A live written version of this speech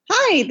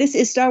Hi, this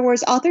is Star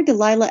Wars author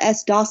Delilah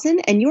S. Dawson,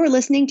 and you're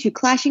listening to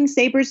Clashing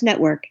Sabers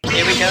Network.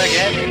 Here we go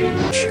again.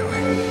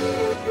 Chewie.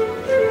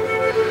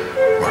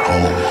 We're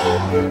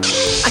home.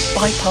 I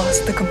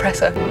bypassed the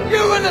compressor.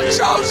 You were the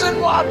chosen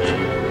one!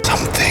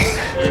 Something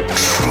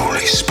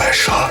truly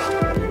special.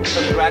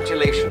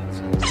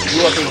 Congratulations.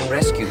 You are being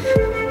rescued.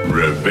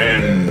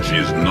 Revenge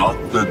is not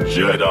the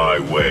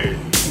Jedi way.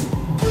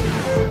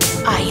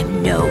 I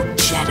am no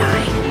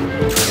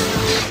Jedi.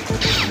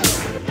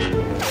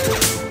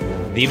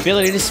 The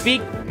ability to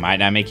speak might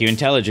not make you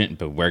intelligent,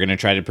 but we're going to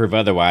try to prove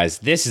otherwise.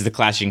 This is the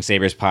Clashing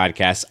Sabers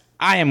podcast.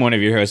 I am one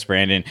of your hosts,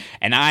 Brandon,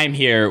 and I'm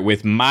here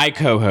with my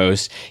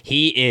co-host.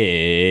 He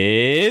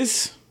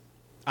is...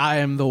 I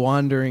am the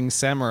Wandering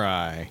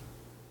Samurai.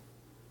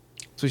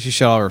 That's what you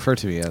shall all refer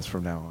to me as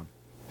from now on.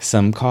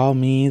 Some call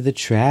me the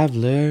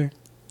Traveler.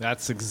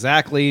 That's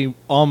exactly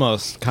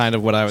almost kind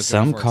of what I was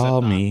Some going for, call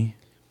except not. me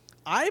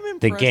I'm impressed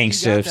the you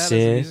Gangster got of that as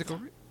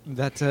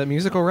a Sith.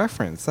 musical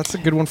reference. That's a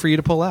good one for you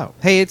to pull out.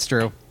 Hey, it's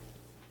Drew.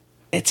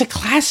 It's a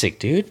classic,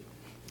 dude.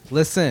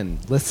 Listen.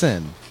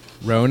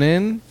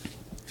 Ronin,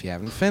 if you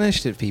haven't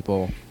finished it,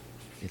 people,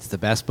 it's the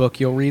best book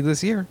you'll read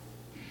this year.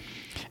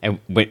 And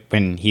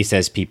when he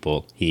says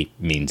people, he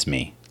means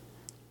me.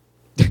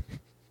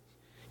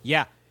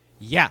 Yeah,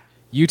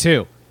 you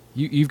too.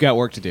 You've got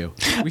work to do.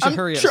 We should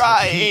hurry up.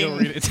 trying. So you can go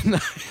read it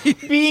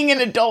tonight. Being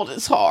an adult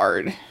is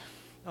hard.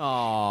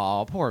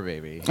 Aw, poor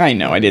baby. I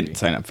know, I didn't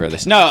sign up for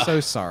this. No. So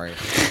sorry.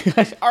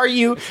 Are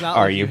you? not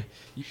Are like you?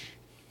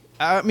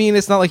 I mean,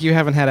 it's not like you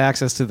haven't had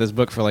access to this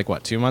book for like,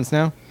 what, 2 months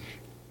now?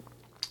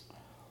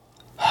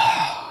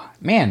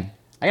 Man,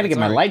 I gotta get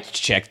my all right. lights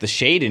checked. The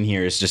shade in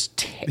here is just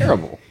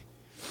terrible.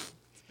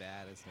 It's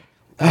bad, isn't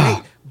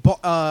it?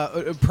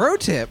 Hey, pro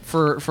tip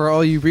for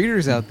all you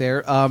readers out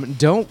there,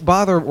 don't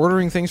bother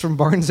ordering things from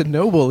Barnes &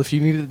 Noble if you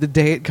need it the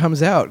day it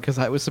comes out, because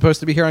I was supposed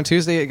to be here on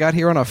Tuesday. It got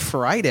here on a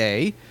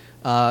Friday,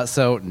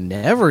 so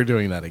never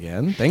doing that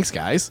again. Thanks,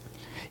 guys.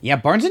 Yeah,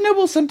 Barnes &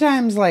 Noble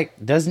sometimes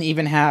doesn't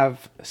even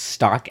have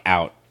stock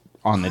out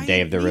on the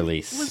day of the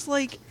release. It was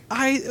like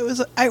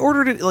I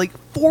ordered it like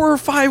 4 or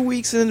 5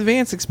 weeks in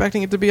advance,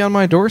 expecting it to be on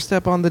my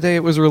doorstep on the day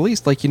it was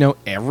released. Like,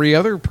 every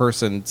other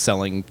person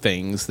selling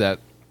things that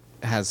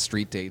has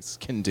street dates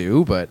can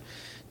do, but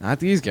not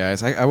these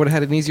guys. I would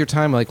have had an easier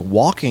time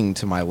walking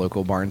to my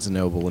local Barnes &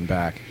 Noble and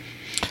back.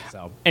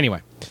 So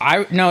anyway,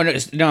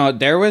 No.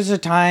 There was a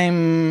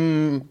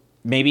time,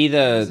 maybe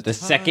the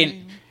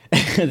second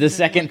the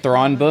second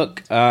Thrawn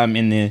book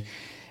in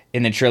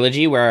the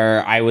trilogy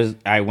where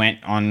I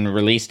went on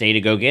release day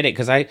to go get it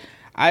because I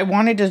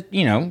wanted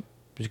to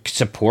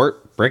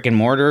support brick and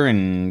mortar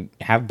and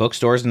have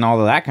bookstores and all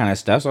of that kind of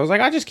stuff. So I was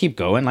like, I'll just keep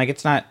going.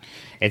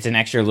 It's an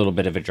extra little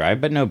bit of a drive,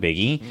 but no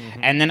biggie. Mm-hmm.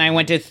 And then I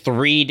went to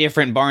 3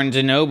 different Barnes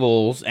and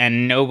Nobles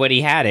and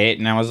nobody had it.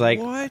 And I was like,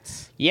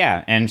 what?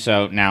 Yeah. And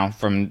so now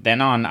from then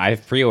on,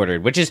 I've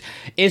pre-ordered, which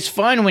is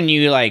fun when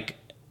you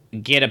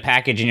get a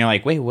package and you're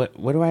like, wait, what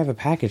do I have a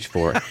package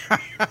for?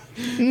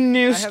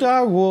 New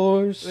Star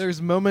Wars.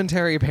 There's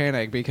momentary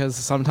panic because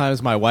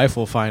sometimes my wife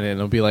will find it and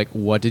it'll be like,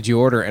 what did you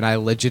order? And I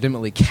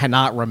legitimately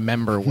cannot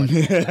remember what.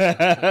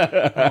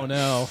 Oh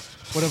no.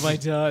 What have I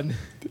done?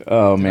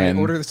 Oh, Did man. I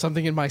order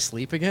something in my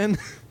sleep again?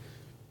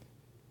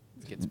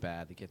 It gets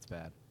bad.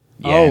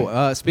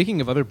 Yeah. Speaking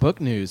of other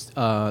book news,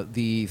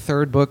 the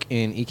 3rd book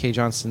in E.K.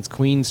 Johnston's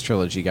Queen's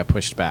trilogy got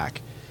pushed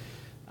back.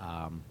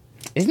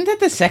 Isn't that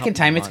the second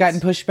time it's gotten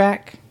pushed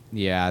back?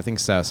 Yeah, I think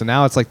so. So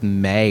now it's like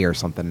May or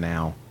something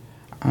now.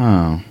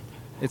 Oh.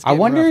 It's I getting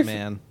wonder rough, if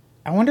man.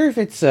 I wonder if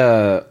it's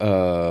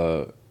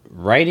a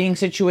writing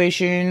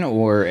situation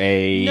or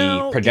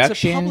a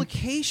production. It's a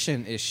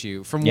publication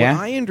issue. From Yeah?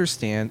 what I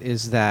understand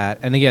is that,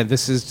 and again,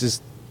 this is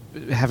just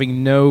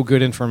having no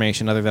good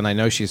information other than I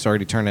know she's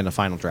already turned in a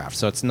final draft.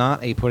 So it's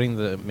not a putting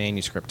the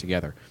manuscript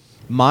together.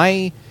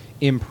 My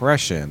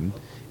impression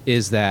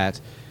is that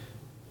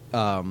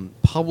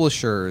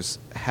publishers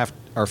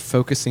are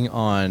focusing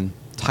on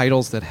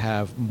titles that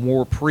have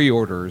more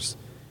pre-orders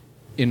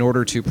in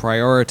order to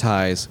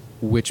prioritize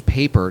which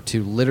paper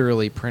to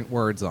literally print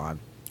words on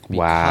because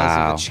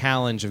Wow. of the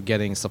challenge of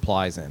getting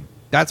supplies in.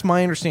 That's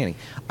my understanding.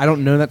 I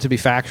don't know that to be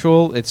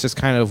factual. It's just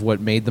kind of what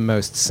made the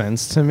most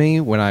sense to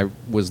me when I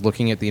was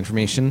looking at the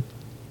information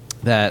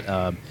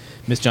that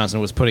Miss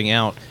Johnson was putting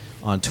out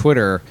on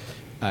Twitter.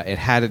 It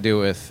had to do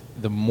with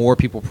the more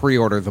people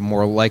pre-order, the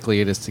more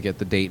likely it is to get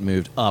the date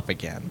moved up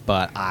again.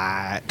 But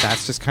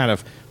that's just kind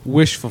of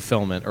wish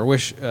fulfillment or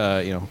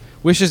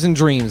wishes and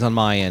dreams on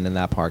my end in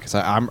that part. Because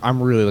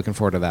I'm really looking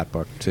forward to that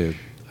book too.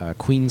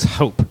 Queen's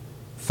Hope,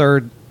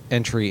 3rd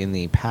entry in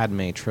the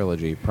Padme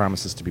trilogy,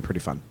 promises to be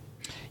pretty fun.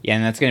 Yeah,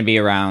 and that's going to be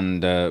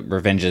around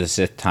Revenge of the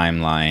Sith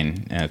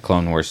timeline,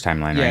 Clone Wars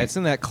timeline, Yeah, right? it's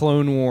in that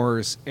Clone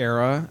Wars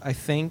era, I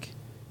think.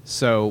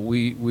 So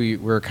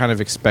we're kind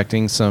of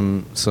expecting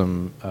some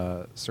certain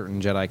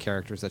Jedi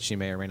characters that she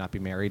may or may not be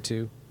married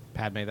to,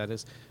 Padme that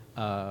is,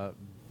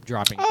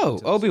 dropping. Oh,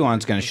 into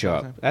Obi-Wan's going to this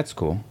show time. up. That's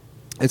cool.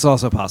 It's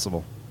also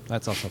possible.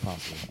 That's also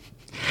possible.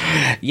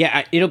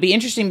 Yeah, it'll be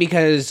interesting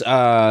because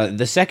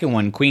the second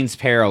one, Queen's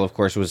Peril, of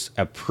course, was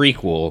a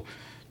prequel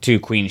to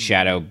Queen's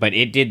Shadow, but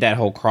it did that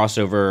whole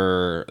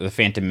crossover, the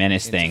Phantom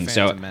Menace thing.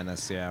 Phantom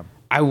Menace, yeah.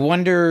 I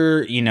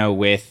wonder,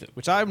 with...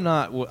 Which I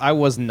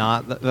was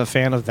not the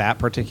fan of that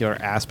particular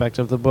aspect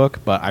of the book,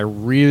 but I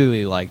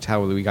really liked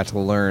how we got to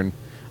learn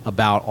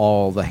about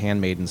all the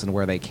handmaidens and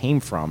where they came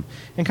from,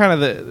 and kind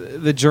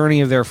of the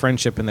journey of their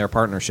friendship and their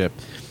partnership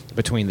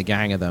between the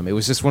gang of them. It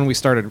was just when we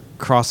started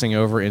crossing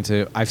over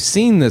into, I've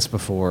seen this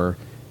before,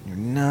 you're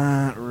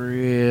not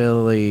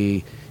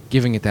really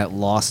giving it that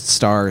Lost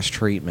Stars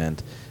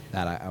treatment,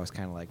 that I was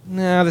kind of like,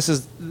 no, this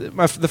is,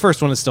 the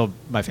first one is still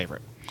my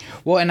favorite.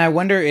 Well, and I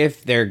wonder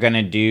if they're going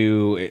to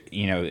do,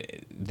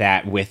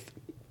 that with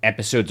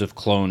episodes of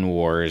Clone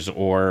Wars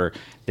or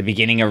the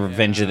beginning of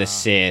Revenge of the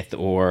Sith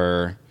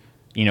or,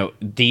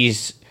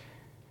 these,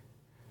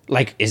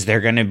 like, is there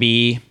going to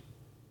be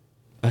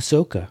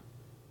Ahsoka?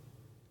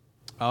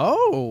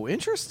 Oh,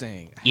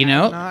 interesting.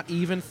 Have not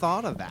even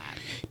thought of that.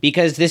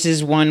 Because this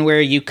is one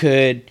where you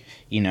could,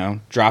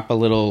 drop a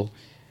little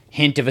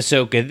hint of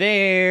Ahsoka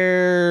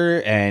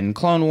there and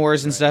Clone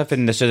Wars and stuff,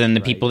 and so then the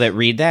people that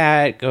read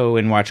that go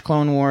and watch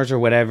Clone Wars or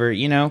whatever,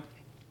 That's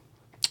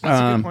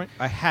a good point.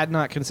 I had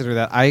not considered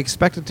that. I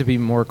expected to be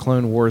more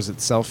Clone Wars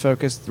itself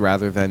focused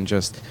rather than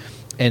just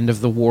end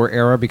of the war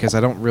era, because I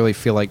don't really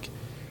feel like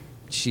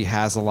she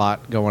has a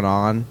lot going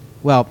on.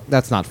 Well,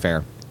 that's not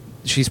fair.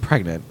 She's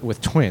pregnant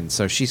with twins,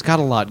 so she's got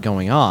a lot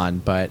going on,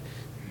 but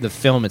the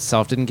film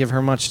itself didn't give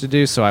her much to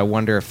do, so I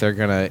wonder if they're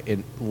going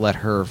to let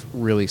her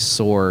really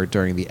soar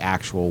during the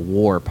actual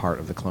war part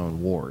of the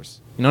Clone Wars.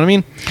 You know what I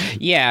mean?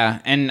 Yeah,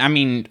 and I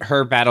mean,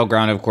 her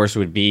battleground, of course,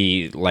 would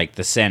be like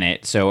the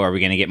Senate, so are we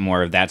going to get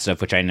more of that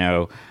stuff, which I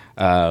know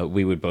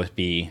we would both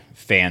be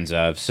fans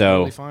of.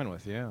 So totally fine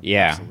with,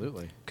 yeah.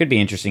 Absolutely. Could be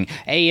interesting.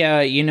 Hey,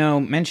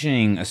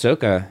 mentioning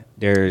Ahsoka,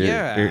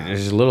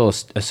 there's a little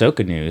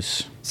Ahsoka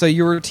news. So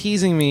you were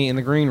teasing me in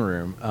the green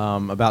room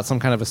about some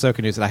kind of Ahsoka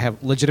news that I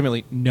have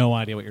legitimately no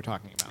idea what you're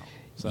talking about.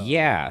 So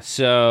yeah, hit me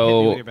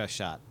so with your best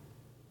shot.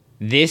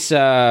 This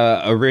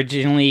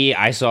originally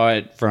I saw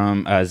it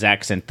from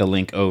Zach sent the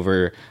link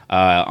over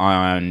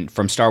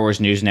from Star Wars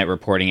Newsnet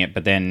reporting it,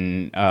 but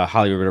then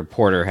Hollywood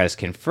Reporter has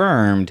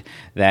confirmed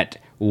that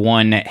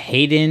one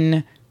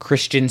Hayden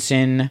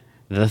Christensen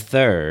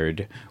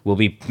III will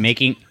be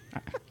making.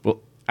 Well,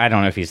 I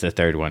don't know if he's the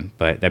third one,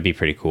 but that'd be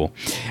pretty cool.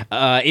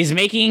 Is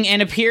making an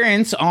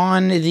appearance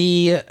on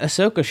the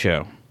Ahsoka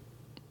show.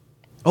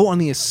 Oh, on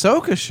the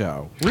Ahsoka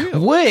show, really?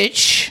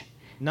 Which.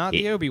 Not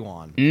the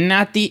Obi-Wan.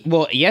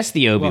 Yes,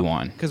 the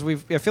Obi-Wan. Because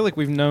I feel like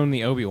we've known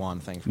the Obi-Wan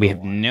thing for We a have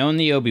while. known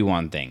the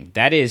Obi-Wan thing.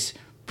 That is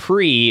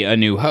pre A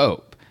New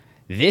Hope.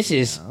 This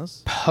is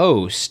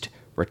post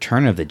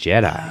Return of the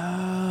Jedi.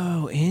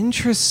 Oh,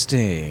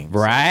 interesting.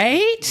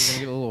 Right? So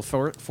we're gonna get a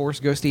little Force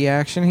ghosty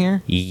action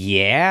here?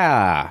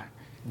 Yeah.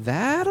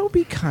 That'll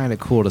be kind of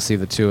cool to see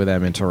the two of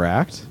them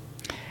interact.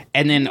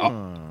 And then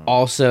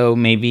also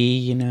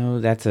maybe,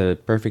 that's a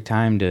perfect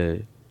time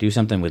to do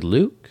something with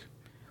Luke,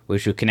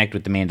 which would connect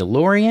with the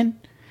Mandalorian.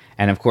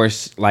 And of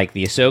course, like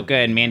the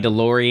Ahsoka and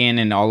Mandalorian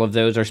and all of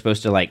those are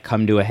supposed to like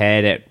come to a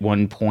head at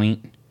one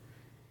point.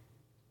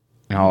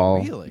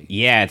 Really?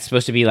 Yeah, it's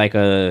supposed to be like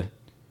a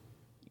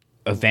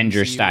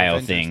Avenger style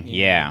Avengers, thing.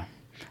 yeah.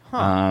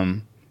 Yeah.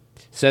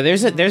 So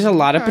there's a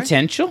lot of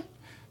potential.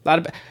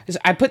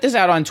 I put this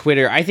out on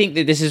Twitter. I think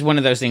that this is one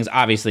of those things.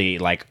 Obviously,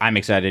 like I'm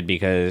excited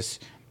because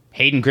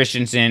Hayden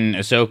Christensen,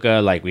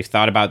 Ahsoka, like we've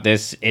thought about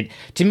this.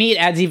 To me, it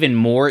adds even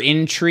more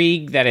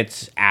intrigue that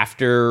it's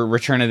after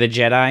Return of the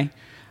Jedi,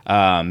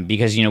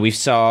 because we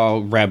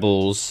saw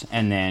Rebels,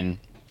 and then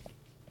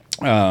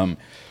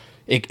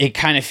it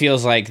kind of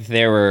feels like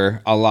there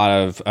were a lot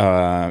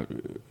of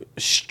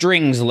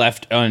strings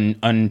left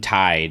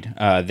untied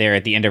there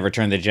at the end of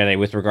Return of the Jedi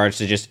with regards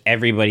to just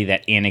everybody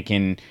that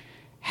Anakin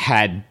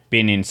had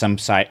been in some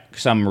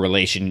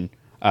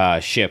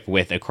relationship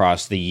with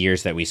across the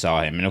years that we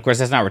saw him. And of course,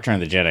 that's not Return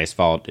of the Jedi's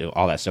fault.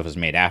 All that stuff was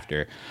made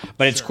after.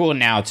 But it's cool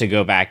now to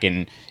go back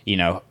and,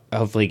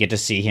 hopefully get to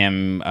see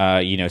him,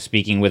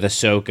 speaking with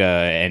Ahsoka,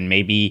 and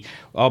maybe,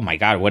 oh my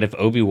God, what if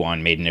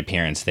Obi-Wan made an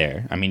appearance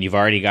there? I mean, you've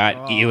already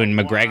got Ewan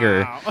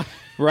McGregor,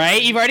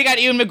 right? You've already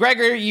got Ewan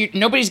McGregor.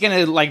 Nobody's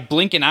going to like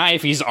blink an eye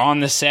if he's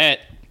on the set,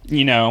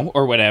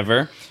 or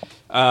whatever.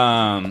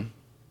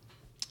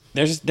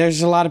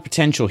 There's a lot of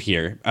potential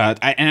here.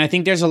 I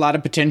think there's a lot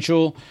of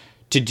potential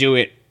to do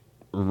it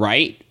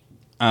right,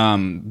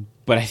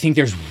 but I think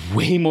there's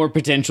way more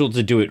potential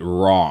to do it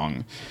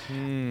wrong,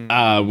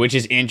 which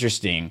is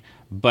interesting.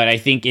 But I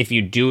think if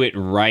you do it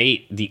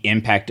right, the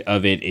impact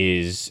of it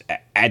is,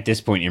 at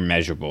this point,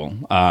 immeasurable,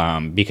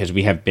 because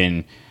we have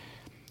been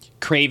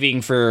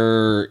craving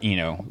for,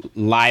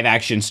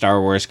 live-action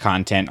Star Wars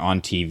content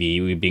on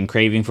TV. We've been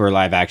craving for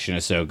live-action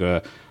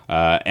Ahsoka,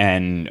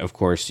 and, of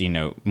course,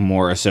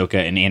 more Ahsoka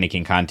and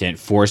Anakin content,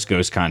 Force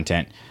Ghost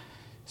content.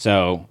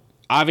 So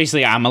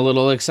obviously, I'm a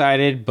little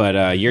excited,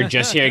 but you're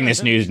just hearing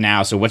this news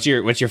now. So what's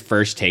your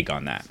first take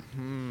on that?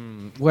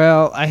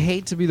 Well, I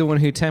hate to be the one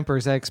who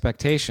tempers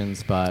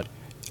expectations, but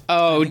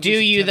Oh, do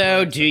you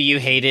though? Do you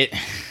hate it?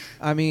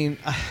 I mean,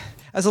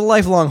 as a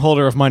lifelong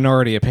holder of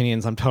minority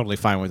opinions, I'm totally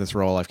fine with this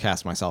role I've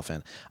cast myself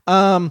in.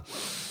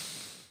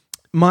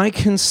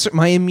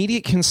 My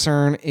immediate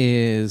concern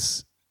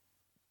is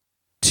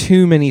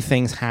too many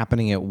things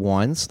happening at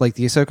once. Like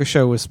the Ahsoka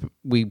show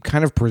we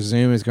kind of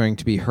presume is going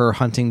to be her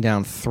hunting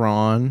down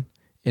Thrawn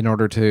in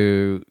order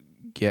to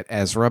get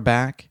Ezra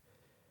back.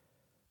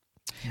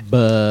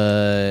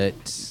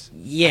 But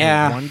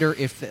yeah, I wonder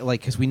if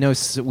because we know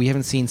we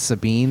haven't seen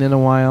Sabine in a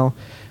while.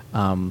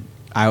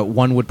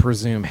 One would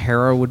presume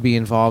Hera would be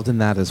involved in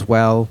that as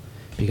well,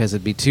 because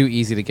it'd be too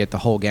easy to get the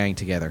whole gang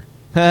together.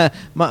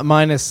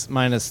 minus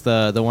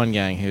the one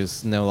gang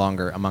who's no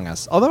longer among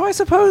us. Although I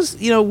suppose,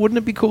 wouldn't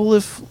it be cool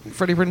if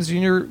Freddie Prinze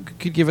Jr.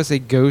 could give us a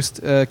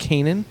ghost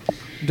Kanan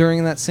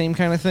during that same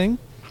kind of thing?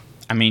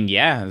 I mean,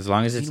 yeah, as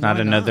long as it's not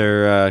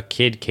another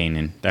kid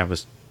Kanan. That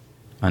was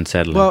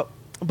unsettling. Well,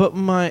 but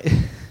let's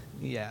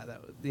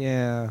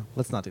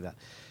not do that.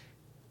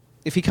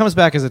 If he comes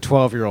back as a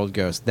 12-year-old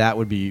ghost, that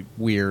would be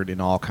weird in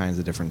all kinds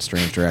of different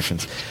strange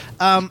directions.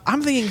 I'm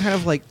thinking kind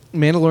of like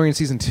Mandalorian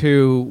Season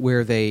 2,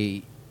 where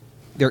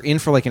they're in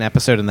for like an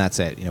episode and that's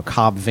it.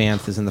 Cobb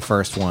Vanth is in the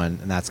first one,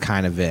 and that's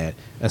kind of it.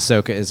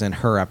 Ahsoka is in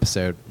her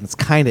episode, and that's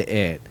kind of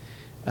it.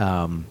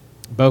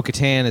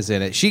 Bo-Katan is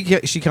in it.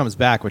 She comes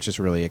back, which is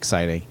really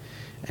exciting.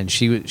 And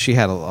she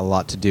had a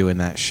lot to do in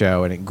that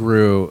show, and it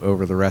grew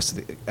over the rest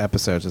of the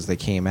episodes as they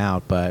came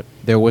out. But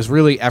there was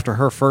really, after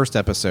her first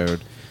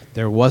episode,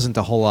 there wasn't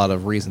a whole lot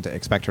of reason to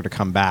expect her to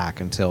come back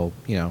until,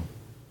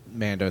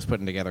 Mando's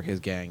putting together his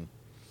gang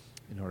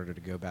in order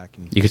to go back.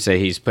 And you could say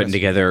he's putting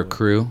together a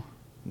crew.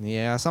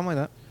 Yeah, something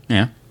like that.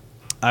 Yeah.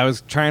 I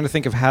was trying to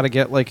think of how to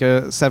get like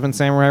a Seven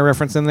Samurai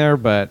reference in there,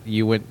 but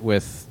you went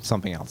with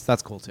something else.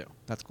 That's cool too.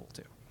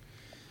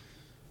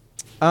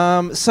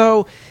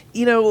 So,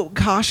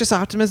 cautious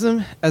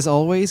optimism, as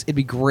always. It'd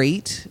be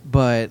great,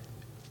 but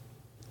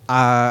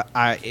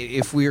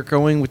if we are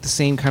going with the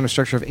same kind of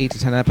structure of 8 to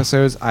 10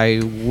 episodes,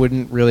 I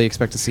wouldn't really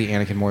expect to see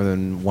Anakin more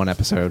than one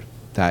episode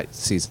that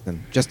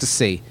season, just to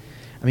see.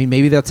 I mean,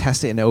 maybe they'll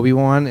test it in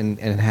Obi-Wan and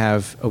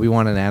have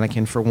Obi-Wan and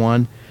Anakin for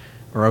one,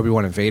 or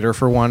Obi-Wan and Vader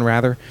for one,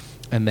 rather.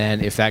 And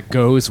then if that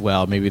goes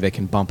well, maybe they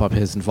can bump up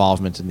his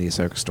involvement in the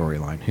Ahsoka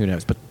storyline. Who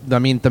knows? But, I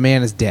mean, the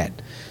man is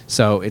dead.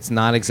 So it's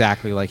not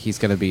exactly like he's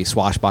going to be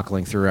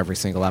swashbuckling through every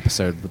single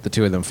episode with the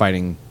two of them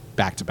fighting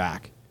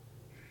back-to-back.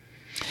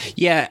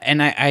 Yeah,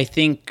 and I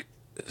think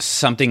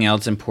something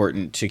else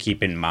important to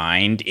keep in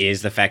mind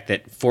is the fact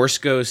that Force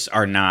Ghosts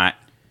are not...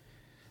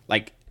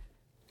 Like,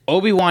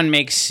 Obi-Wan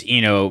makes,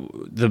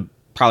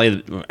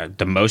 probably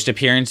the most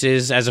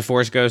appearances as a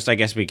Force Ghost. I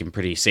guess we can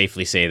pretty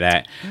safely say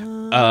that.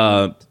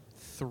 3?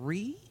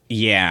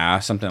 Yeah,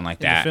 something like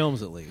that. In the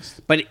films, at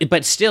least.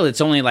 But still,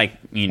 it's only like,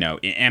 in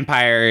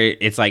Empire,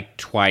 it's like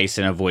twice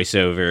in a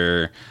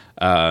voiceover.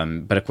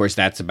 But of course,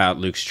 that's about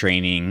Luke's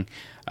training.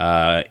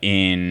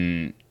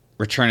 In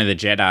Return of the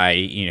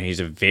Jedi,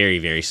 he's a very,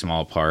 very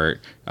small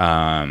part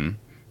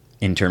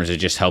in terms of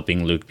just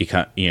helping Luke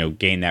become,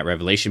 gain that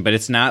revelation. But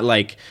it's not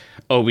like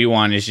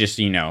Obi-Wan is just,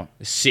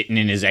 sitting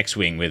in his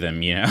X-Wing with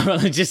him,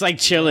 just like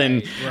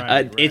chilling.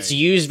 Right. It's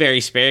used very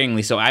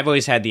sparingly. So I've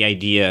always had the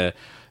idea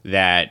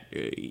that,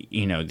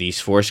 these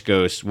Force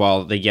Ghosts,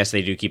 while they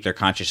do keep their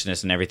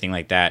consciousness and everything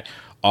like that,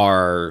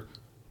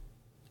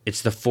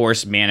 it's the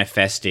Force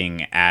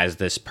manifesting as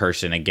this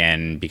person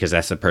again, because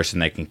that's the person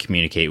that can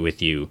communicate with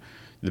you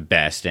the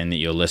best and that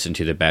you'll listen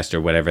to the best,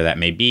 or whatever that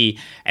may be.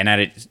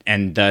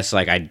 And thus,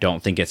 like, I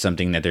don't think it's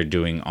something that they're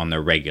doing on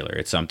the regular.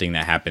 It's something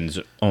that happens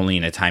only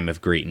in a time of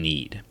great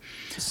need.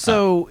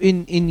 So,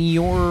 in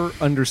your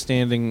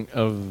understanding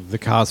of the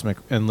cosmic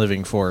and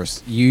living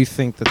force, you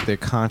think that the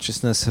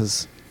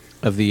consciousness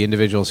of the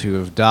individuals who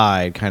have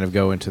died kind of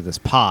go into this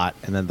pot,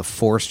 and then the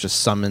force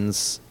just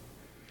summons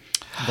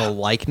the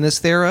likeness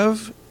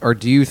thereof? Or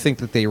do you think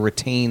that they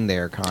retain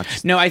their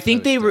consciousness? No, I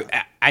think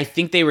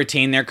they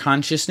retain their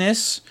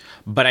consciousness,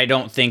 but I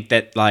don't think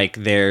that,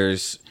 like,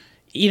 there's...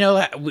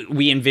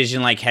 we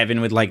envision like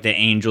heaven with like the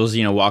angels,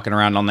 walking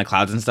around on the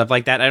clouds and stuff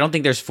like that. I don't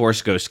think there's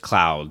Force Ghost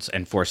clouds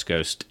and Force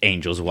Ghost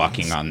angels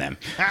walking on them.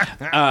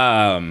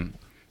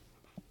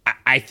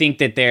 I think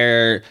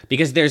that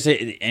because there's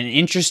an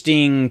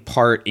interesting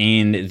part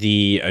in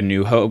the A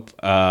New Hope,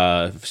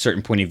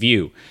 certain point of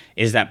view,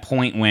 is that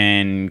point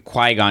when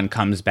Qui-Gon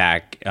comes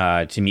back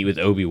to meet with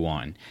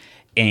Obi-Wan.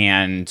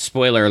 And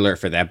spoiler alert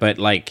for that, but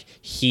like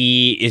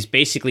he is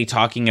basically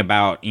talking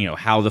about,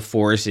 how the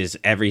Force is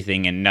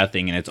everything and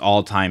nothing, and it's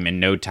all time and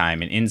no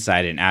time, and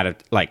inside and out of,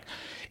 like,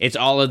 it's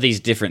all of these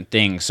different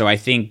things. So I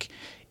think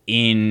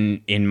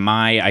in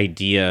my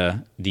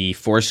idea, the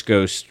Force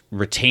Ghosts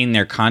retain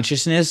their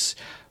consciousness,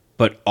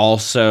 but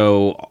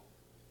also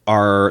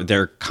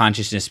their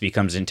consciousness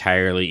becomes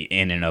entirely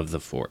in and of the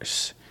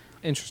Force.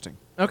 Interesting.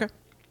 Okay.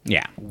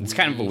 Yeah, it's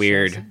kind of a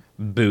weird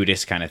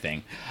Buddhist kind of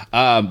thing.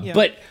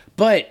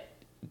 But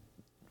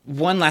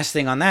one last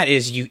thing on that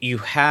is you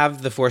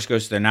have the Force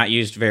Ghosts. They're not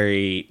used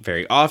very,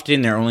 very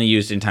often. They're only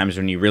used in times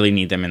when you really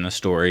need them in the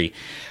story.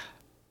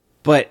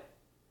 But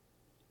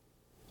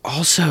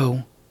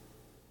also,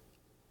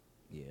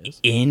 is.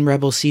 In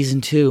Rebel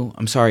Season 2,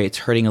 I'm sorry, it's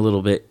hurting a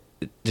little bit,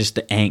 just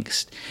the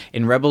angst.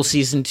 In Rebel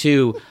Season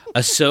 2,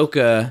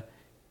 Ahsoka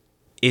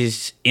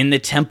is in the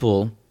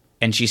temple,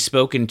 and she's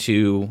spoken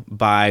to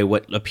by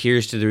what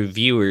appears to the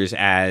viewers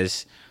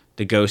as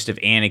the ghost of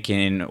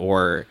Anakin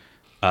or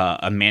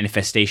a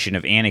manifestation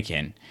of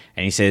Anakin.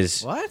 And he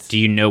says, What? Do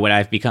you know what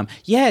I've become?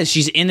 Yeah,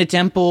 she's in the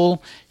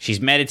temple, she's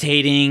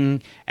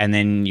meditating, and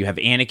then you have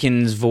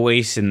Anakin's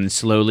voice, and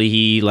slowly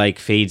he like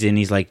fades in.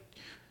 He's like,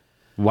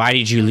 why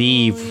did you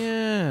leave?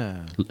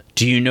 Yeah.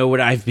 Do you know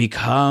what I've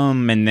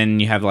become? And then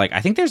you have like,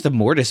 I think there's the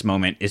Mortis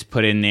moment is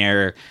put in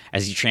there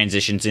as he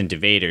transitions into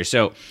Vader.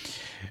 So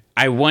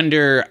I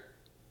wonder,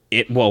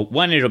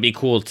 it'll be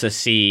cool to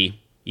see,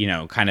 you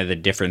know, kind of the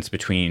difference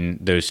between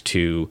those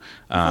two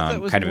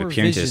kind of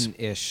appearances.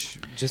 Vision-ish,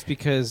 just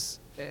because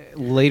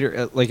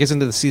later, like,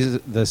 isn't it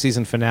the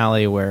season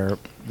finale where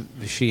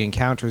she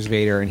encounters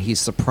Vader and he's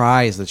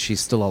surprised that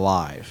she's still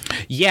alive?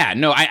 Yeah,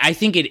 no, I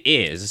think it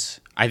is.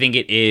 I think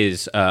it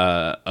is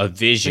a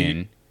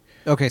vision.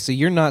 Okay, so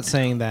you're not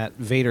saying that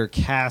Vader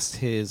cast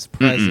his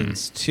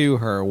presence to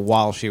her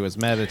while she was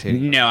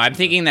meditating? No, I'm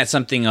thinking that's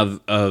something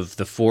of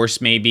the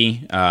Force,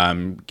 maybe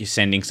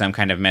sending some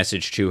kind of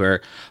message to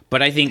her.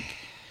 But I think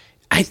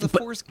Does the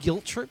Force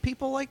guilt trip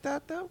people like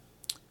that, though?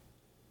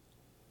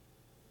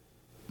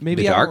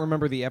 Maybe I don't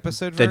remember the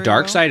episode The very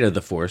dark well. side of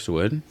the Force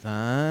would.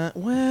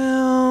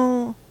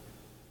 Well,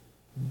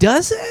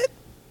 does it?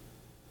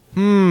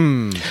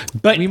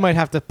 But We might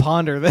have to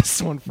ponder this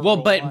one for a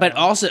while. but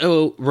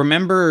also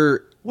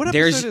remember, What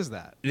there's episode is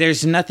that?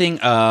 there's nothing.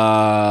 Come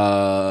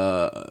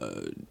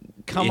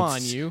on,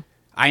 it's- you.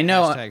 I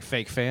know. Hashtag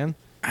fake fan.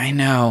 I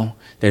know.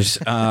 There's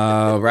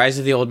Rise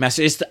of the Old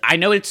Master. I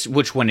know it's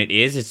which one it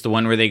is. It's the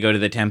one where they go to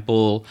the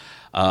temple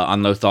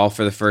on Lothal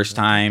for the first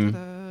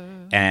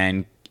time,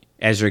 and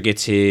Ezra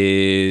gets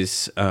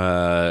his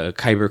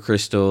Kyber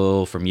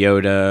crystal from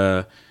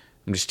Yoda.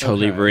 I'm just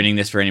totally ruining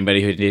this for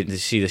anybody who didn't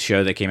see the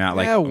show that came out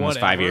like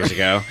almost 5 years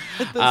ago.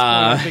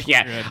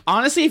 Yeah,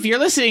 honestly, if you're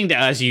listening to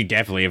us, you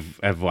definitely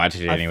have watched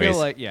it anyways. I feel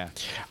like, yeah.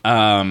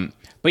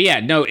 But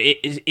yeah, no,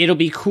 it'll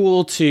be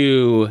cool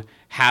to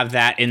have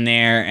that in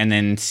there and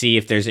then see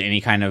if there's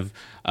any kind of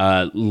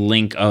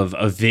link of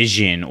a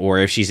vision or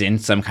if she's in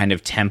some kind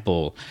of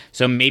temple.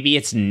 So maybe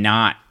it's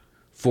not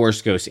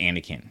Force Ghost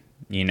Anakin,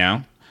 you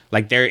know?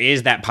 Like there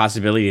is that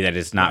possibility that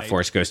it's not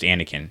Force Ghost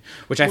Anakin,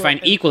 which I find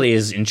equally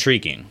as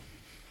intriguing.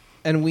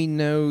 And we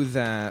know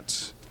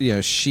that, you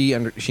know, she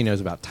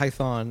knows about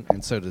Tython,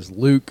 and so does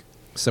Luke.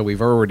 So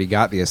we've already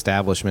got the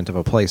establishment of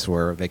a place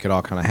where they could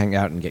all kind of hang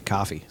out and get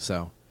coffee.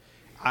 So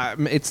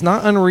it's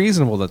not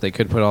unreasonable that they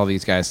could put all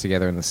these guys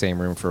together in the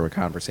same room for a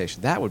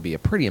conversation. That would be a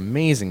pretty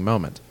amazing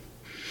moment.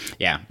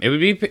 Yeah, it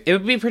would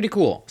be pretty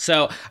cool.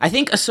 So I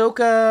think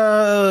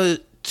Ahsoka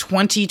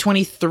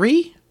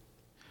 2023,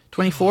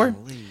 24.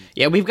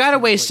 Yeah, we've got a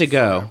ways to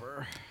go.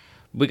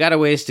 We got a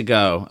ways to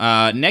go.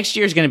 Next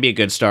year is going to be a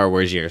good Star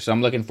Wars year, so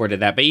I'm looking forward to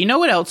that. But you know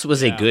what else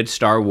was a good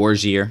Star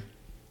Wars year?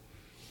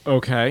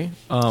 Okay.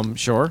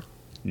 Sure.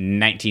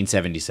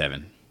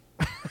 1977.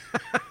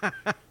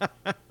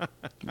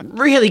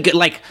 Really good,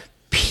 like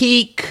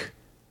peak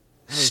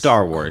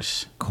Star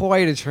Wars.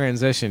 Quite a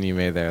transition you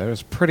made there. That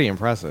was pretty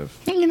impressive.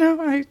 You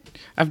know,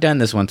 I've done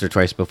this once or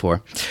twice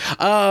before.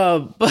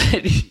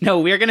 But no,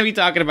 we're going to be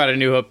talking about A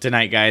New Hope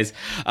tonight, guys.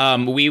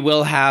 We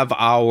will have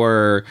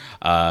our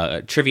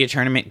trivia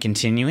tournament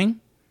continuing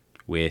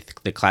with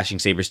the Clashing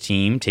Sabers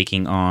team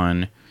taking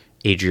on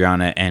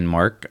Adriana and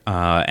Mark,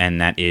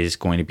 and that is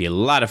going to be a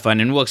lot of fun,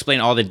 and we'll explain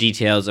all the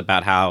details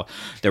about how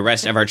the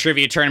rest of our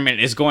trivia tournament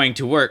is going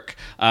to work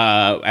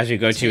as we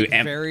go to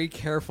very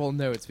careful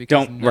notes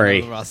because don't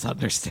worry. none of us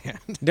understand.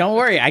 Don't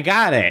worry, I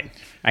got it.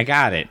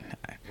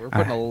 We're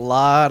putting a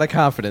lot of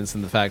confidence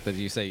in the fact that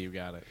you say you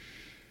got it.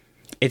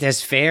 It's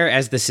as fair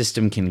as the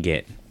system can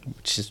get,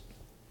 which is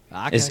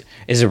Okay.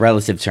 is a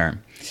relative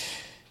term.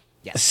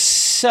 Yes.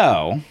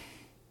 So,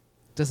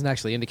 Doesn't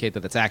actually indicate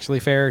that it's actually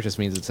fair. It just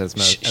means it's as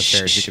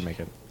fair as you can make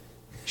it.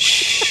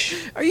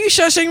 Are you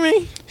shushing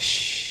me?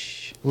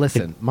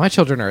 Listen, my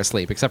children are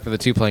asleep, except for the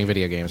two playing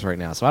video games right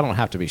now, so I don't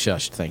have to be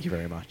shushed. Thank you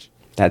very much.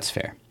 that's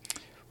fair.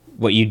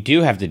 What you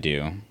do have to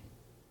do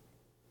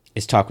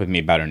is talk with me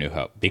about A New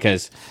Hope,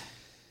 because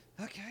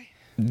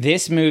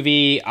this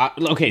movie.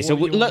 Okay, so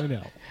look.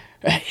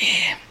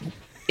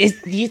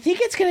 Do you think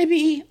it's going to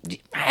be?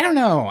 I don't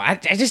know. I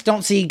just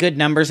don't see good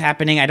numbers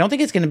happening. I don't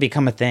think it's going to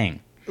become a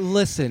thing.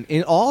 Listen,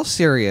 in all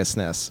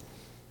seriousness,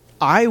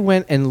 I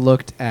went and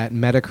looked at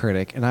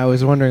Metacritic, and I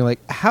was wondering, like,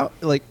 how,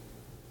 like,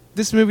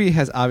 this movie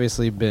has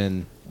obviously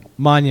been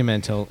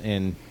monumental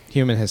in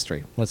human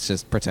history. Let's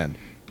just pretend.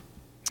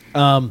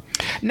 No,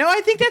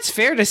 I think that's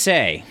fair to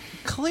say.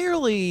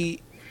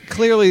 Clearly,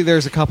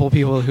 there's a couple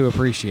people who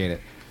appreciate it.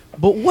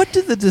 But what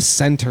do the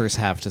dissenters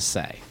have to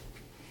say?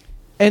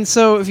 And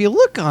so if you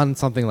look on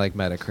something like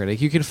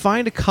Metacritic, you can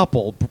find a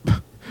couple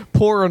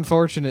poor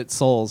unfortunate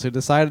souls who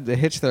decided to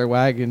hitch their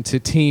wagon to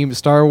Team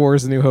Star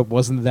Wars A New Hope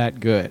wasn't that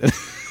good.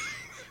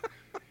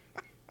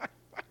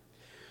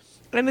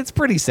 And it's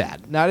pretty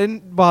sad. Now, I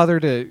didn't bother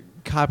to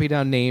copy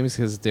down names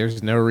because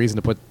there's no reason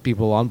to put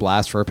people on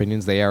blast for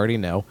opinions they already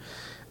know.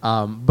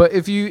 But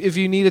if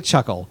you need a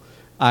chuckle,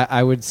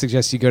 I would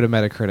suggest you go to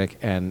Metacritic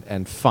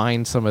and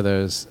find some of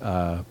those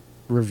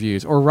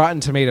reviews. Or Rotten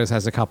Tomatoes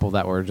has a couple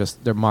that were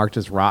they're marked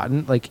as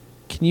rotten. Like,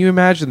 can you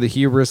imagine the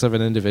hubris of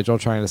an individual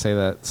trying to say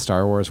that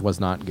Star Wars was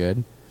not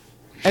good?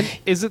 And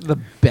is it the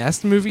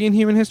best movie in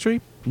human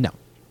history? No.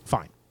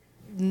 Fine.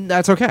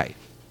 That's okay.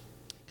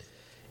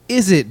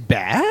 Is it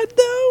bad,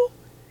 though?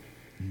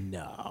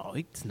 No,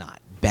 it's not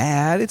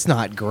bad. It's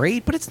not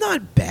great, but it's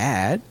not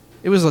bad.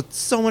 It was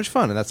so much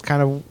fun, and that's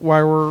kind of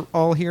why we're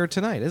all here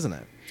tonight, isn't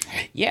it?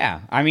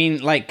 Yeah, I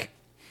mean, like,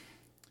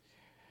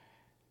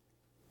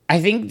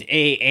 I think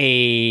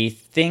a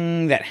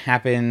thing that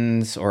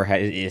happens or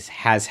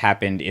has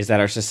happened is that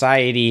our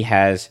society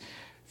has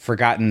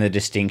forgotten the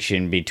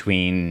distinction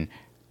between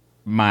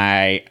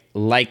my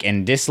like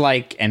and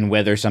dislike and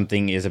whether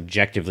something is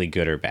objectively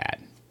good or bad.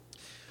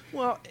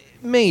 Well,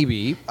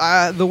 maybe.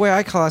 The way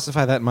I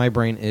classify that in my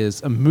brain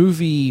is a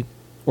movie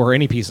or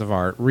any piece of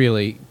art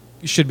really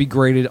should be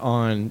graded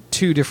on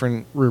two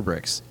different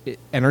rubrics: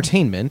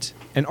 entertainment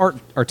and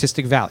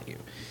artistic value.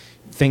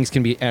 Things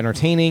can be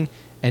entertaining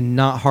and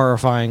not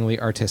horrifyingly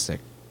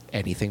artistic.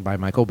 Anything by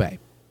Michael Bay.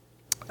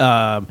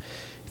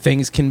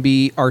 Things can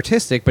be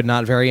artistic but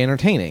not very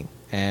entertaining.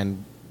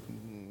 And,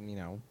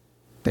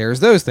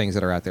 there's those things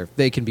that are out there.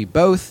 They can be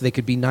both. They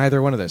could be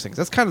neither one of those things.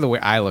 That's kind of the way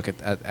I look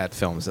at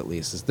films, at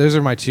least. Those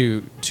are my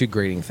two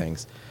grading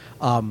things.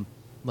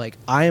 Like,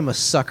 I am a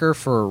sucker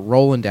for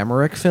Roland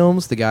Emmerich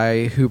films, the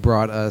guy who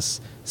brought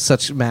us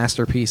such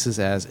masterpieces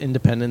as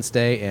Independence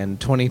Day and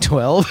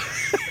 2012.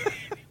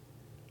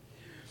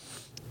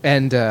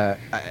 And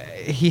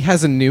he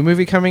has a new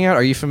movie coming out.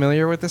 Are you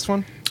familiar with this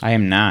one? I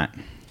am not.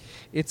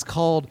 It's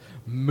called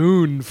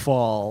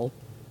Moonfall.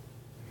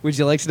 Would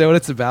you like to know what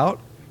it's about?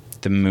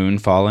 The moon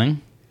falling?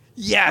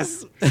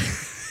 Yes!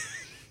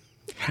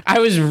 I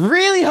was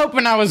really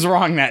hoping I was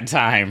wrong that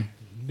time.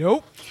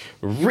 Nope.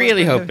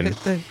 Really hoping.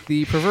 Hit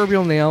the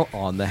proverbial nail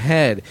on the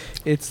head.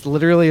 It's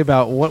literally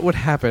about what would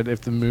happen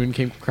if the moon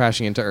came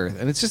crashing into Earth,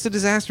 and it's just a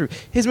disaster.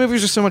 His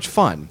movies are so much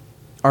fun.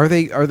 Do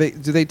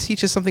they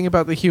teach us something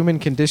about the human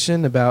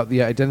condition, about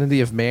the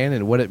identity of man,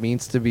 and what it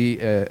means to be,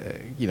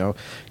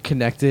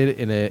 connected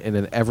in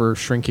an ever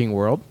shrinking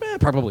world?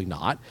 Probably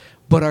not.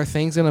 But are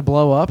things going to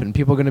blow up and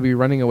people going to be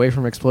running away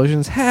from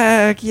explosions?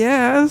 Heck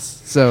yes.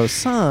 So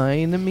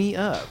sign me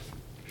up.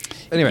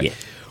 Anyway,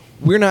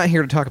 We're not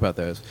here to talk about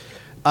those.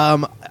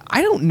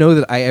 I don't know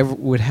that I ever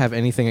would have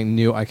anything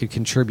new I could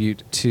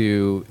contribute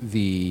to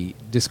the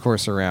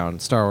discourse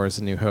around Star Wars: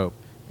 A New Hope,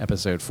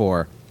 Episode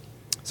 4.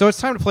 So it's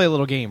time to play a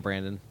little game,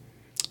 Brandon.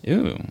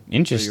 Ooh,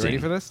 interesting. Are you ready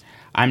for this?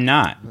 I'm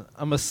not.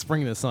 I'm going to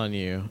spring this on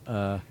you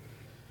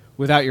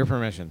without your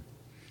permission.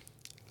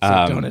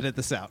 So don't edit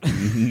this out.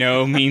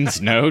 No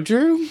means no,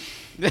 Drew?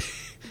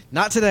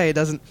 Not today. It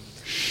doesn't.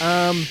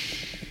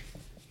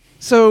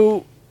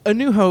 So A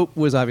New Hope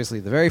was obviously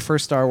the very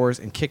first Star Wars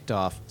and kicked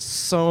off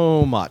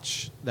so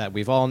much that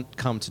we've all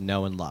come to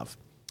know and love.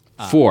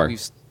 4.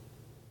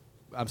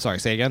 I'm sorry,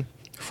 say again?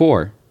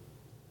 4.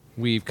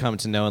 We've come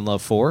to know and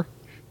love 4?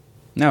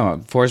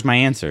 No, 4 is my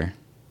answer.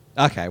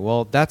 Okay,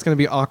 well, that's going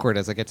to be awkward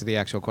as I get to the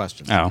actual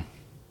question. Oh.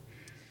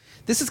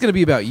 This is going to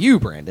be about you,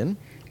 Brandon.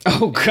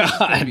 Oh, It's going to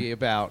God. be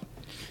about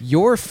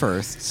your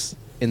firsts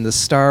in the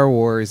Star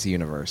Wars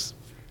universe.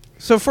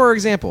 So, for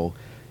example,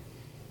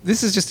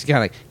 this is just to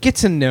kind of get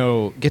to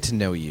know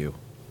you.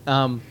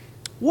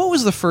 What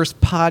was the first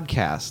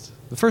podcast,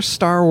 the first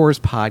Star Wars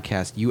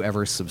podcast you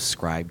ever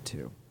subscribed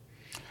to?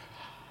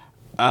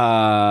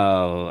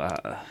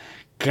 God,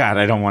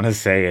 I don't want to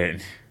say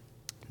it.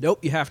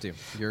 Nope, you have to.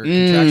 You're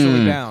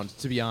contractually bound,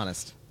 to be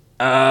honest.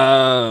 You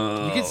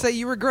can say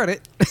you regret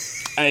it.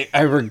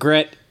 I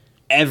regret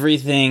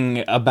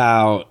everything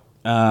about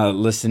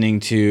listening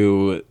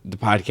to the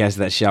podcast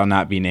that shall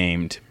not be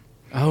named.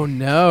 Oh,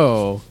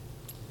 no.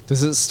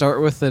 Does it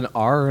start with an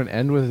R and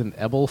end with an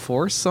Ebel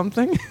Force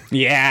something?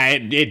 Yeah,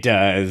 it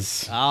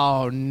does.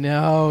 Oh,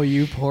 no,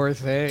 you poor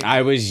thing.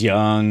 I was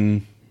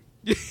young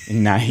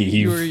and naive.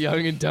 You were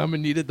young and dumb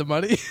and needed the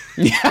money?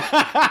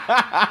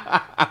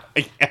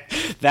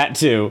 That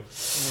too.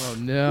 Oh,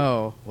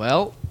 no.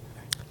 Well,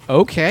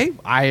 okay.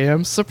 I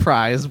am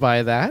surprised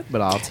by that,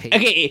 but I'll take it.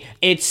 Okay,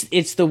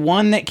 it's the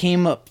one that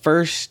came up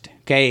first.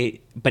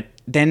 Okay, but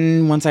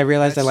then once I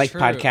realized I liked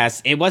true.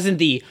 podcasts, it wasn't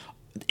the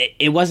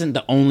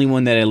only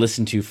one that I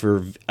listened to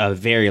for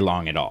very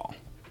long at all.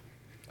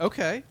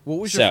 Okay. What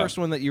was your So- first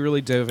one that you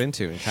really dove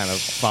into and kind of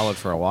followed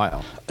for a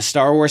while?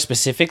 Star Wars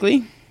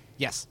specifically?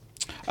 Yes.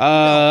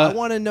 I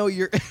want to know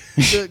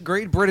the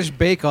Great British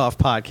Bake Off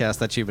podcast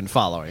that you've been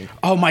following.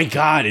 Oh my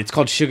God, it's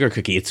called Sugar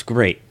Cookie. It's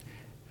great.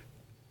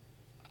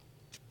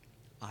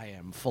 I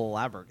am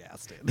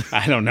flabbergasted.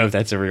 I don't know if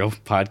that's a real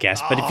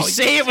podcast, but if you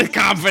say it with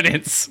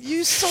confidence.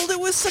 You sold it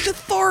with such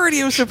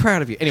authority. I'm so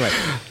proud of you. Anyway.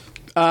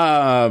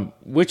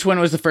 Which one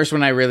was the first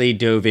one I really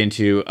dove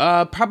into?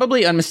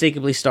 Probably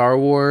unmistakably Star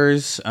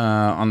Wars,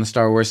 on the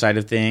Star Wars side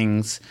of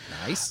things.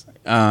 Nice.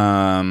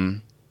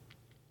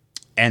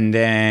 And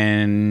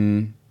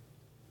then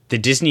the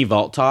Disney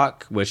Vault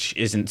Talk, which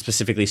isn't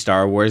specifically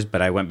Star Wars,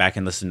 but I went back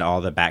and listened to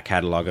all the back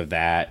catalog of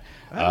that.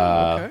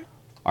 Okay.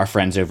 Our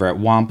friends over at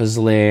Wampa's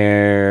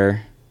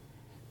Lair.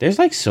 There's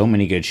like so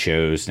many good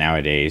shows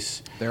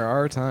nowadays. There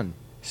are a ton.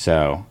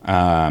 So,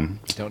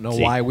 Don't know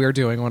why we're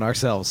doing one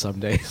ourselves some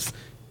days.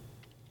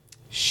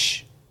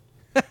 shh.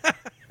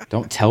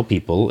 Don't tell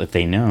people if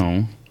they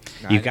know.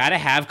 You got to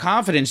have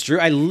confidence, Drew.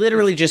 I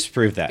literally just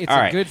proved that. It's All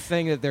a right. good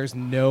thing that there's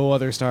no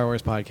other Star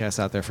Wars podcasts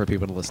out there for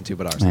people to listen to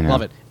but ours. I know.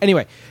 Love it.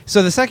 Anyway,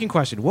 so the second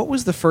question, what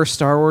was the first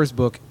Star Wars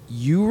book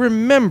you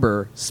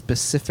remember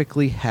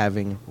specifically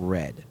having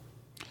read?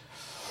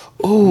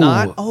 Ooh.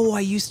 Not, I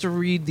used to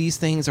read these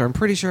things, or I'm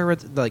pretty sure I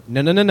read, like,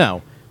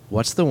 no.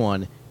 What's the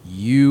one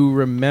you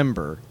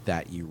remember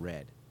that you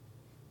read?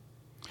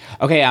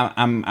 Okay,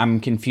 I'm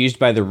confused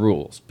by the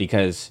rules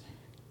because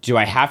do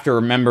I have to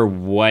remember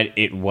what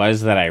it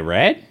was that I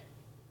read?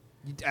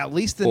 At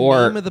least the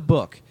Or- name of the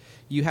book.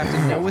 You have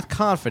to know with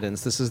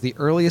confidence this is the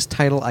earliest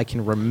title I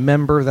can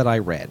remember that I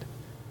read.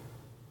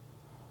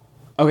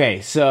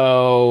 Okay,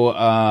 so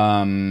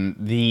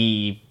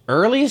the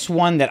earliest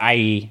one that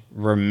I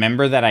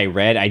remember that I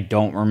read, I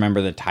don't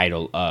remember the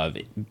title of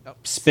it.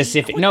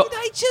 Specific. What No, did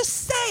I just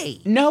say?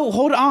 no,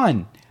 hold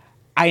on.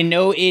 I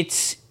know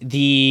it's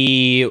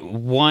the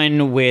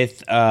one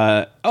with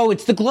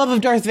it's the Glove of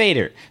Darth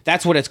Vader.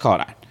 That's what it's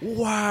called.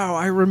 Wow,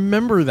 I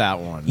remember that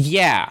one.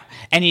 Yeah,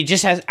 and it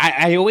just has.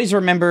 I always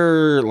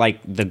remember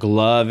like the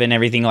glove and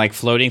everything like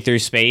floating through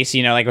space.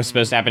 You know, like it was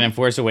supposed to happen in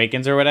Force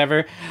Awakens or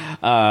whatever.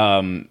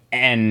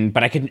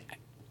 But I could.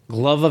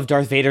 Glove of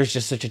Darth Vader is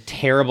just such a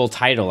terrible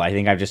title. I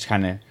think I've just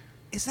kind of.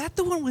 Is that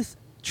the one with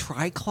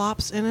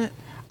Triclops in it?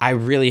 I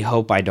really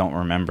hope I don't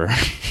remember.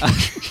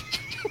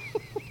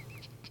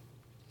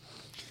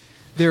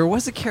 There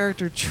was a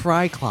character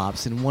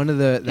Triclops in one of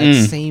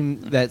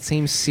that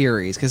same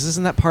series. Because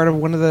isn't that part of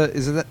one of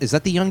the? Is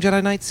that the Young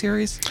Jedi Knight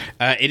series?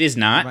 It is Or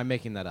not. am I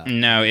making that up?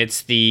 No,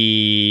 it's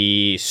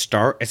the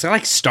Star. It's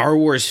like Star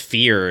Wars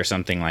Fear or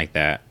something like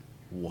that.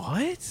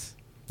 What?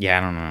 Yeah,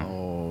 I don't know.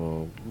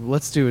 Oh,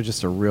 let's do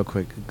just a real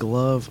quick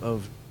Glove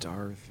of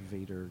Darth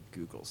Vader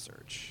Google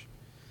search.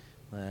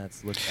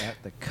 Let's look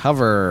at the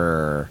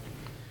cover.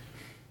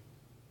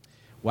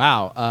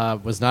 Wow,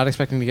 was not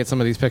expecting to get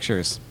some of these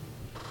pictures.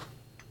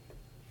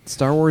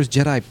 Star Wars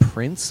Jedi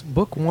Prince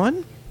Book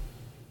 1?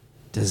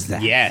 Does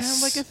that Yes.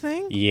 sound like a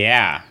thing?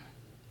 Yeah.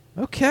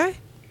 Okay.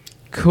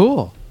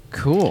 Cool.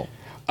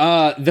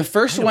 The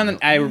first one that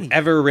I any.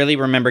 ever really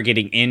remember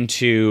getting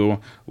into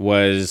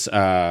was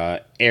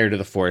Heir to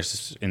the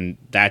Force, and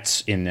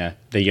that's in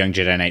the Young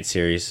Jedi Knight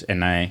series.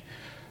 And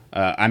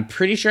I'm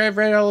pretty sure I've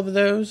read all of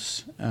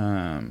those.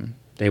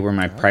 They were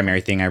my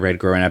primary thing I read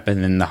growing up,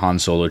 and then the Han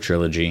Solo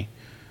trilogy.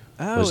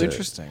 Oh,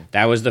 interesting.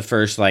 That was the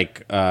first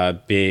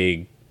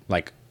big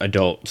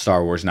adult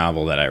Star Wars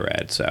novel that I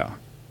read. So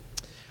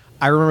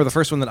I remember the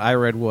first one that I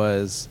read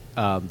was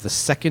the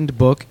second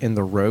book in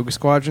the Rogue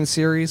Squadron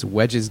series,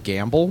 Wedge's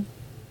Gamble,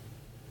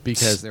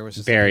 because there was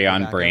just a very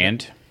on paperback of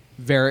brand.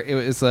 it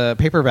was a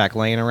paperback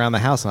laying around the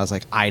house, and I was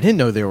like, I didn't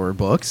know there were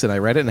books, and I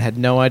read it and had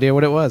no idea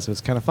what it was. It was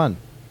kind of fun,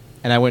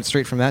 and I went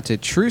straight from that to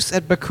Truce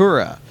at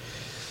Bakura.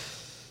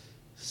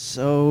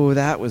 So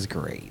that was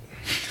great.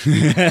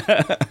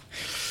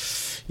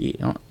 You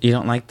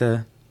don't like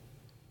the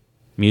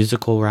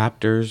musical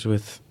Raptors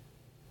with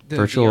The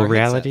virtual VR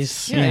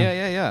realities?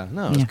 headsets. Yeah.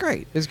 No, it's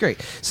great. It's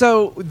great.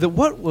 So,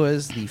 what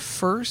was the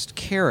first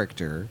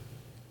character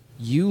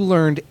you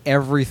learned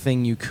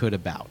everything you could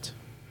about?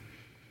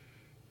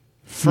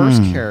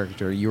 First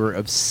character you were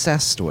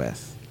obsessed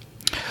with.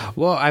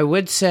 Well, I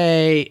would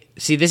say,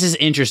 see, this is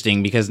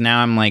interesting because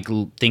now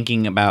I'm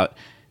thinking about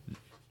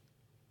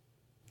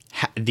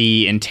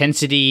the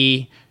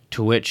intensity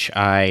to which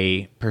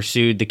I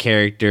pursued the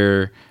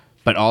character,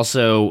 but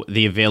also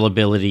the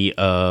availability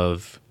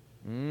of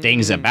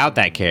things about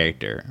that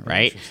character,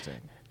 right? Interesting.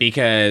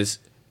 Because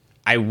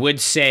I would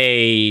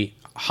say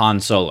Han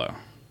Solo.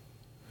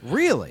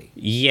 Really?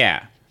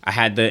 Yeah. I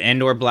had the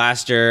Endor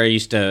blaster. I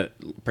used to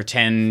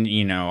pretend,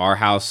 our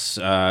house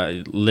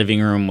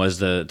living room was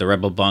the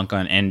Rebel bunk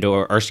on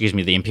Endor, or excuse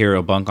me, the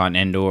Imperial bunk on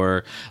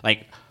Endor.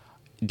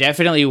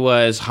 Definitely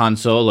was Han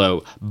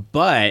Solo.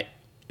 But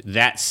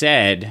that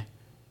said,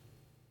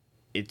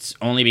 it's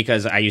only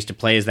because I used to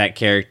play as that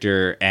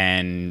character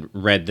and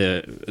read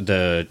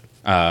the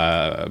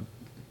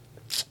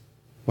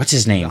what's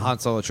his name? The Han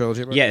Solo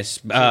trilogy? book? Yes,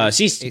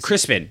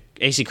 Crispin,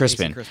 AC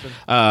Crispin.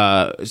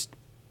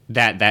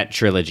 That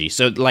trilogy.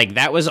 So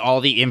that was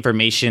all the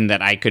information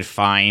that I could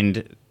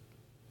find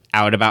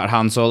out about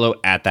Han Solo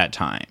at that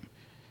time.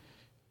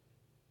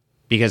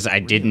 Because I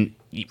didn't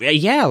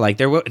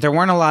there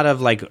weren't a lot of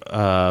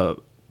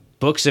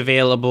books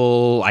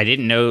available. I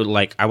didn't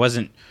know I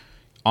wasn't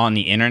on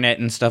the internet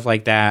and stuff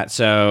like that.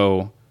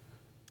 So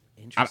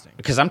Interesting.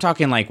 because I'm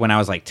talking when I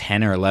was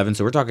 10 or 11,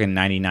 so we're talking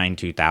 99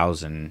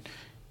 2000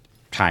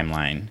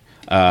 timeline.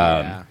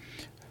 Yeah.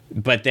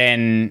 But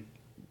then,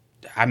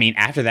 I mean,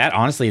 after that,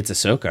 honestly, it's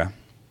Ahsoka.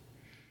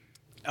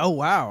 Oh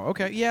wow.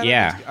 Okay. Yeah.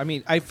 Yeah. I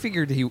mean, I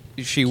figured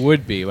she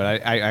would be,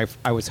 but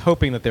I was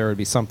hoping that there would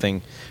be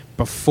something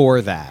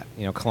before that,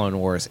 Clone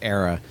Wars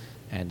era,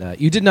 and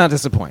you did not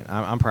disappoint.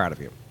 I'm proud of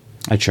you.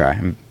 I try.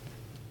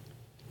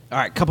 All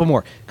right, couple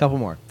more.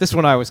 This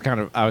one I was kind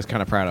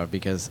of proud of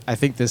because I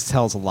think this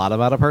tells a lot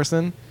about a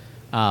person.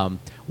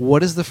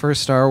 What is the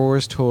first Star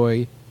Wars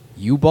toy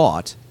you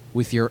bought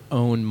with your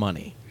own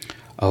money?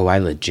 Oh, I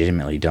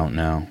legitimately don't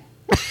know.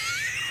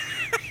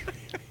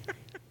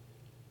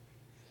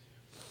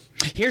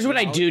 Here's what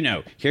I do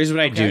know.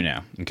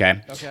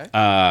 Okay.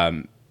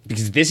 Okay.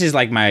 Because this is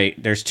like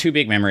there's two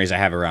big memories I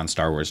have around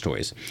Star Wars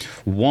toys.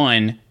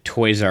 One,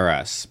 Toys R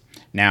Us.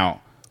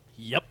 Now,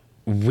 Yep.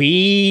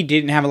 we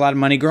didn't have a lot of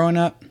money growing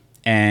up,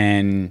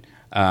 and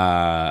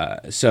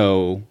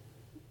so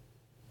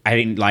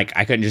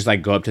I couldn't just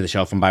go up to the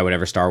shelf and buy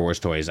whatever Star Wars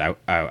toys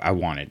I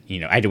wanted.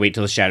 I had to wait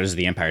till the Shadows of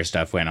the Empire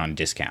stuff went on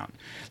discount.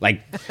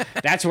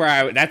 That's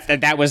where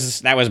that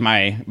was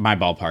my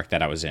ballpark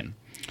that I was in.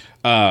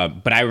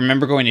 But I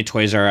remember going to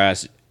Toys R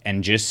Us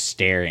and just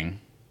staring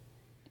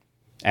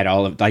at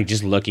all of,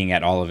 just looking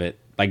at all of it,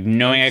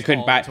 knowing I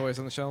couldn't buy toys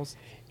on the shelves.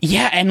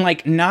 Yeah, and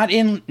not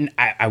in.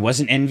 I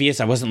wasn't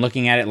envious. I wasn't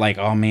looking at it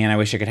oh man, I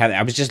wish I could have that.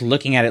 I was just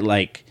looking at it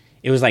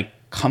it was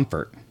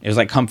comfort. It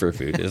was comfort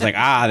food. It was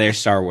there's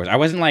Star Wars. I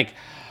wasn't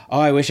oh,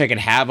 I wish I could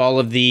have all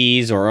of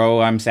these, or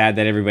oh, I'm sad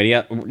that everybody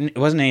else. It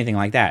wasn't anything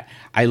like that.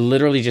 I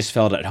literally just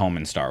felt at home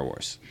in Star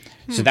Wars.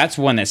 So that's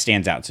one that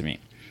stands out to me.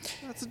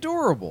 That's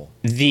adorable.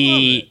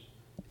 The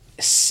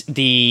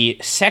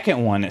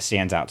second one that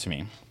stands out to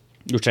me,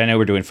 which I know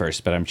we're doing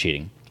first, but I'm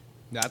cheating,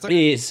 That's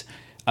okay. is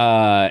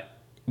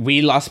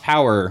we lost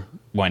power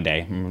one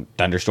day,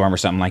 thunderstorm or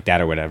something like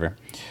that or whatever.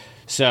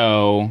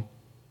 So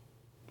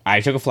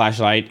I took a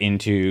flashlight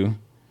into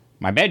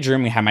my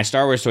bedroom. We had my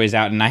Star Wars toys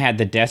out, and I had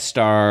the Death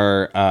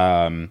Star,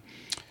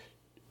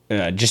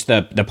 just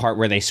the part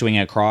where they swing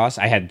across.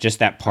 I had just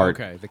that part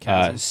the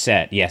chasm.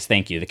 set. Yes,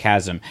 thank you, the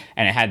chasm.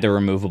 And it had the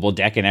removable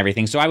deck and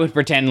everything. So I would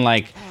pretend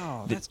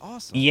Oh, that's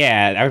awesome.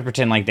 yeah, I would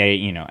pretend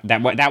they,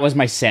 that was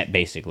my set,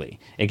 basically.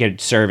 It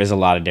could serve as a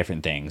lot of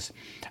different things.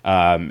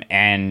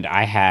 And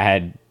I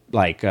had,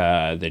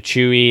 the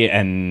Chewie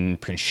and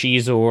Prince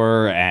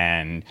Shizor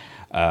and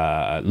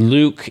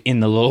Luke in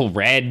the little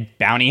red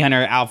bounty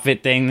hunter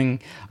outfit thing.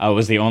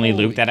 Was the only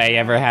Luke that I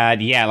ever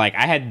had. Yeah,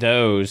 I had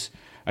those.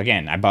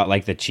 Again, I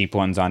bought, the cheap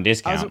ones on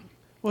discount.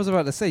 I was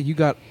about to say, you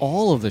got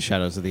all of the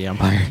Shadows of the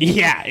Empire.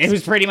 Yeah, it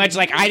was pretty much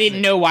I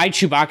didn't know why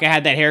Chewbacca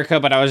had that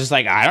haircut, but I was just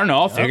I don't know,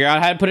 I'll figure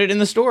out how to put it in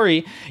the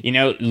story.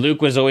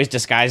 Luke was always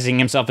disguising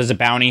himself as a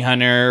bounty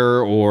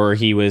hunter, or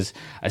he was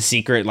a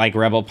secret,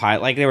 rebel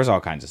pilot. There was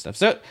all kinds of stuff.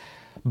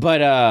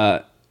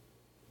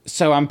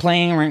 So I'm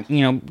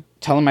playing,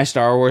 telling my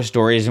Star Wars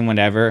stories and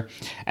whatever,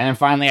 and then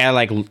finally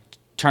I,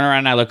 turn around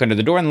and I look under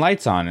the door and the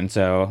light's on, and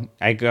so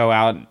I go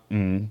out,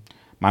 and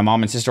my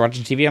mom and sister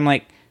watching TV, I'm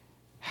like,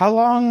 how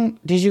long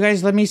did you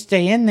guys let me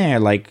stay in there?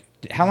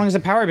 How long has the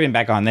power been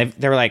back on? They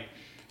were like,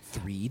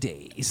 3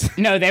 days.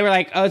 No, they were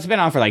like, oh, it's been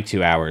on for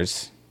 2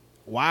 hours.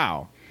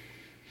 Wow.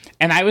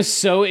 And I was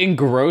so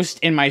engrossed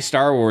in my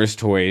Star Wars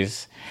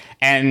toys,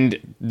 and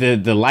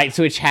the light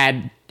switch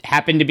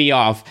happened to be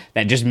off,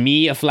 that just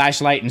me, a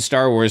flashlight, and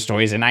Star Wars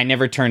toys, and I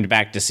never turned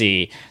back to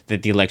see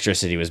that the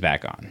electricity was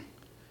back on.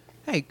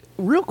 Hey,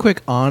 real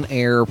quick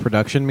on-air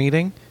production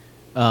meeting.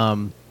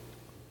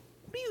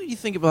 What do you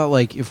think about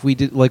if we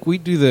did we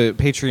do the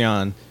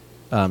Patreon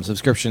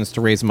subscriptions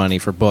to raise money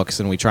for books,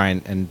 and we try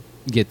and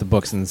get the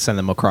books and send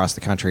them across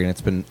the country, and it's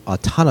been a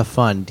ton of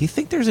fun. Do you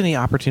think there's any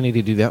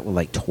opportunity to do that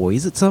with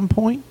toys at some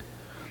point?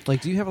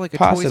 Do you have a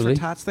Possibly. Toys for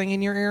Tots thing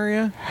in your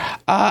area?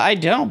 I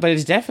don't, but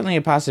it's definitely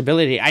a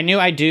possibility. I knew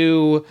I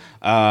do.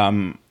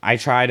 I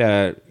try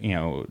to,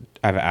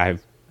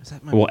 I've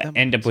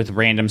end up with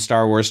random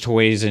Star Wars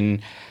toys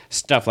and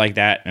stuff like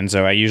that, and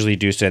so I usually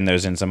do send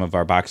those in some of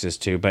our boxes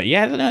too. But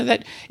yeah, no,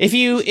 that if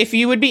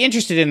you would be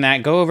interested in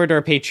that, go over to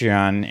our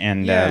Patreon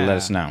and let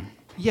us know.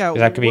 Yeah,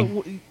 that could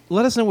be.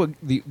 Let us know what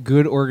the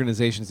good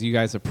organizations you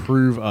guys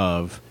approve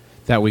of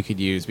that we could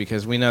use,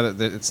 because we know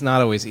that it's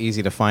not always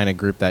easy to find a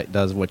group that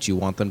does what you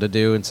want them to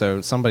do, and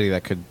so somebody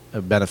that could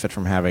benefit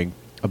from having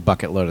a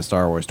bucket load of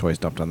Star Wars toys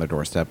dumped on their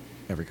doorstep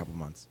every couple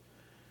months.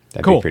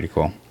 That'd Cool. be pretty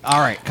cool. All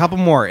right, a couple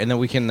more, and then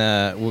we can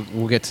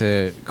we'll get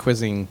to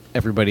quizzing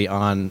everybody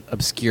on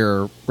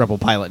obscure Rebel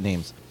pilot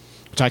names,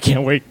 which I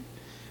can't wait.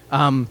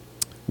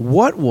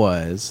 What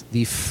was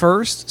the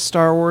first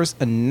Star Wars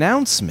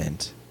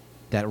announcement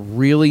that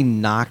really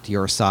knocked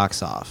your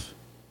socks off,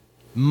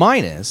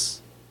 minus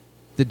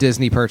the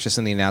Disney purchase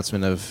and the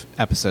announcement of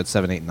Episode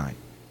 7, 8, 9?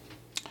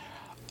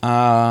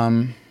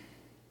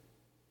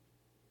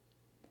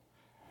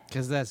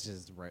 Because that's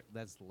just right.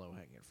 That's the low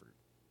hanging fruit.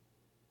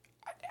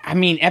 I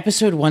mean,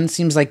 Episode 1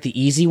 seems like the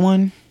easy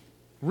one.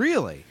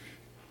 Really?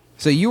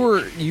 So you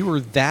were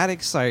that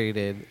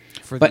excited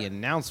for the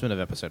announcement of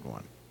Episode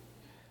 1?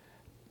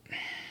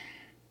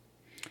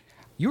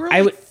 You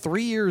were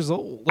 3 years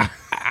old.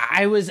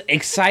 I was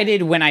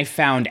excited when I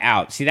found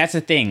out. See, that's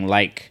the thing.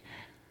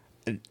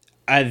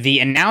 The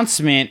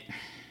announcement,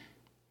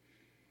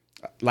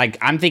 like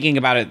I'm thinking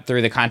about it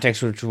through the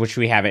context which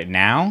we have it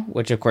now,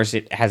 which of course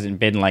it hasn't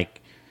been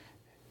like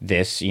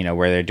this, you know,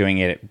 where they're doing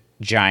it at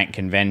giant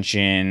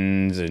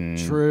conventions and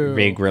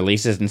big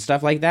releases and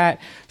stuff like that.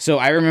 So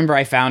I remember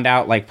I found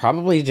out like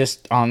probably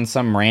just on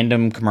some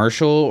random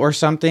commercial or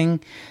something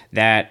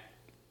that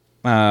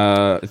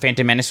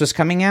Phantom Menace was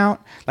coming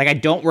out. Like I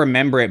don't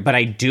remember it, but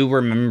I do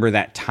remember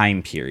that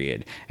time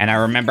period, and I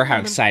remember how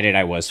excited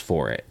I was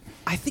for it.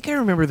 I think I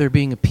remember there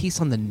being a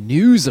piece on the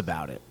news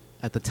about it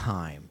at the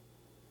time.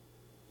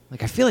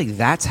 Like, I feel like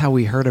that's how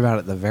we heard about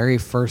it the very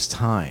first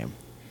time.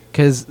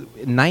 Because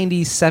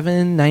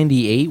 97,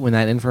 98, when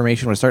that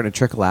information was starting to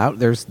trickle out,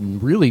 there's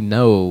really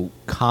no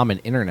common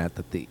internet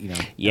that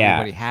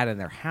everybody had in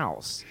their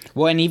house.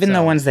 Well, and even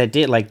the ones that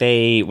did, like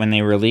when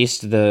they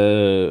released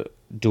the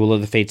Duel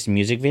of the Fates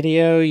music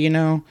video, you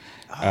know,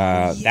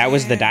 that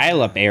was the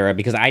dial-up era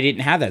because I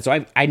didn't have that.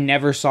 So I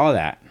never saw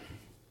that.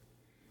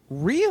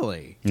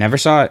 Really? Never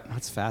saw it.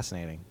 That's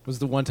fascinating. It was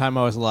the one time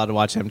I was allowed to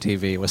watch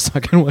MTV. Was so I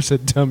can watch a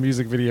dumb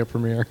music video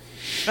premiere.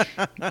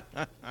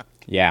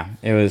 Yeah,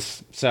 it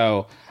was.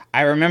 So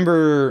I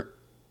remember,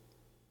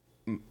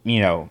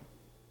 you know,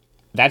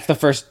 that's the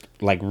first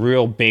like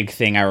real big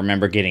thing I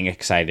remember getting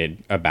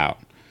excited about.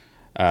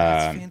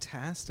 That's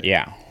fantastic.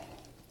 Yeah.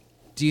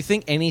 Do you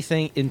think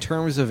anything in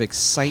terms of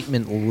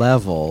excitement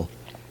level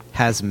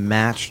has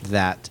matched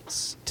that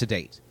to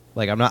date?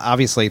 Like, I'm not,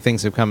 obviously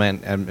things have come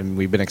in and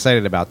we've been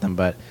excited about them,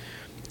 but,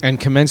 and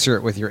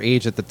commensurate with your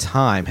age at the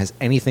time, has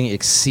anything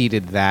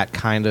exceeded that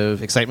kind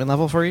of excitement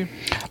level for you?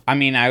 I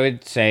mean, I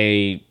would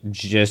say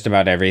just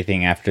about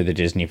everything after the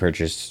Disney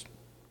purchase.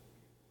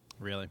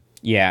 Really?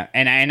 Yeah.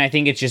 And I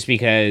think it's just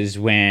because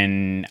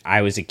when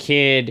I was a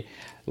kid,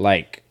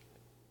 like,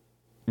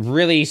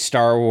 really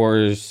Star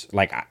Wars,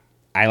 like,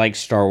 I like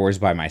Star Wars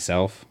by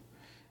myself.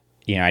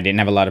 You know, I didn't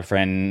have a lot of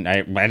friends.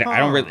 I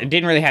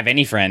didn't really have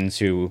any friends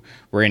who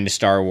were into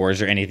Star Wars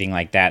or anything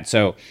like that.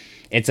 So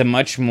it's a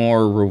much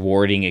more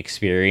rewarding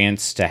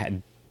experience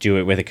to do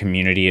it with a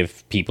community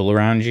of people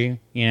around you,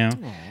 you know?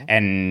 Aww.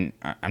 And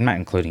I'm not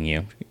including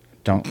you.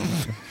 Don't.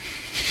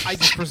 I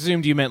just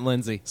presumed you meant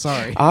Lindsay.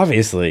 Sorry.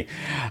 Obviously.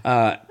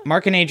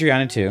 Mark and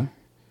Adriana, too.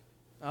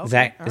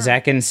 Okay,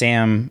 Zach and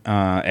Sam,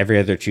 every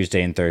other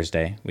Tuesday and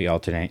Thursday. We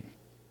alternate.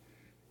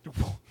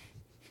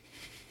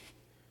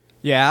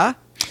 Yeah?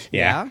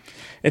 Yeah.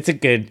 It's a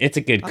good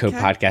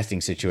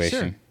co-podcasting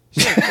situation.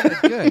 Sure.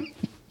 Good.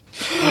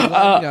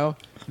 Well, you know,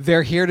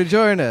 they're here to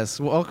join us.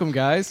 Welcome,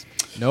 guys.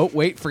 Nope,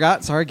 wait,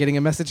 forgot. Sorry, getting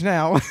a message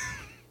now.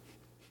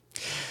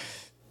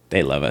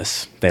 They love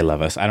us. They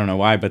love us. I don't know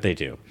why, but they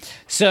do.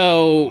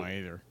 So,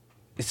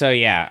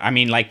 yeah, I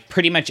mean, like,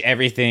 pretty much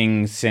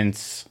everything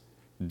since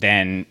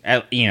then,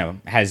 you know,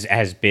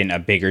 has been a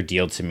bigger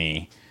deal to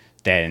me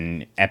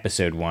than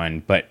episode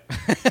 1, but...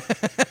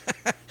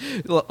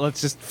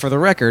 Let's just, for the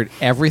record,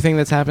 everything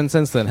that's happened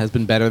since then has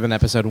been better than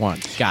episode 1.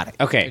 Got it.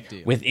 Okay,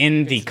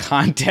 within the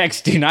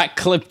context, do not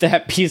clip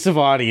that piece of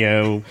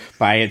audio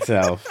by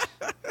itself.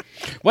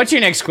 What's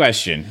your next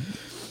question?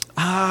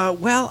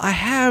 Well, I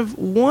have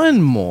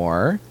one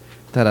more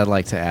that I'd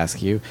like to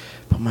ask you,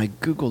 but my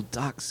Google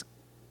Docs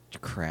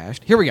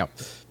crashed. Here we go.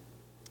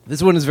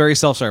 This one is very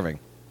self-serving,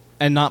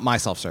 and not my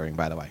self-serving,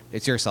 by the way.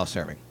 It's your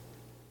self-serving.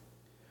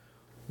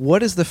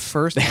 What is the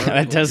first...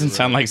 That doesn't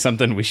sound like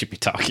something we should be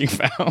talking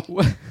about.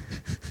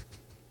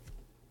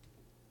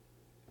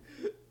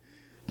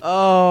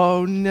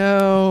 Oh,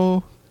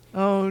 no.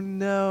 Oh,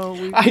 no.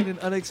 We made an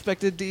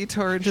unexpected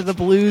detour into the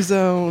blue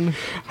zone.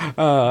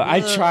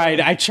 I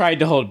tried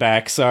to hold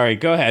back. Sorry.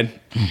 Go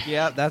ahead.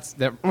 Yeah, that's...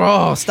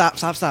 Oh, stop.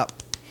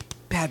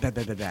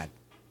 Bad.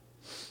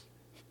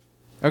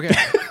 Okay.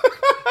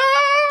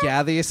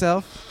 Gather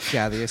yourself.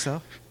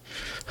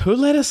 Who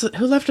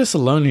left us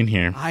alone in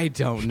here? I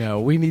don't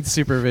know. We need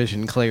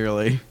supervision,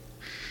 clearly.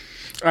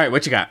 All right,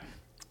 what you got?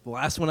 The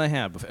last one I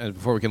have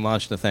before we can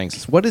launch the things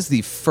is, what is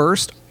the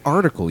first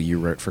article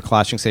you wrote for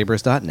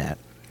ClashingSabers.net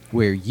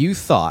where you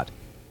thought,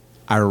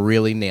 I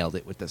really nailed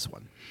it with this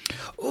one?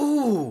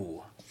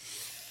 Ooh.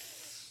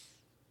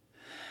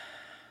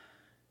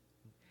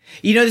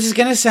 You know, this is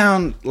going to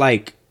sound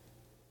like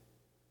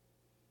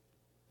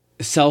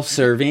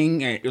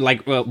self-serving,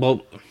 like,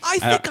 well I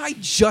think I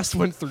just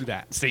went through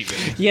that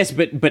statement. Yes,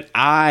 but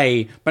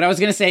I was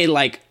gonna say,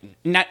 like,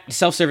 not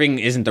self-serving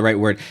isn't the right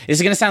word.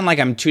 It's gonna sound like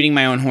I'm tooting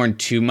my own horn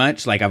too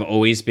much, like I've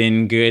always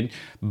been good,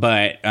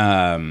 but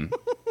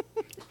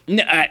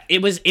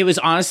it was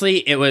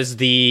honestly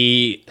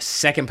the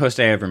second post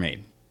I ever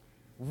made.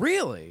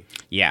 Really?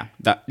 Yeah.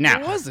 What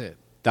was it?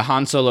 The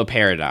Han Solo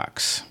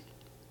paradox.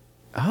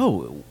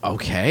 Oh,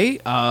 okay.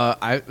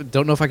 I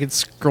don't know if I can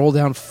scroll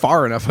down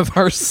far enough of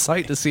our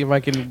site to see if I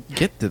can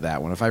get to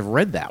that one, if I've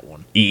read that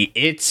one.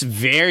 It's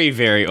very,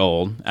 very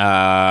old.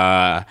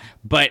 But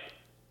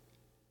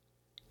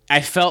I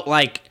felt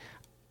like,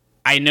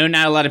 I know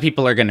not a lot of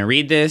people are going to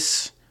read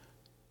this,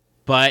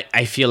 but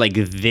I feel like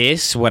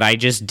what I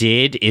just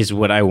did, is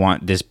what I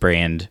want this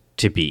brand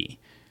to be.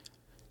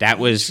 That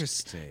was...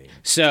 Interesting.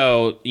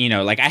 So, you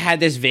know, like, I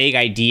had this vague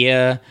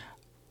idea,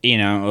 you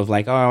know, of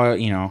like, oh,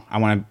 you know, I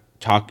want to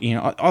talk,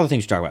 all the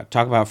things we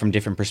talk about from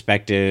different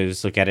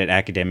perspectives, look at it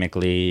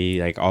academically,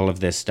 like all of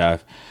this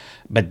stuff.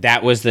 But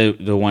that was the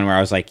one where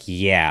I was like,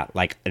 yeah,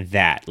 like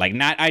that. Like,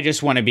 not I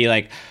just want to be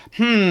like,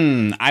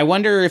 I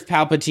wonder if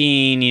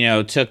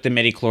Palpatine, took the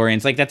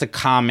midichlorians. Like, that's a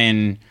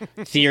common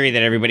theory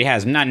that everybody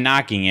has. I'm not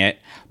knocking it,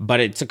 but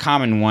it's a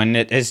common one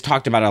that is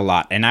talked about a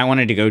lot. And I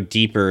wanted to go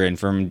deeper and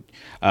from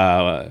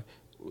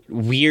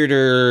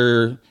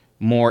weirder,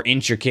 more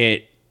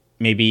intricate,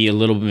 maybe a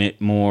little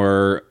bit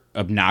more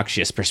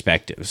obnoxious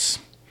perspectives.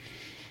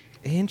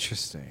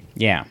 Interesting.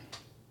 Yeah.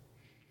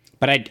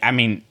 But I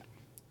mean...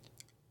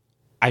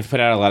 I've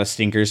put out a lot of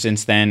stinkers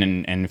since then,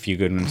 and a few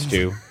good ones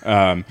too.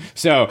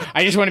 So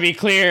I just want to be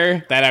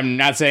clear that I'm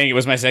not saying it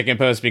was my second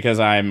post because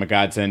I'm a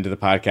godsend to the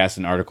podcast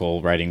and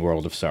article writing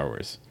world of Star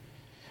Wars.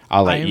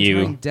 I'll let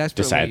you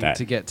decide that.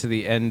 To get to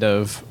the end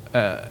of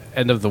the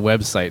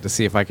website to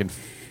see if I can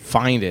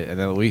find it, and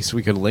at least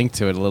we could link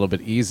to it a little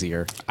bit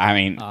easier. I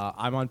mean,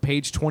 I'm on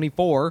page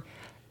 24.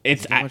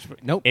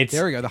 Nope.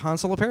 There we go. The Han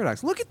Solo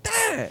paradox. Look at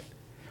that.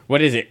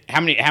 What is it?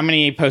 How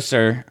many posts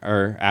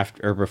are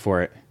after or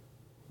before it?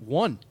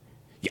 1.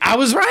 I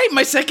was right.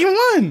 My second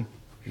one.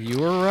 You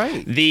were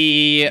right.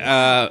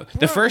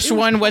 The first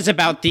one was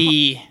about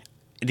the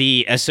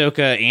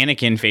Ahsoka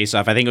Anakin face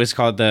off. I think it was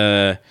called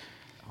the.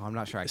 Oh, I'm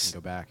not sure I can go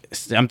back.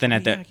 Something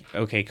at the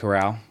OK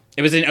Corral.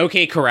 It was an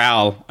OK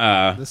Corral.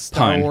 The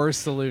Star pun. Wars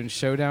Saloon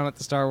showdown at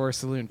the Star Wars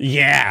Saloon.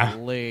 Yeah,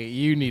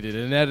 you needed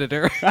an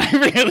editor.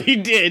 I really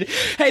did.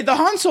 Hey, the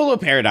Han Solo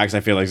paradox. I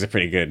feel like is a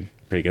pretty good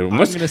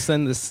one. I'm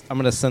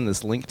gonna send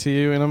this link to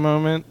you in a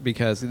moment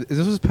because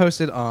this was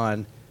posted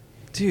on.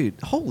 Dude,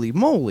 holy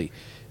moly.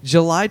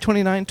 July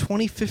 29,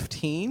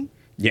 2015?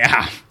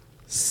 Yeah.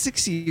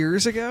 6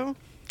 years ago?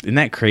 Isn't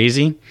that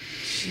crazy?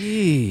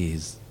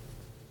 Jeez.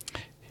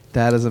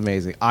 That is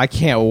amazing. I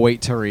can't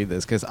wait to read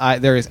this because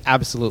there is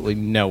absolutely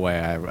no way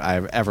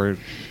I've ever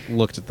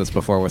looked at this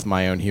before with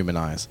my own human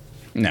eyes.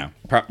 No,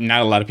 not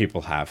a lot of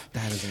people have.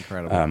 That is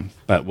incredible.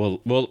 But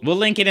we'll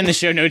link it in the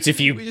show notes if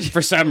you,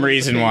 for some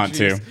reason, want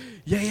to.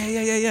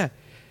 Yeah.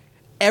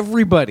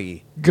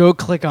 Everybody, go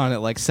click on it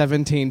like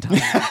 17 times.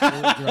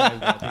 Drive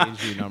that page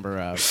view number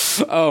up.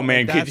 Oh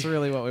man, that's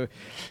really what we.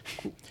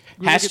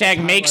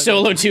 Hashtag make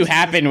Solo 2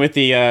 happen with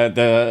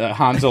the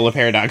Han Solo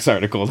paradox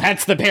article.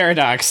 That's the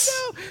paradox.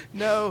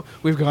 No,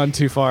 we've gone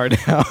too far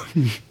now.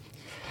 That's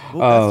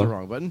the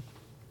wrong button.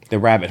 The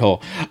rabbit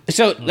hole.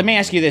 So let me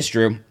ask you this,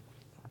 Drew.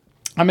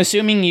 I'm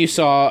assuming you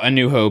saw A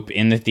New Hope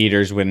in the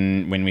theaters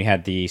when we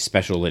had the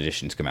special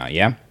editions come out,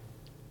 yeah?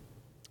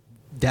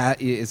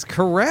 That is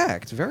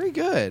correct. Very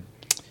good.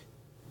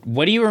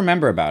 What do you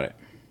remember about it?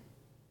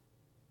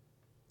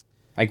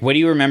 Like, what do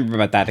you remember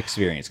about that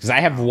experience? Because I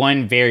have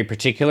one very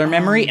particular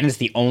memory, and it's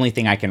the only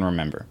thing I can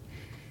remember.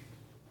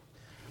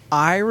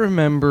 I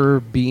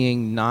remember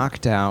being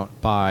knocked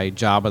out by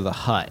Jabba the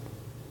Hutt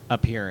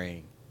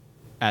appearing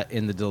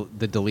in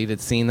the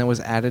deleted scene that was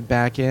added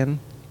back in,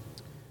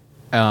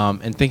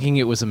 and thinking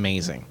it was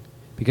amazing.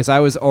 Because I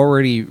was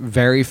already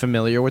very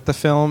familiar with the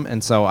film,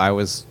 and so I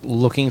was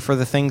looking for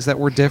the things that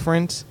were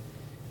different.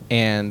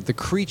 And the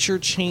creature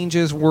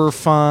changes were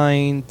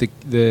fine.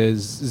 The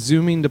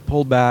zooming to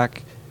pulling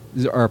back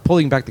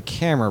the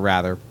camera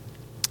rather,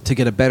 to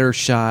get a better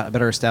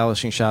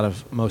establishing shot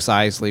of Mos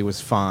Eisley was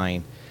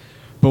fine.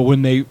 But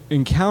when they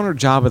encountered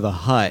Jabba the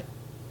Hutt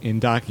in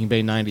Docking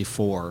Bay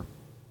 94,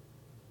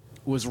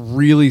 was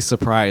really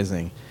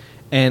surprising.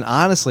 And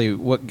honestly,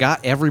 what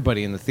got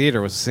everybody in the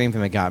theater was the same thing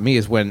that got me,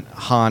 is when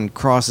Han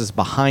crosses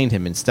behind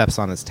him and steps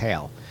on his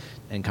tail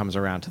and comes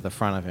around to the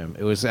front of him.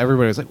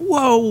 Everybody was like,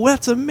 whoa,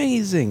 that's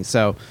amazing.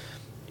 So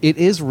it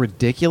is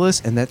ridiculous,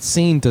 and that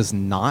scene does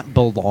not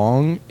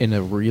belong in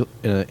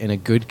a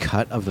good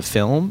cut of the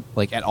film,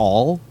 like at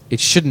all. It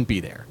shouldn't be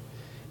there.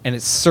 And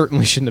it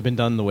certainly shouldn't have been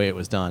done the way it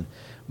was done.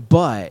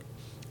 But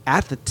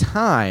at the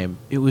time,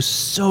 it was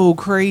so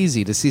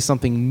crazy to see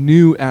something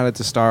new added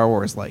to Star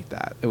Wars like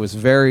that.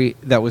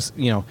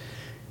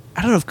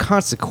 I don't know if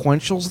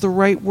consequential's the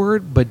right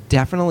word, but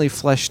definitely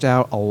fleshed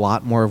out a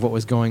lot more of what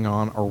was going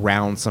on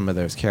around some of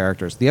those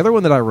characters. The other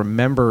one that I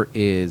remember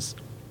is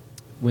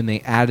when they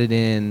added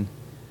in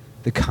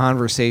the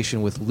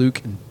conversation with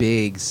Luke and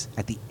Biggs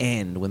at the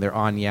end when they're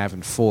on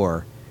Yavin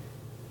 4.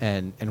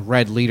 And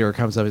Red Leader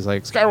comes up, he's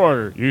like,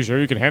 Skywalker, you sure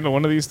you can handle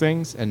one of these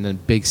things? And then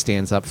Biggs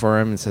stands up for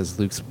him and says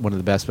Luke's one of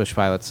the best bush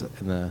pilots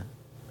in the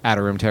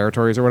Outer Rim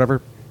territories or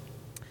whatever.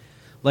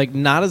 Like,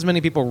 not as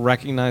many people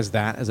recognize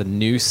that as a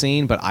new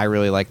scene, but I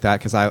really like that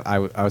because I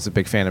was a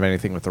big fan of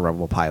anything with the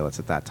Rebel pilots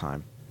at that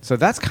time. So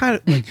that's kind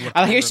of...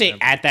 I like you say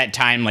at that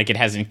time, like it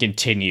hasn't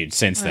continued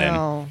since then.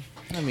 Well,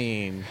 I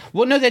mean...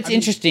 Well, no, that's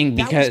interesting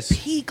because... That was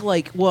peak,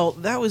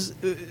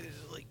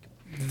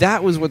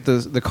 that was what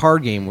the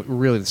card game,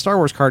 really, the Star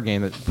Wars card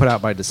game that put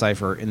out by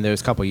Decipher in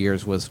those couple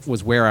years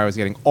was where I was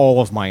getting all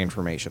of my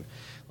information.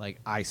 Like,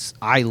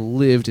 I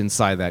lived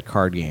inside that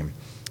card game.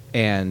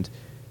 And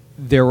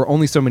there were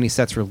only so many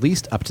sets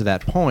released up to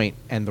that point,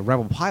 and the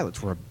Rebel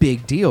pilots were a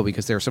big deal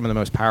because they were some of the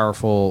most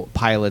powerful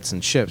pilots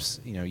and ships.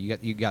 You know,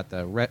 you got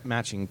the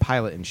matching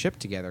pilot and ship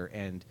together,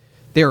 and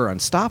they were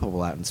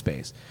unstoppable out in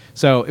space.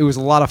 So it was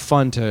a lot of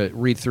fun to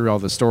read through all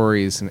the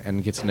stories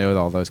and get to know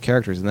all those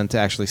characters, and then to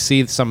actually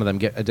see some of them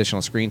get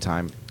additional screen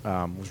time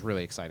was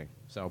really exciting.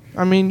 So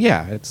I mean,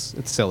 yeah, it's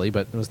silly,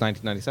 but it was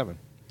 1997.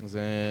 It was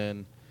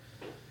in.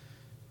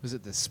 Was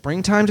it the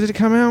springtime? Did it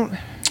come out?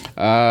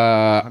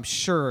 I'm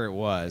sure it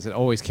was. It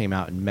always came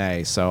out in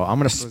May, so I'm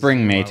gonna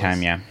Spring, May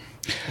time, yeah.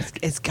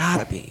 It's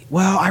gotta be.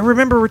 Well, I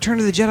remember Return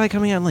of the Jedi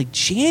coming out in like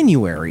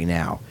January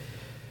now.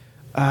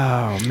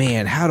 Oh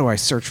man, how do I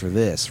search for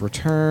this?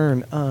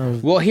 Return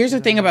of. Well, here's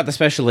the thing about the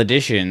special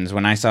editions.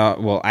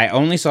 I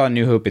only saw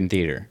New Hope in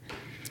theater.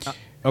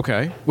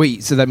 Okay.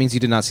 Wait, so that means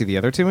you did not see the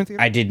other two in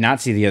theater? I did not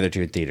see the other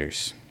two in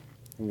theaters.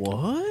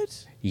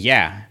 What?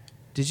 Yeah,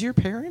 Did your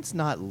parents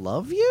not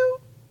love you?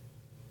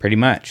 pretty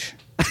much.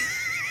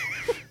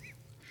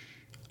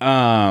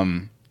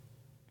 I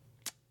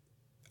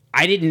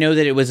didn't know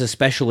that it was a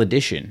special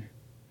edition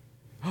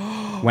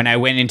when I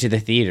went into the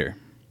theater.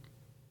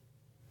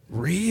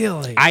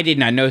 Really? I did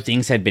not know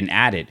things had been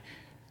added.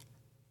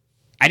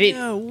 I didn't.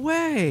 No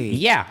way.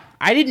 Yeah,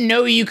 I didn't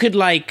know you could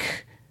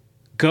like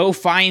go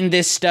find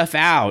this stuff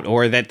out,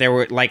 or that there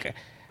were like.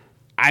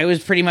 I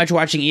was pretty much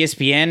watching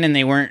ESPN, and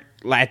they weren't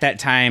at that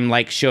time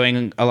like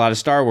showing a lot of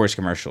Star Wars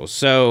commercials,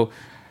 so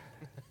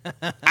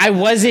I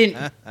wasn't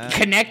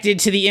connected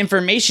to the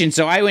information.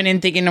 So I went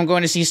in thinking I'm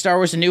going to see Star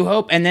Wars: A New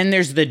Hope, and then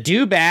there's the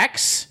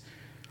dewbacks.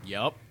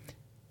 Yep.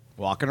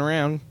 Walking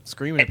around,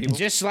 screaming at people.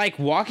 Just like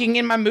walking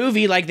in my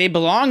movie like they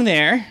belong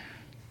there.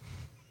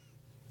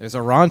 There's a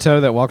Ronto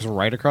that walks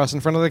right across in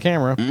front of the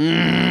camera.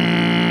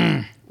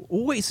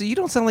 Wait, so you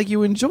don't sound like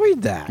you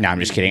enjoyed that? No, I'm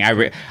just kidding.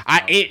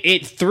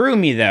 It threw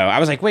me though. I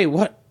was like, wait,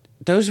 what?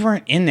 Those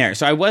weren't in there.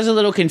 So I was a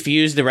little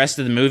confused the rest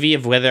of the movie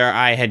of whether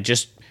I had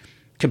just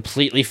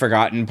completely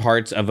forgotten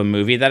parts of a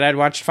movie that I'd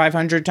watched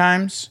 500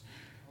 times.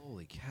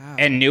 Holy cow.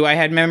 And knew I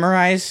had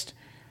memorized.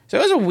 So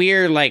it was a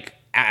weird, like,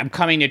 I'm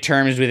coming to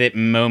terms with it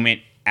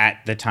moment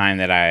at the time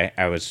that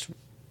I was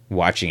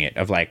watching it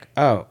of like,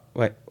 oh,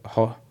 what,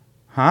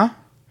 huh?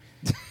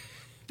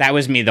 That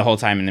was me the whole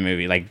time in the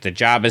movie. Like the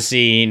Jabba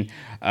scene.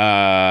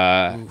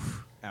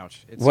 Oof.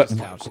 Ouch. It's What-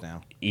 just ouch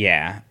now.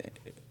 Yeah.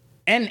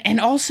 And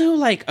also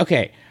like,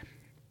 okay,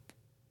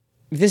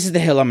 this is the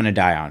hill I'm going to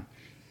die on.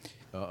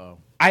 Uh-oh.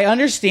 I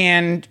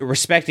understand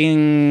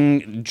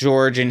respecting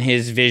George and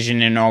his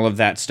vision and all of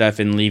that stuff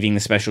and leaving the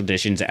special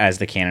editions as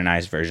the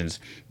canonized versions.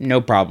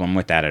 No problem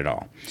with that at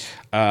all.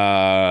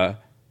 I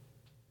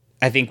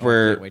think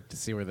Can't wait to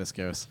see where this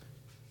goes.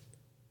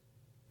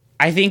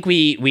 I think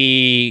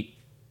we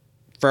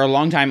for a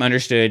long time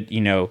understood,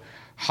 you know,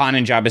 Han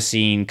and Jabba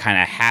scene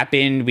kind of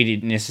happened. We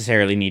didn't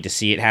necessarily need to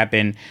see it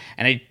happen.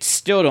 And I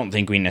still don't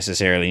think we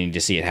necessarily need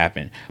to see it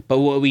happen. But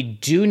what we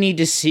do need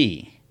to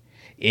see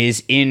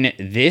is in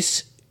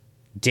this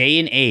day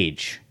and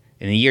age,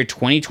 in the year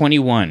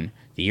 2021,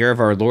 the year of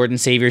our Lord and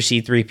Savior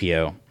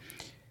C-3PO,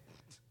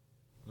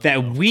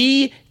 that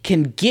we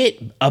can get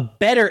a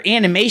better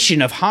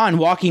animation of Han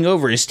walking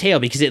over his tail,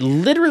 because it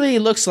literally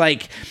looks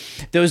like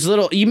those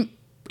little...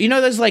 You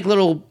know those like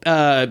little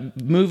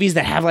movies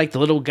that have like the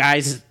little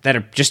guys that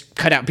are just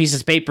cut out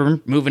pieces of paper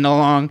moving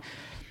along?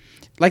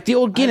 Like the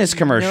old Guinness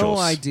commercials.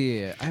 No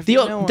idea. I have The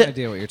no old-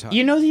 idea what you're talking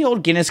You know the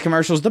old Guinness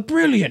commercials? The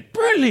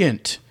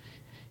brilliant.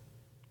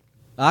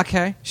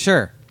 Okay,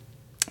 sure.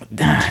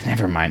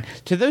 Never mind.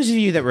 To those of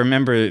you that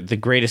remember the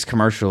greatest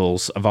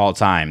commercials of all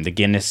time, the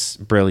Guinness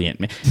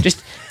Brilliant,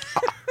 just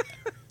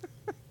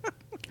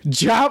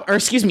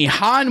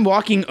Han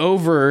walking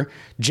over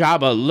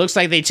Jabba looks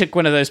like they took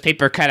one of those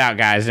paper cutout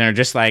guys and are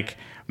just like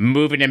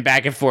moving him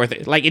back and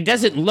forth. Like it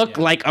doesn't look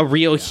like a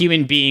real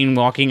human being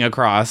walking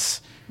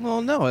across.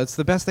 Well, no, it's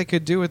the best they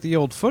could do with the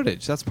old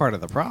footage. That's part of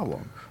the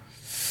problem.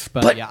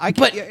 But yeah,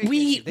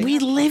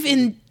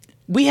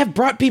 We have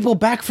brought people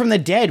back from the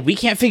dead. We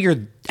can't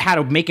figure how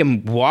to make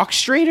him walk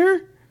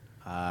straighter.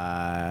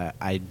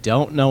 I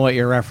don't know what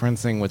you're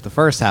referencing with the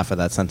first half of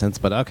that sentence,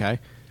 but okay.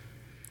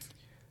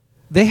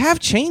 They have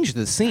changed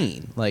the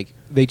scene. Like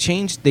they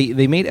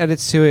made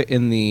edits to it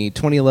in the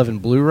 2011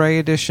 Blu-ray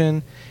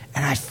edition,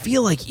 and I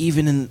feel like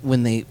even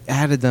when they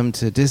added them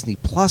to Disney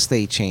Plus,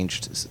 they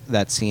changed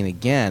that scene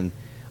again.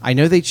 I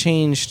know they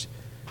changed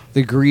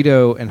the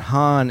Greedo and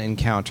Han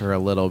encounter a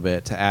little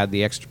bit to add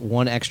the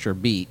one extra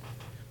beat.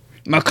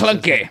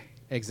 McClunky.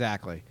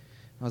 Exactly.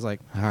 I was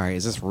like, all right,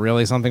 is this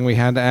really something we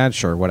had to add?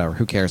 Sure, whatever.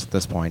 Who cares at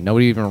this point?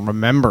 Nobody even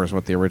remembers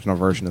what the original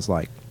version is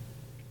like.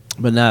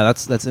 But no,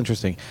 that's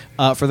interesting.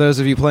 For those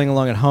of you playing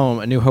along at home,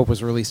 A New Hope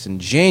was released in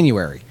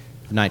January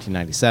of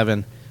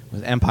 1997,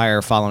 with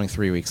Empire following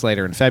 3 weeks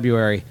later in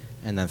February,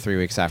 and then 3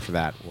 weeks after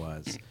that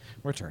was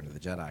Return of the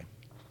Jedi.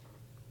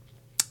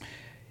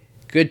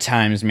 Good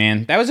times,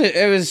 man.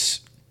 It was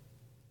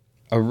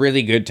a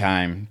really good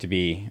time to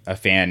be a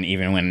fan,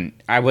 even when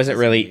I wasn't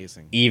really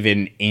amazing.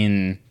 even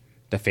in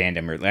the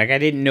fandom. Like I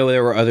didn't know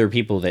there were other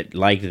people that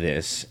liked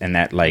this and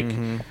that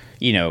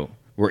you know,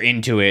 were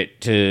into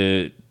it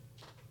to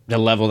the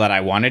level that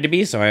I wanted to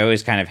be. So I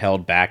always kind of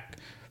held back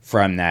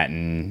from that.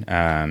 And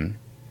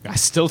I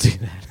still do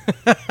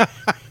that.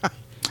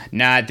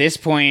 now at this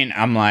point,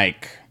 I'm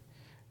like,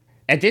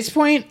 At this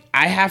point,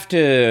 I have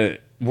to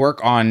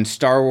work on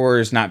Star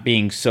Wars not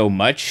being so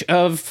much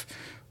of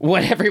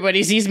what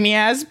everybody sees me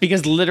as,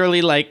 because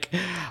literally, like,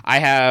 I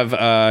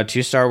have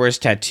 2 Star Wars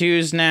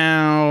tattoos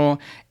now,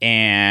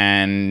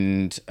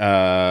 and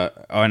I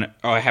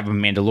have a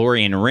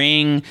Mandalorian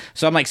ring.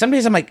 So I'm like, some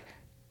days I'm like,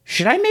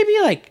 should I maybe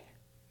like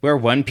wear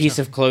one piece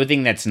of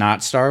clothing that's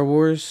not Star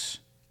Wars?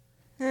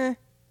 Yeah,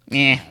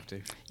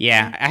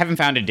 I haven't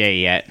found a day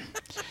yet.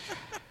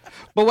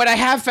 But what I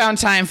have found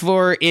time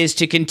for is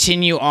to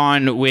continue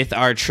on with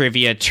our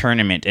trivia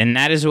tournament, and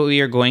that is what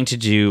we are going to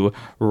do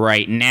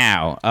right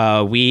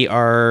now. We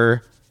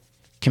are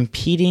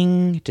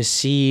competing to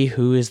see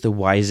who is the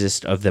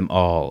wisest of them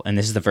all, and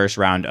this is the first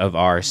round of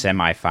our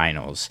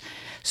semifinals.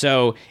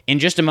 So in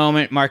just a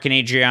moment, Mark and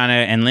Adriana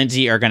and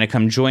Lindsay are going to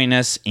come join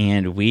us,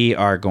 and we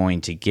are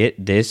going to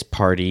get this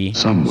party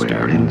Somewhere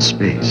started. in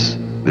space,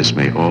 this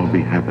may all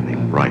be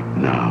happening right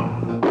now.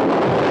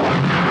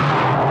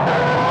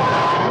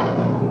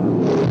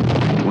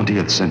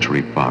 20th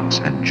Century Fox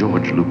and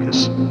George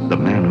Lucas, the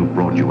man who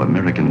brought you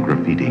American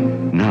Graffiti,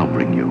 now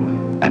bring you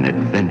an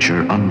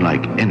adventure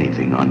unlike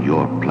anything on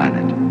your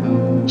planet.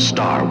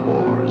 Star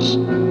Wars.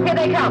 Here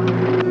they come.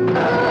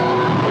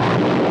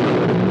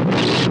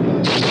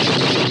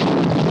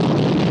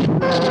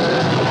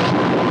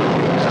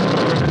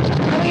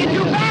 Coming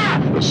too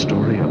fast. The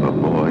story of a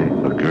boy,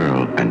 a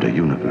girl, and a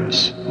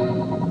universe.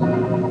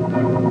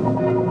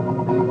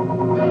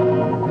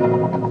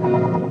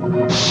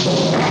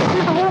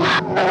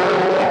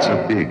 It's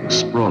a big,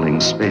 sprawling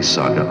space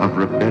saga of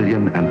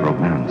rebellion and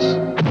romance.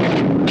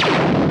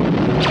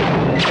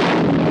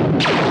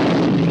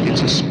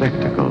 It's a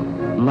spectacle,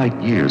 light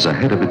years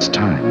ahead of its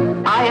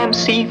time. I am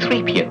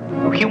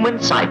C-3PO, human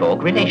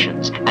cyborg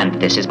relations, and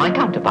this is my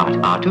counterpart,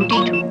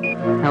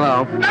 R2-D2.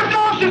 Hello.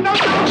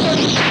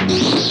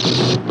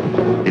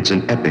 It's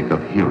an epic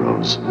of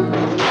heroes.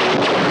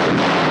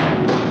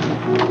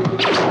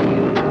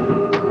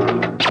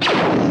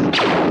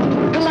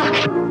 Good luck.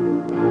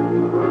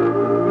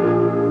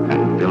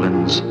 And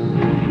villains.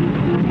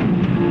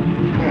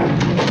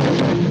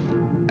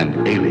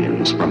 And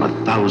aliens from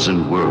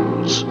 1,000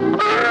 worlds.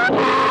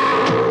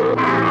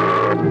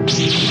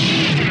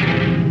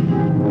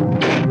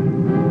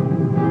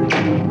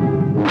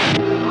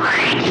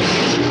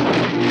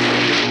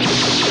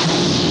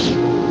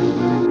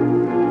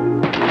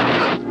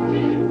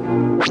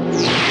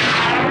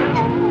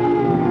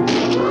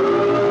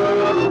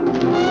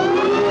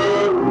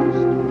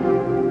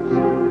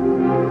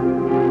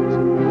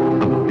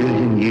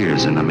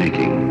 In the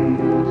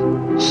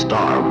making.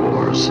 Star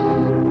Wars.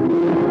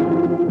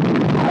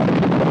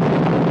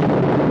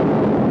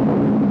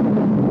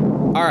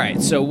 All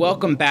right, so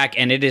welcome back,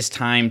 and it is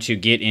time to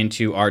get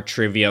into our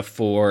trivia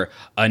for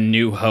A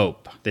New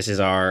Hope. This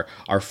is our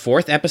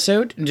 4th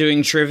episode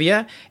doing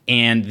trivia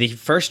and the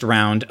first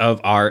round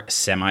of our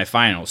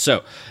semifinals.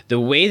 So the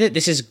way that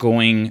this is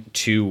going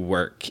to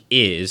work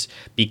is,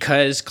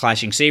 because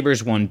Clashing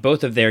Sabers won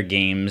both of their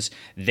games,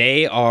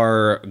 they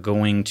are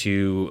going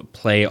to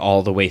play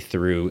all the way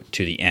through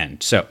to the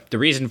end. So the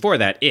reason for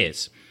that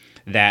is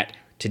that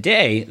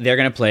today, they're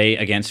going to play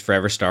against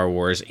Forever Star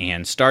Wars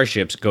and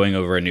Starships, going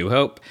over A New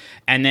Hope.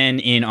 And then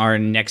in our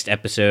next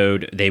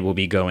episode, they will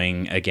be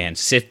going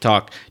against Sith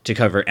Talk to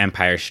cover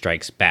Empire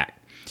Strikes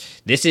Back.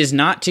 This is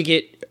not to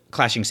get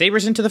Clashing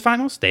Sabers into the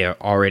finals. They are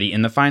already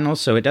in the finals,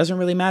 so it doesn't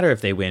really matter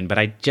if they win, but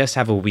I just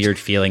have a weird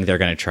feeling they're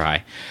going to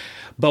try.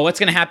 But what's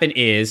going to happen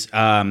is,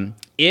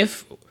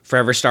 if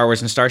Forever Star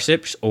Wars and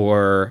Starships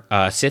or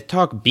Sith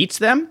Talk beats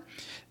them,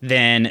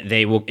 then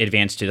they will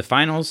advance to the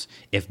finals.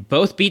 If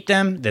both beat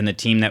them, then the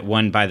team that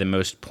won by the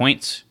most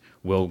points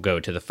will go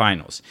to the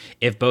finals.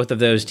 If both of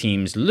those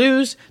teams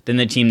lose, then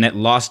the team that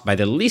lost by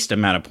the least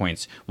amount of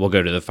points will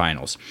go to the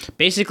finals.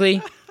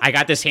 Basically, I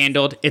got this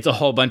handled. It's a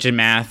whole bunch of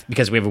math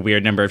because we have a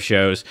weird number of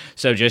shows.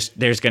 So just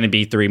there's going to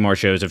be 3 more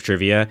shows of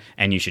trivia,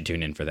 and you should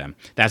tune in for them.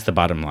 That's the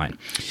bottom line.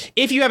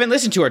 If you haven't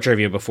listened to our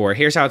trivia before,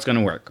 here's how it's going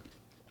to work.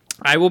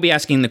 I will be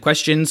asking the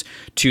questions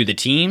to the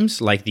teams,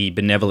 like the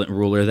benevolent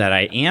ruler that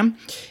I am,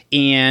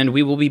 and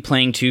we will be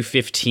playing to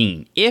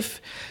 15.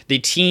 If the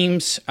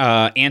teams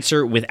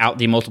answer without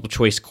the multiple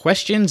choice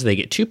questions, they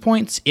get 2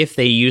 points. If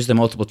they use the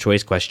multiple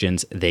choice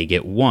questions, they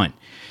get 1.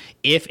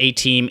 If a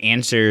team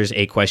answers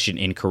a question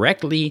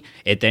incorrectly,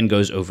 it then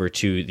goes over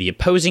to the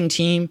opposing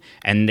team,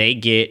 and they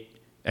get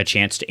a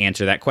chance to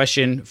answer that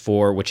question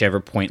for whichever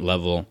point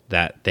level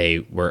that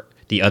the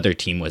other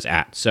team was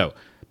at. So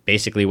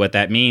basically what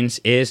that means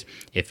is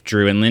if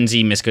Drew and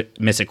Lindsay miss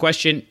a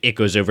question, it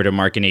goes over to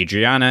Mark and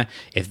Adriana.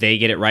 If they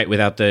get it right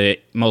without the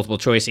multiple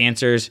choice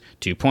answers,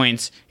 2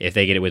 points. If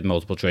they get it with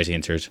multiple choice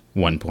answers,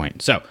 1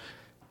 point. So,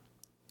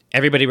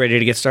 everybody ready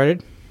to get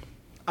started?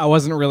 I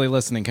wasn't really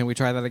listening. Can we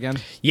try that again?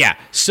 Yeah.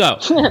 So,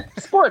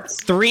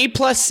 Sports. 3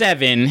 plus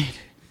 7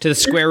 to the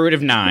square root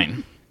of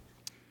 9.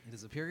 It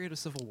is a period of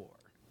civil war.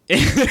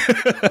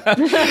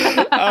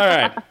 All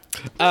right.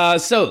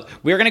 So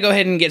we're going to go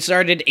ahead and get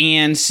started.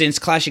 And since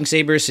Clashing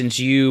Sabers, since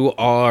you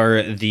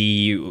are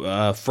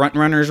the front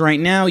runners right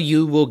now,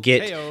 you will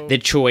get the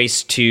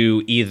choice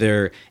to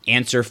either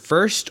answer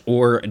first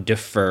or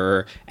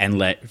defer and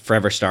let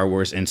Forever Star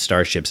Wars and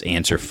Starships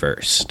answer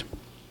first.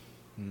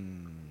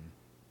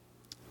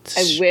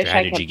 I wish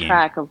I kept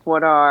track of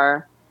what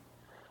our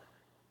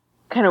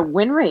kind of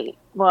win rate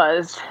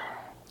was.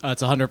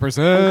 It's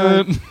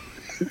 100%.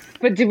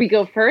 But did we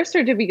go first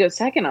or did we go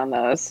second on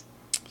those?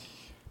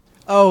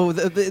 Oh,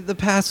 the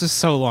past was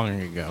so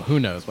long ago. Who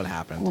knows what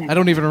happened? I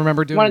don't even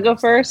remember doing it. Want to go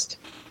first?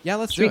 Yeah,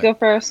 let's do it. Should we go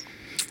first?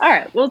 All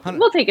right, we'll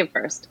take it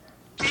first.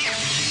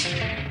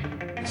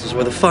 This is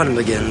where the fun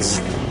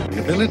begins. The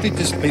ability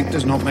to speak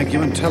does not make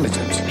you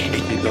intelligent.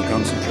 Keep your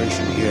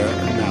concentration here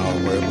and now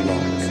where it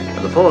belongs.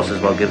 The Force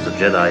is what gives a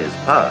Jedi his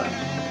power.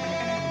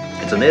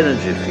 It's an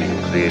energy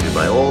field created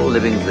by all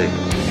living things.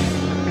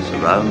 It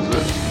surrounds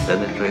us,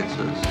 penetrates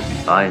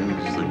us,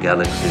 binds the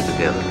galaxy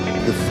together.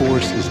 The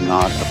Force is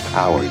not a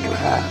power you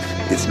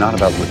have. It's not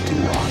about what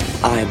you want.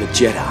 I am a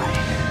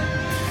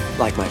Jedi,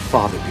 like my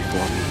father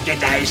before me.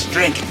 Jedi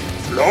strength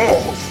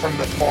flows from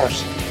the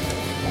Force.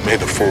 May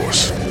the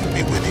Force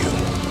be with you.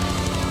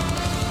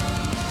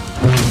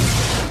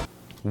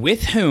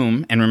 With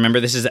whom, and remember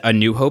this is a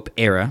New Hope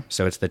era,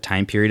 so it's the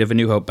time period of A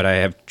New Hope, but I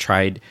have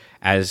tried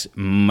as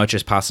much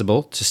as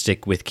possible to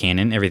stick with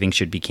canon. Everything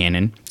should be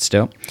canon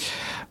still.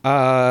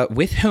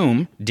 With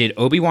whom did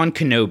Obi-Wan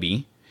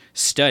Kenobi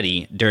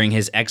study during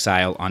his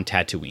exile on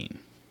Tatooine?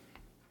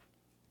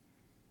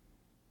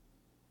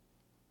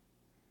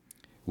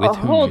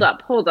 Hold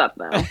up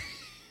though.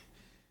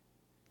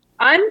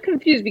 I'm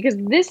confused because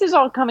this is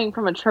all coming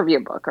from a trivia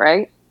book,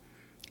 right?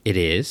 It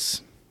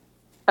is.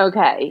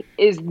 Okay.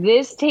 Is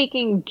this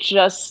taking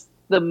just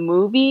the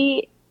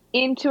movie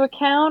into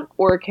account,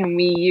 or can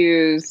we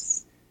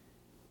use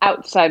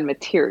outside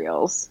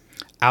materials?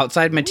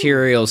 Outside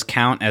materials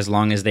count as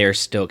long as they are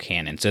still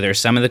canon. So there's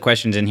some of the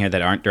questions in here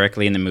that aren't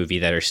directly in the movie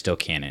that are still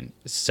canon,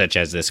 such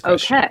as this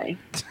question. Okay.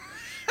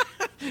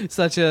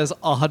 Such as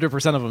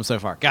 100% of them so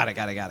far. Got it.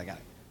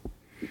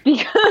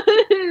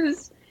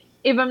 Because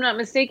if I'm not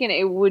mistaken,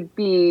 it would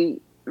be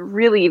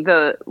really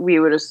we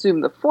would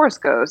assume the Force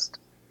Ghost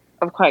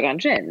of Qui-Gon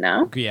Jinn,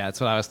 no? Yeah,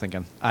 that's what I was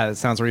thinking. It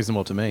sounds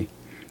reasonable to me.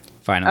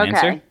 Final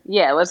answer?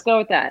 Yeah, let's go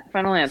with that.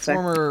 Final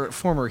answer.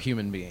 Former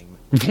human being.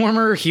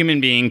 Former human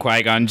being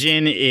Qui-Gon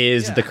Jinn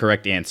is the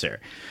correct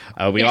answer.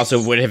 We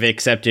also would have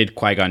accepted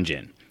Qui-Gon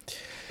Jinn.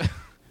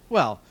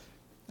 Well,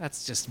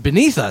 that's just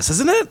beneath us,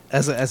 isn't it?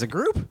 As a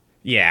group?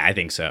 Yeah, I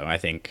think so. I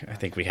think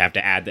we have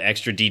to add the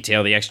extra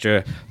detail, the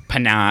extra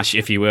panache,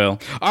 if you will.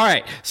 All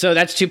right, so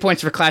that's 2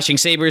 points for Clashing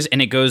Sabers,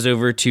 and it goes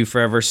over to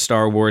Forever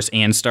Star Wars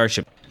and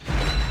Starship.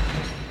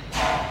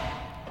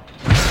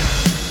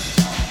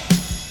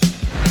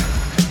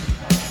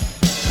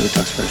 Who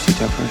talks first? You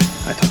talk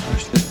first? I talk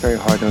first. It's very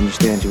hard to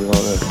understand you with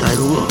all the... I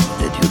will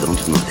that you don't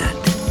know that.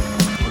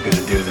 We're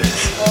gonna do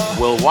this.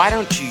 Well, why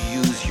don't you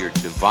use your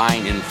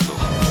divine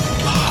influence?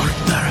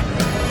 Partner,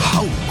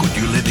 how could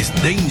you let this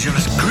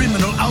dangerous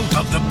criminal out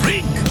of the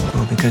brig?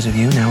 Well, because of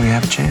you, now we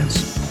have a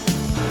chance.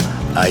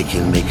 I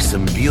can make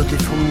some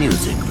beautiful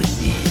music with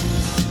these.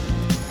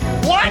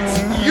 What?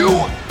 You?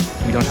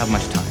 We don't have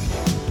much time.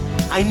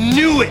 I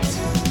knew it!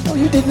 No,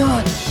 you did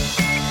not.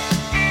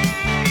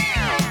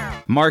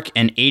 Mark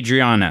and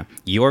Adriana,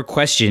 your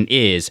question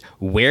is,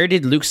 where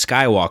did Luke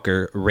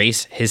Skywalker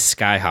race his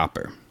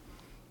Skyhopper?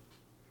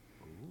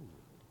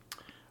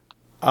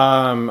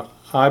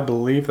 I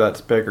believe that's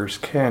Beggar's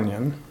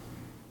Canyon.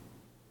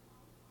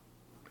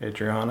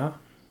 Adriana?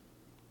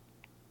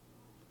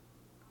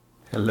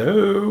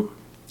 Hello?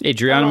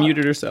 Adriana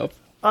muted herself.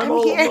 I'm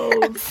all here.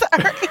 alone. I'm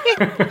sorry.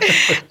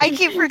 I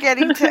keep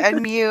forgetting to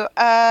unmute.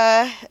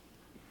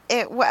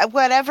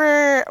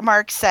 Whatever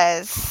Mark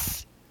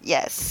says,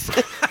 yes.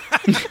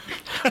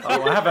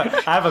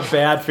 I have a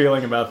bad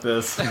feeling about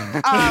this.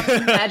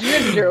 Imagine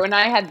if Drew and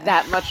I had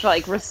that much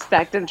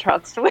respect and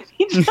trust with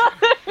each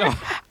other.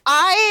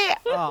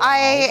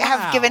 I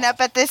have given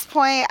up at this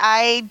point.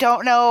 I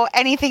don't know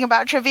anything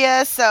about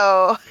trivia,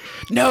 so...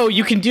 No,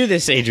 you can do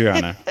this,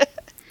 Adriana.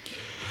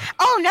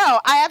 Oh, no.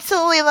 I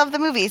absolutely love the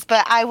movies,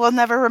 but I will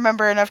never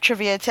remember enough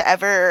trivia to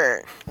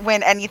ever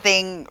win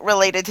anything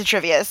related to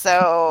trivia,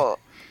 so...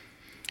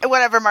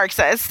 Whatever Mark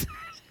says.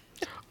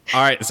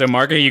 All right, so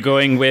Mark, are you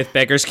going with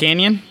Beggar's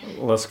Canyon?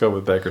 Let's go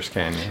with Beggar's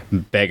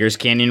Canyon. Beggar's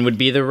Canyon would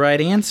be the right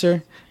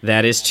answer.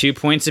 That is 2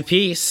 points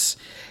apiece.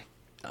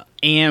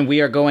 And we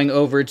are going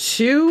over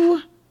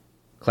to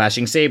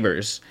Clashing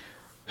Sabers.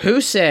 Who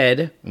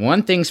said,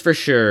 one thing's for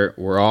sure,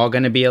 we're all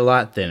going to be a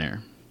lot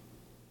thinner?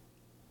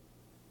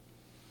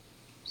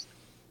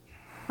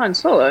 Han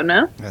Solo,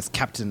 no? That's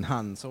Captain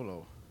Han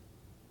Solo.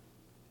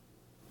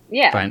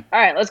 Yeah. Fine. All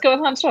right, let's go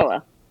with Han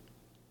Solo.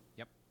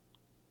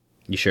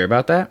 You sure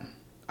about that?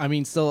 I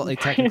mean, still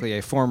technically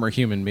a former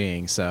human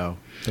being, so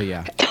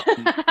yeah.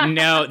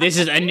 No, this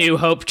is A New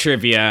Hope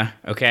trivia,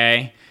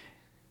 okay?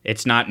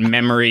 It's not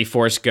Memory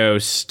Force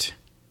Ghost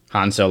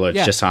Han Solo.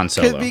 It's just Han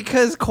Solo.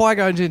 Because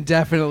Qui-Gon Jinn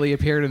definitely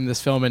appeared in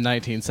this film in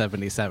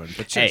 1977.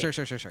 But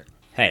sure.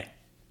 Hey.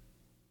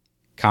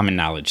 Common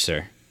knowledge,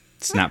 sir.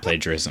 It's not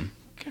plagiarism.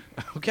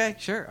 Okay,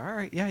 sure. All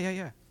right.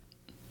 Yeah.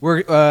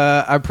 We're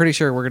I'm pretty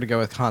sure we're going to go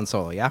with Han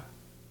Solo, yeah?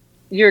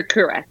 You're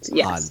correct.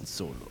 Yes. Han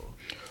Solo.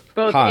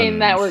 Both Han in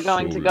that we're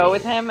going to go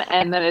with him,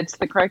 and that it's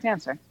the correct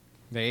answer.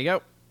 There you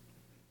go.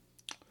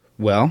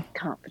 Well,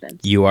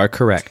 confidence. You are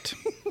correct.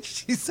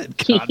 She said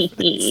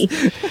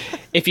confidence.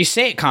 If you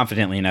say it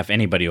confidently enough,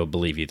 anybody will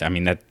believe you. I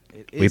mean, that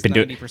We've been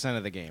 90%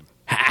 of the game.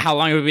 How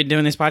long have we been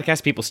doing this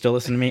podcast? People still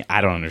listen to me.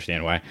 I don't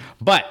understand why.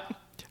 But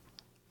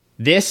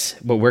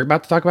what we're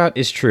about to talk about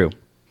is true.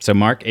 So,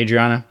 Mark,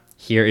 Adriana,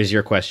 here is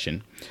your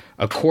question.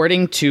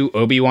 According to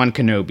Obi-Wan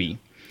Kenobi,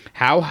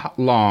 how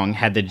long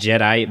had the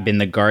Jedi been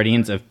the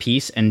guardians of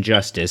peace and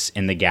justice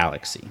in the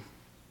galaxy?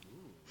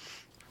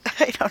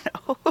 I don't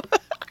know.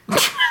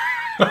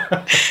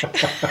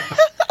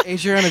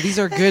 Adriana, these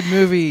are good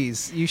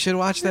movies. You should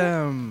watch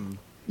them.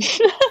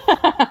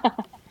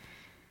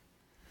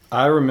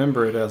 I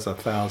remember it as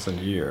 1,000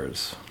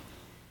 years.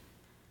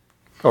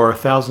 Or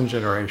 1,000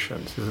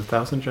 generations. Is it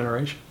 1,000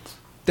 generations?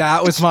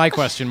 That was my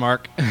question,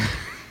 Mark.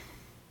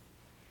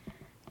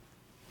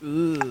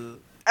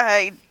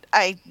 I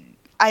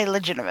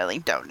legitimately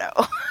don't know.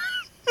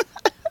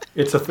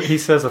 He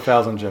says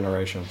 1,000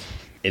 generations.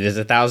 It is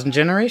 1,000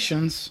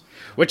 generations.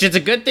 Which is a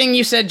good thing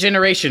you said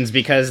generations,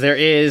 because there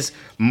is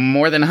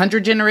more than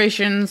 100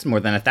 generations, more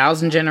than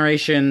 1,000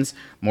 generations,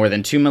 more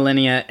than 2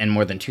 millennia, and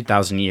more than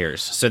 2,000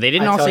 years. So they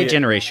didn't all say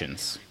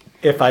generations.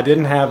 If I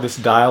didn't have this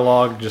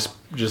dialogue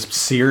just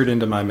seared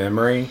into my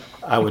memory,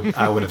 I would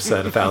have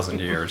said 1,000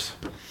 years.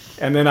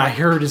 And then I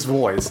heard his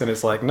voice, and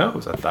it's like, no,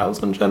 it's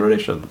 1,000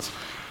 generations.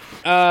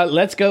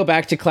 Let's go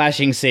back to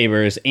Clashing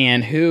Sabers.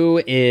 And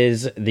who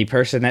is the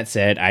person that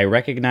said, "I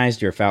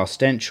recognized your foul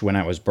stench when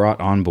I was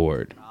brought on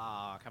board"?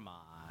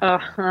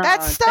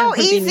 That's so that would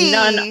be easy.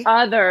 none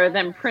other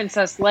than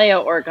Princess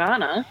Leia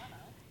Organa.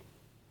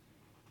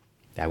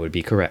 That would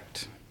be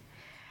correct.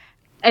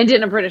 And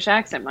in a British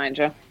accent, mind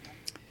you.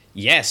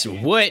 Yes,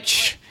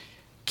 which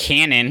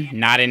canon,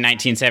 not in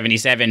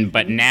 1977,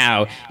 but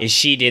now, is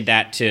she did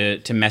that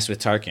to mess with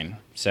Tarkin.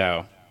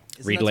 So,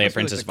 read Leia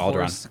Princess of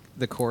Alderaan.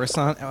 The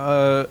Coruscant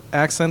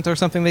accent or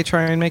something they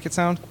try and make it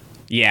sound?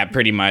 Yeah,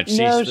 pretty much.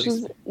 No,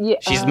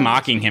 she's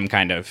mocking him,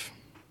 kind of.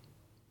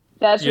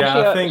 That's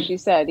what she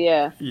said,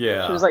 yeah.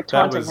 Yeah. She was like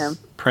taunting that was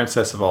him.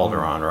 Princess of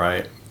Alderaan,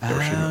 right?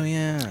 Oh,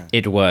 yeah.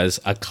 It was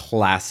a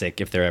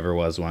classic, if there ever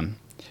was one.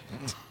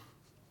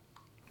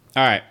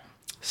 All right.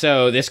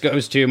 So this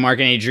goes to Mark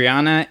and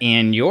Adriana,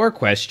 and your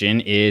question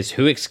is,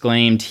 who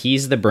exclaimed,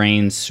 "He's the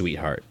brains,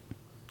 sweetheart"?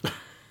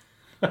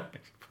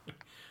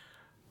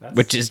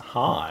 Which is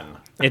Han.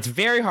 It's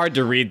very hard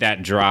to read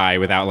that dry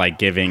without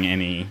giving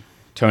any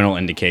tonal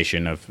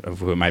indication of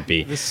who it might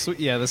be. The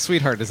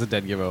sweetheart is a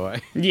dead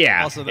giveaway.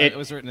 Yeah. Also, it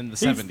was written in the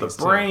 70s. He's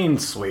the brain,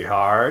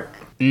 sweetheart.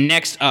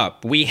 Next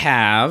up, we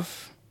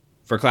have,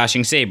 for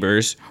Clashing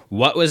Sabers,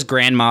 what was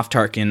Grand Moff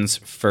Tarkin's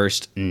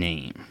first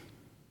name?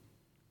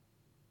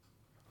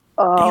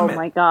 Oh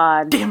my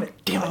god. Damn it.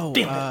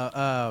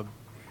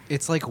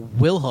 It's like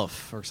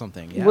Wilhuff or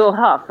something. Yeah. Will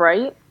Huff,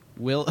 right?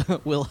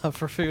 Wilhuff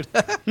for food.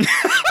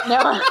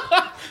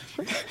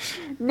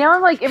 Now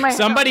I'm like in my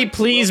Somebody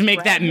please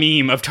make that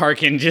meme of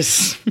Tarkin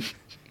just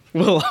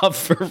Wilhuff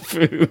for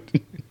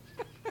food.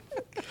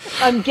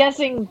 I'm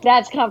guessing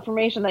that's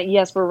confirmation that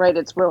yes, we're right,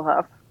 it's Will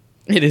Huff.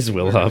 It is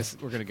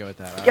Wilhuff. We're gonna go with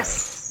that.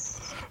 Yes.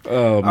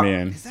 Oh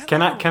man.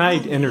 Can I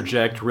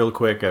interject real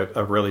quick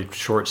a really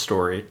short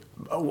story?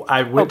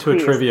 I went to a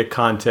please. trivia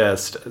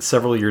contest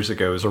several years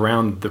ago. It was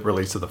around the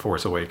release of The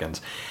Force Awakens,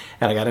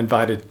 and I got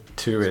invited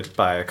to it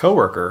by a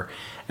coworker.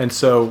 And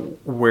so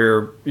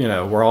we're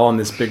all in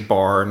this big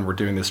bar and we're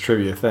doing this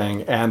trivia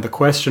thing. And the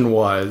question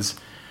was,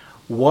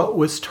 what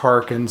was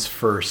Tarkin's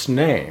first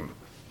name?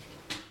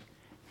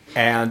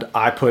 And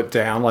I put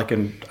down I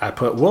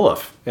put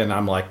Wilhuff, and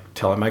I'm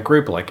telling my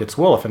group it's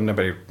Wilhuff, and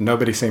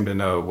nobody seemed to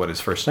know what his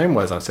first name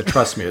was. I said,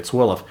 trust me, it's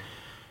Wilhuff.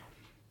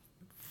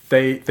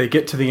 They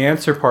get to the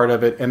answer part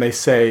of it, and they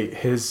say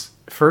his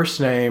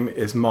first name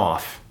is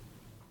Moff.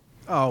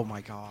 Oh my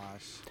gosh.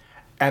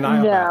 And I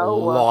about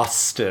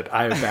lost it.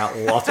 I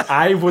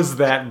was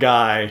that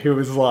guy who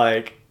was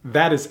like,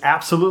 that is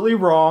absolutely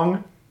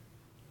wrong.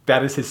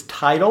 That is his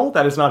title.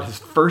 That is not his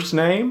first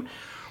name.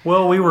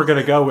 Well, we would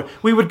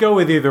go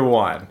with either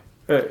one.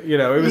 It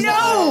was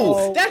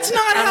that's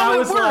not how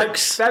it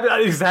works. That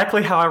is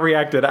exactly how I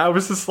reacted. I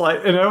was just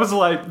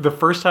the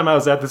first time I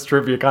was at this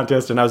trivia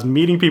contest, and I was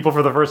meeting people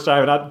for the first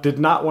time, and I did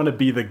not want to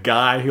be the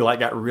guy who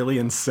got really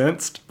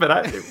incensed,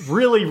 but it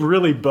really,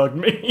 really bugged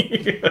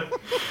me.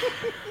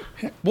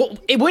 Well,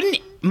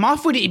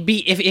 Moff would be,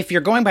 if you're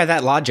going by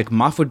that logic,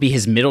 Moff would be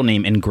his middle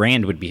name and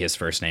Grand would be his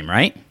first name,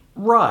 right?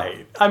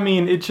 Right. I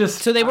mean, it just...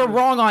 So they were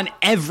wrong on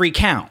every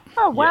count.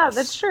 Oh wow, Yes.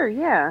 that's true,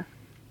 yeah.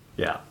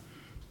 Yeah.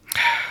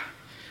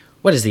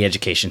 What is the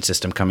education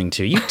system coming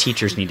to? You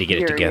teachers need to get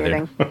it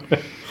together.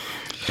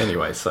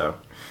 Anyway, so...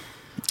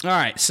 All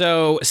right,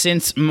 so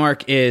since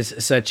Mark is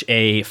such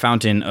a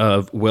fountain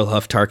of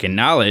Wilhuff Tarkin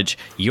knowledge,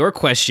 your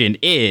question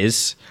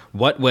is,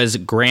 what was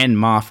Grand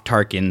Moff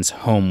Tarkin's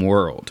home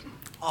world?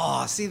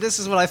 Oh, see, this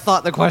is what I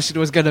thought the question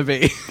was going to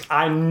be.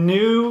 I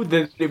knew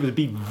that it would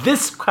be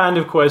this kind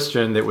of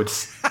question that would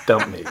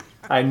stump me.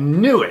 I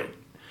knew it.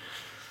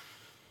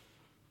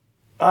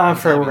 I'm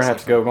afraid we're going to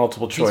have to go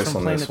multiple choice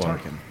on this one.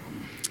 Tarkin.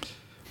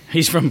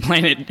 He's from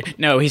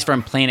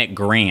Planet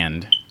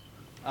Grand.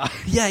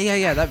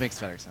 Yeah, that makes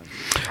better sense.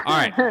 All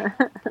right.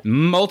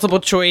 Multiple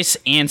choice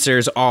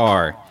answers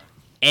are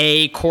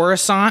A,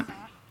 Coruscant,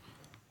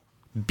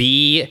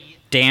 B,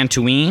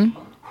 Dantooine,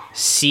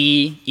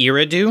 C,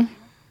 Eridu,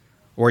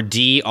 or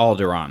D,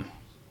 Alderaan.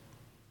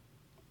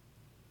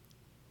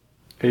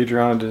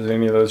 Adriana, does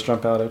any of those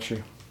jump out at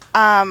you?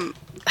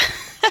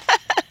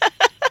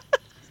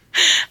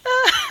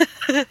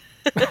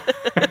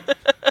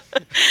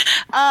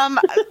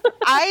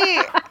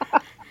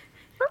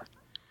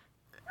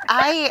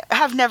 I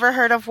have never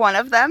heard of one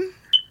of them.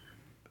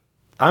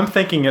 I'm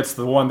thinking it's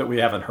the one that we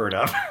haven't heard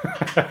of.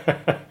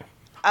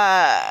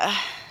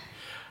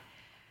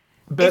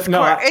 But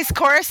is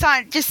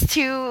Coruscant just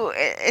too?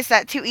 Is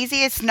that too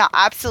easy? It's not,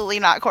 absolutely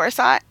not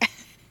Coruscant.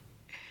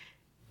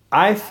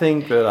 I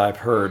think that I've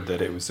heard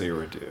that it was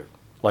Eridu.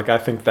 Like, I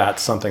think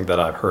that's something that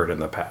I've heard in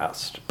the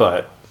past.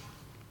 But,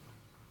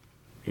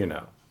 you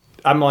know,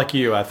 I'm like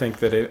you. I think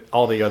that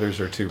all the others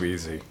are too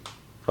easy.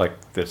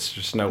 Like, there's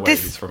just no way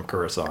he's from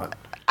Coruscant.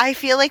 I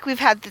feel like we've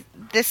had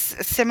this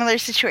similar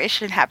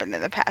situation happen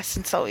in the past.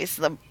 It's always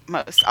the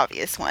most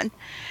obvious one.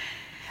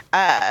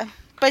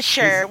 But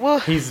sure,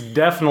 he's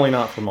definitely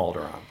not from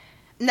Alderaan.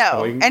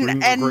 No, and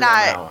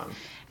not,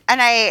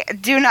 and I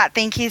do not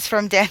think he's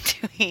from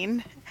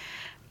Dantooine.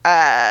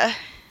 Right,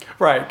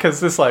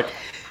 because it's like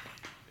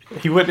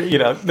he would,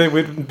 they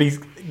would be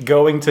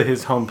going to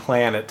his home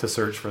planet to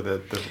search for the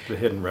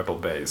hidden rebel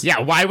base. Yeah,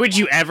 why would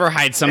you ever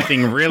hide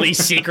something really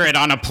secret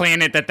on a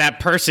planet that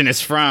person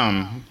is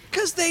from?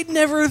 Because they'd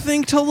never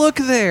think to look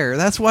there.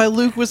 That's why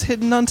Luke was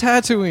hidden on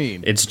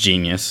Tatooine. It's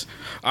genius.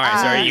 All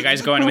right, so are you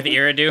guys going with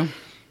Eridu?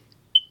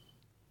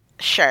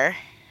 Sure.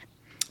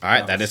 All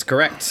right, that is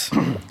correct.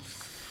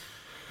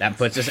 That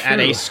puts us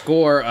at a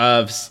score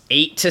of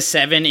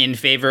 8-7 in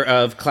favor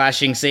of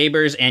Clashing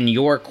Sabers, and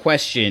your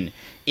question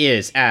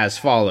is as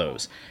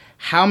follows.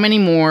 How many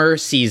more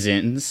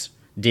seasons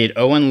did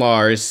Owen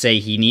Lars say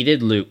he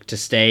needed Luke to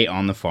stay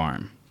on the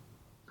farm?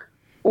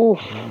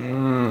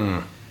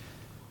 Ooh.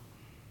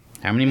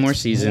 How many more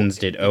seasons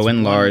did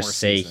Owen Lars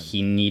say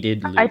he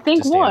needed Luke I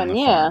think to stay on the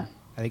farm?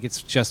 I think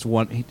it's just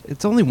one.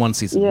 It's only one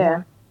season.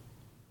 Yeah.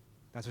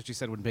 That's what you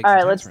said would make All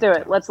sense. right, let's do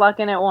it. Let's lock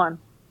in at 1.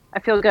 I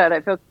feel good.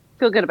 I feel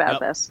good about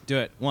this. Do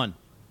it. 1.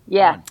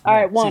 Yeah. All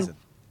right, 1. Season.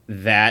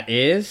 That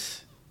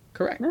is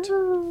correct.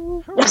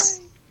 Yes.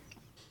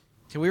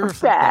 Can we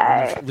reflect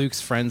that one of Luke's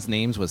friends'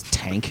 names was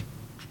Tank?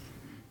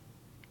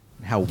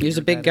 How he was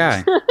a big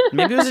guy.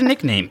 Maybe it was a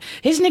nickname.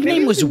 His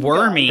nickname was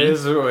Wormy. It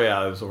was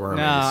Wormy.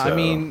 No, I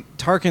mean,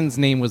 Tarkin's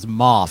name was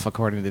Moff,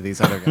 according to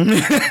these other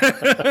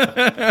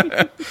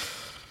guys.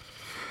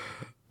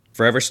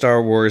 Forever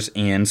Star Wars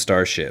and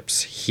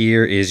Starships.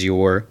 Here is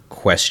your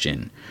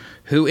question.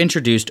 Who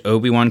introduced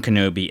Obi-Wan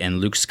Kenobi and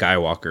Luke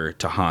Skywalker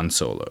to Han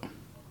Solo?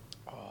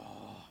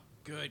 Oh,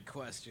 good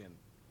question.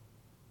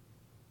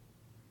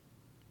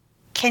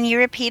 Can you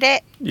repeat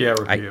it? Yeah,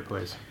 repeat it,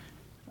 please.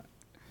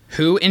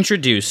 Who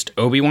introduced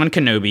Obi-Wan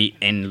Kenobi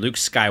and Luke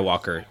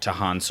Skywalker to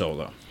Han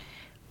Solo?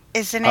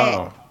 Isn't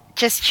it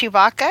just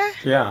Chewbacca?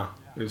 Yeah,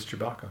 it was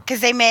Chewbacca.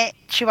 Because they met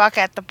Chewbacca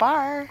at the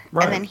bar,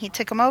 Right. and then he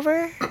took him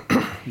over.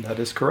 That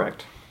is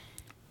correct.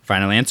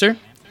 Final answer?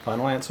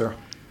 Final answer.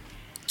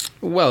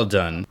 Well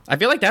done. I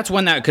feel like that's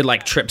one that could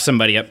trip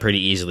somebody up pretty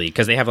easily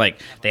because they have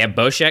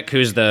Boshek,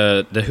 who's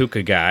the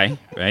hookah guy,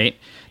 right?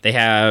 They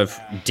have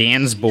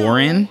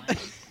Dansborin.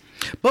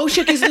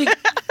 Boshek is the...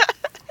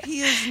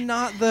 He is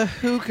not the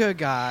hookah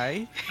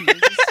guy. He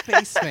is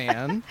a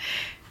spaceman.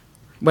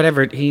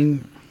 Whatever,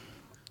 Same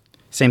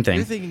thing.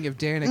 You're thinking of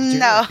Danik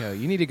Jericho.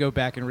 You need to go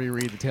back and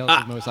reread the Tales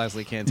of Mos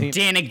Eisley Cantina.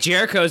 Danik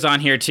Jericho's on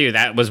here too.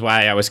 That was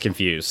why I was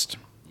confused.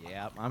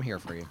 Yeah, I'm here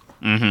for you.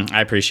 I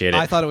appreciate it.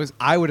 I thought it was.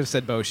 I would have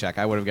said Boshek.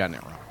 I would have gotten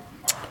it wrong.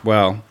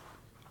 Well,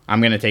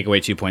 I'm going to take away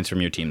 2 points from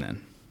your team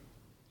then.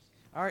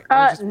 All right.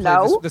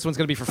 No. This one's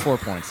going to be for 4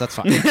 points. That's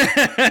fine.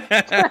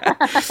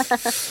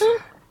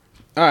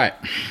 All right.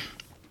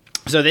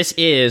 So this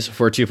is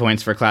for 2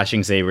 points for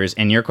Clashing Sabers,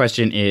 and your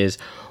question is,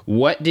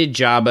 what did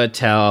Jabba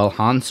tell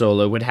Han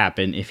Solo would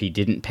happen if he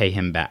didn't pay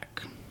him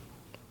back?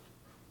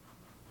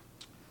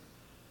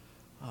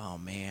 Oh,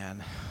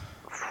 man.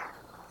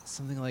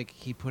 Something like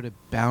he put a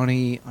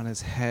bounty on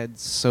his head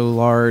so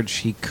large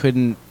he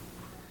couldn't...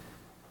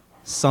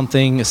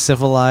 a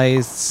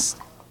civilized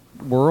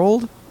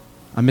world?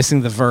 I'm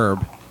missing the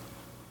verb.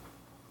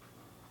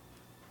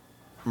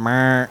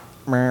 Mer,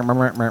 mer, mer,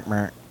 mer, mer,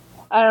 mer.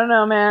 I don't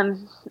know,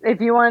 man. If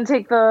you want to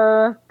take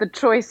the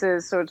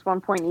choices, so it's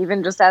 1 point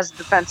even just as a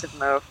defensive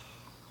move.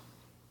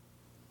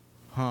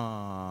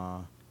 Huh.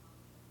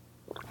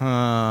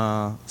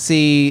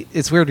 See,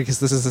 it's weird because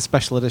this is a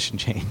special edition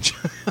change.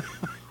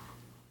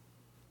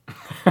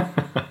 Put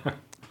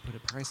a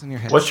price on your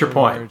head. What's your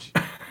point?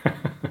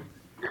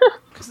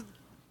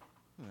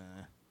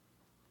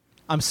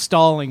 I'm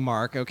stalling,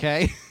 Mark,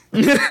 okay?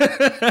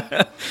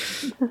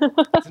 It's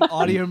an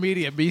audio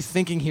medium. Me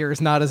thinking here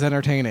is not as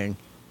entertaining.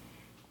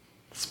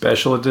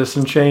 Special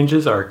edition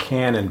changes are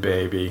canon,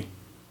 baby.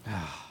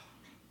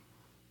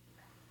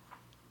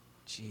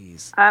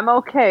 Jeez. I'm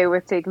okay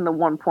with taking the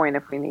 1 point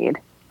if we need.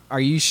 Are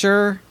you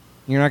sure?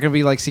 You're not going to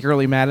be, like,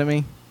 secretly mad at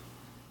me?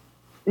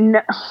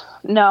 No,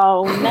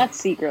 not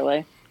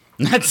secretly.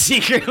 Not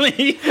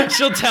secretly.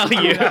 She'll tell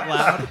you.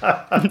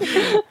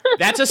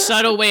 That's a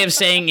subtle way of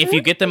saying if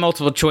you get the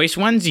multiple choice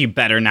ones, you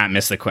better not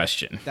miss the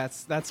question.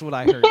 That's what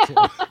I heard, too.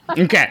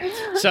 Okay,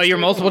 so your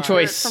multiple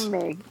choice. From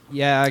me.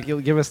 Yeah,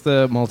 give us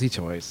the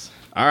multi-choice.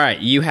 All right,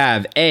 you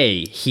have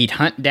A, he'd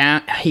hunt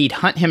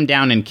him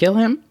down and kill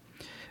him.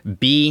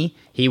 B,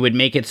 he would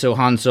make it so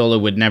Han Solo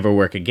would never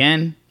work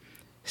again.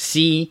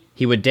 C,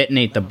 he would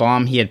detonate the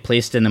bomb he had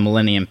placed in the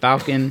Millennium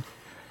Falcon.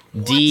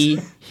 D,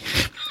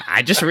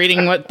 I'm just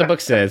reading what the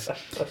book says.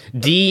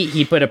 D,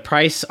 he put a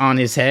price on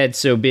his head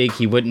so big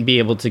he wouldn't be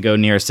able to go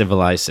near a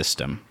civilized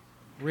system.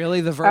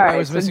 Really? The verb I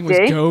was missing was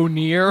go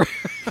near?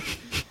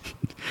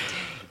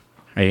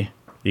 Hey,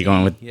 you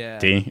going with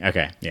D?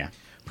 Okay, yeah.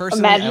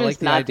 Personally, Imagine I like it's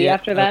the not idea, D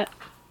after that.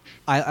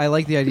 I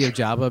like the idea of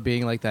Jabba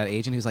being like that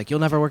agent who's like, you'll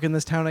never work in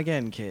this town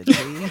again, kid.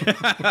 See?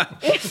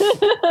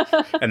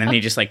 And then he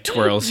just like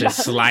twirls his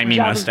slimy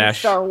mustache.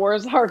 Star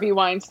Wars Harvey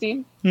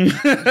Weinstein.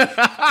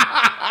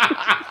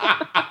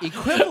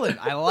 Equivalent.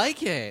 I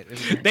like it.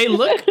 They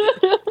look.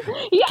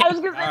 Yeah, I was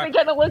going to say they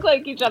kind of look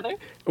like each other.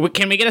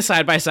 Can we get a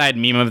side-by-side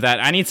meme of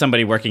that? I need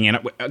somebody working in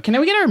it. Can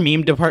we get our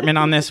meme department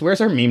on this? Where's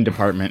our meme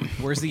department?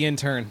 Where's the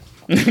intern?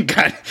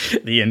 God,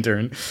 the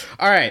intern.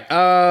 All right.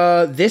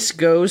 This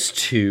goes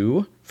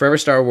to Forever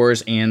Star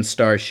Wars and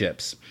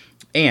Starships.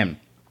 And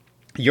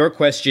your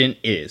question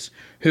is,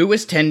 who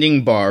was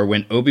tending bar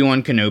when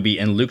Obi-Wan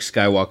Kenobi and Luke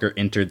Skywalker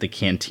entered the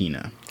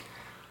cantina?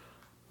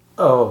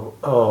 I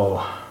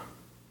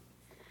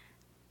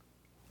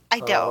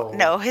don't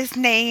know his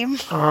name.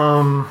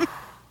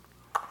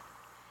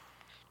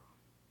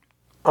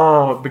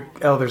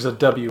 There's a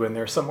W in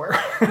there somewhere.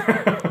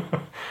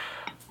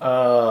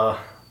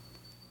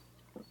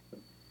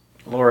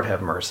 Lord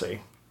have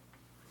mercy.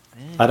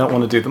 I don't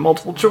want to do the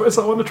multiple choice.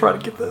 I want to try to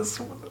get this.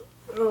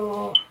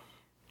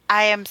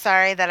 I am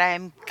sorry that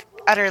I'm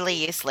utterly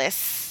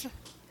useless.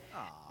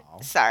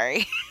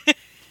 Sorry.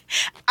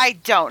 I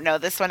don't know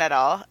this one at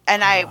all.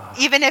 And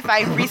even if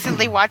I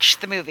recently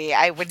watched the movie,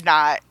 I would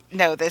not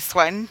know this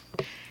one.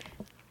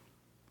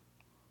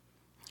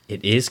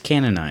 It is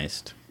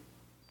canonized.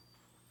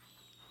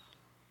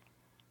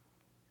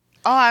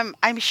 Oh,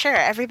 I'm sure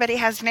everybody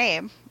has a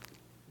name.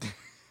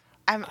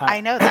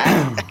 I know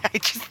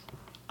that.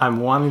 I'm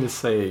wanting to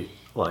say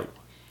like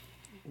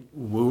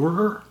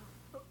Wooer.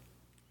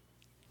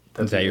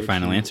 Is that your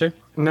final answer?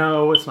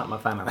 No, it's not my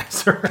final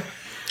answer.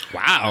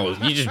 Wow,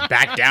 you just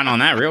backed down on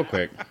that real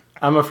quick.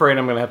 I'm afraid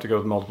I'm going to have to go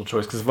with multiple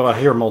choice because if I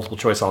hear multiple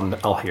choice,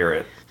 I'll hear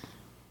it.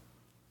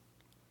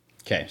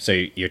 Okay, so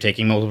you're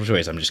taking multiple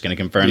choice. I'm just going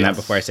to confirm that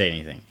before I say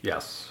anything.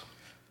 Yes.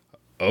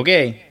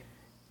 Okay.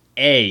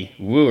 A,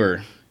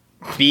 Wooer.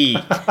 B,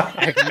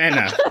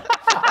 Ekmena.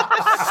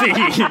 C,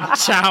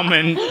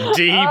 Chowman.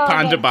 D,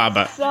 Ponda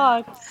Baba.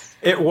 Sucks.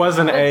 It was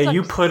an A.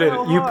 You put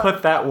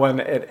that one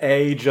at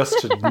A just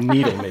to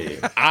needle me.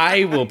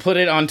 I will put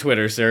it on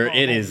Twitter, sir.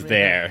 It is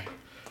there.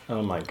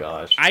 Oh my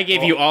gosh. I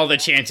gave you all the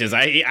chances.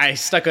 I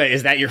stuck a,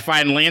 is that your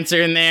final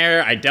answer in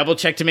there? I double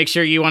checked to make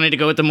sure you wanted to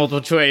go with the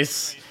multiple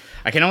choice.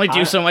 I can only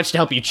do so much to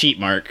help you cheat,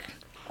 Mark.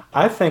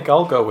 I think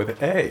I'll go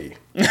with A.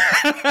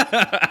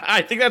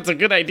 I think that's a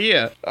good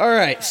idea. All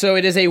right, so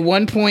it is a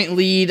 1 point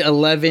lead,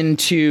 11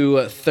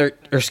 to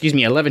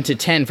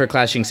 10 for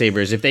Clashing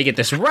Sabers. If they get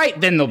this right,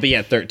 then they'll be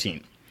at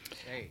 13.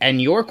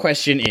 And your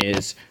question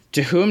is,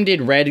 to whom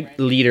did Red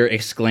Leader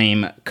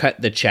exclaim,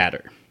 "Cut the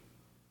chatter"?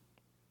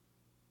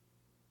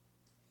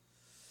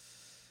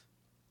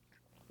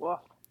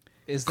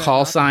 Is that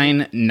Call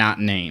sign, not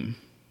name.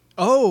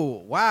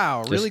 Oh,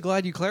 wow. Really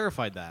glad you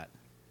clarified that.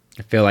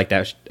 I feel like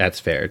that's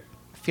fair.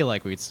 I feel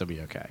like we'd still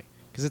be okay.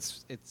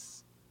 Because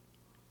it's...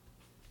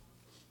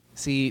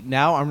 See,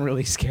 now I'm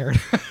really scared.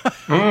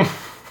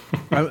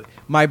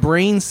 My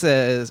brain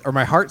says, or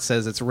my heart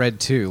says it's Red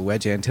 2,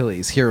 Wedge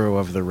Antilles, hero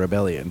of the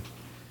rebellion.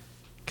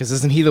 Because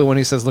isn't he the one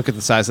who says, look at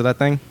the size of that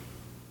thing?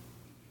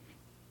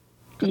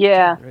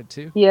 Yeah. Red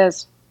 2?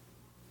 Yes.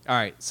 All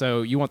right,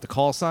 so you want the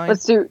call sign?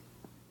 Let's do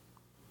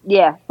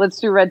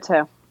Red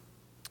 2.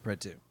 Red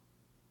 2.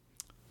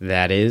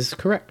 That is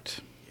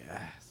correct.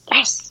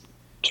 Yes!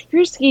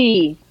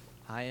 Trusky!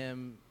 I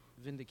am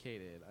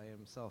vindicated. I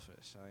am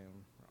selfish. I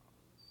am wrong.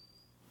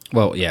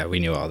 Well, yeah, we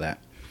knew all that.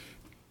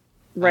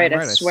 Right,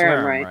 I swear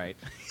I'm right.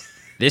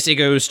 This it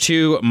goes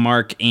to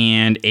Mark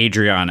and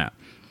Adriana.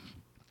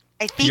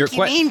 I think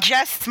you mean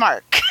just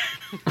Mark.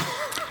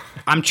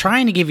 I'm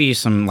trying to give you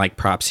some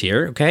props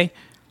here, okay?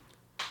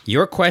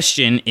 Your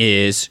question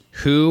is,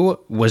 who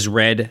was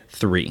Red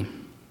 3?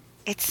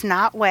 It's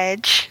not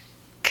Wedge,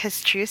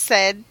 because Drew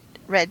said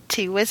Red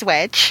 2 was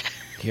Wedge.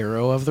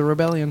 Hero of the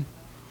Rebellion.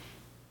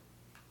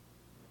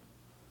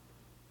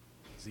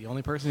 He's the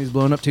only person who's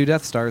blown up 2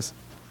 Death Stars.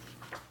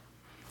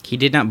 He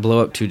did not blow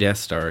up 2 Death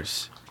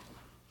Stars.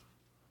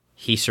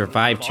 He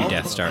survived 2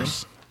 Death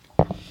Stars.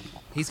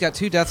 He's got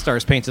 2 Death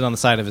Stars painted on the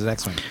side of his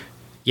X-Wing.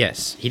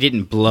 Yes, he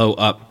didn't blow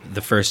up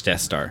the first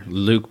Death Star.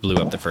 Luke blew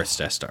up the first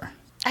Death Star.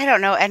 I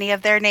don't know any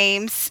of their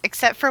names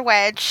except for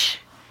Wedge,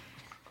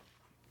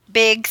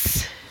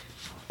 Biggs,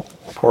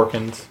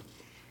 Porkins.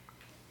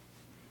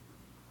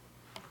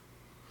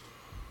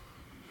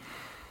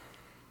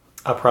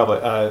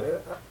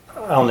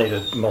 I'll need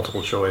a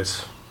multiple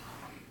choice.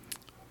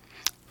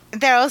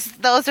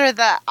 Those are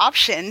the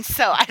options,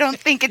 so I don't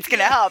think it's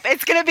gonna help.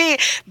 It's gonna be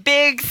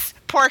Biggs,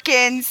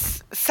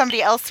 Porkins,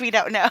 somebody else we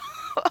don't know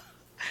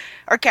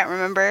or can't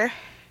remember.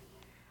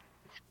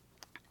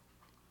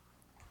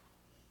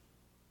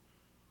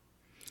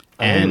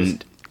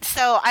 And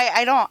so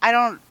I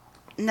don't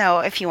know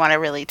if you want to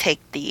really take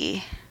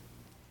the.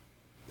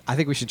 I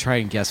think we should try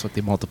and guess what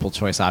the multiple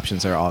choice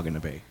options are all going to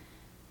be.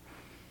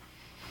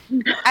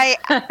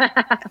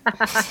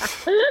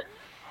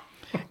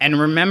 And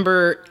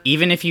remember,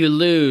 even if you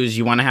lose,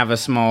 you want to have a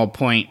small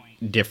point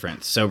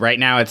difference. So right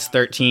now it's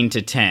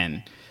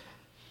 13-10.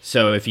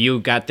 So if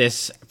you got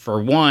this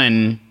for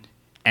 1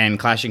 and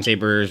Clashing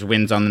Sabers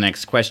wins on the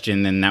next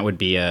question, then that would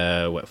be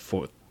a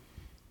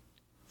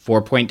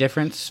 4-point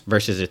difference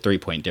versus a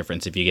 3-point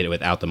difference if you get it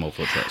without the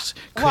multiple choice.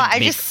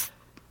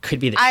 Could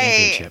be the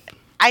championship.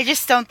 I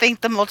just don't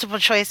think the multiple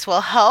choice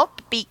will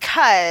help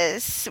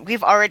because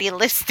we've already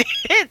listed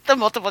the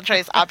multiple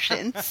choice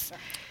options.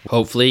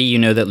 Hopefully, you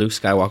know that Luke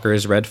Skywalker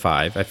is Red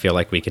 5. I feel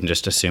like we can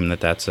just assume that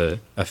that's a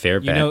fair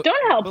bet.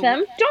 Don't help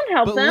them. Don't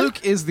help but them.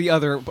 Luke is the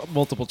other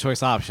multiple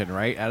choice option,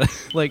 right?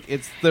 Like,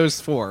 it's those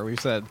 4. We've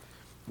said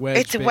Wedge,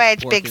 it's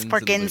Wedge, Biggs,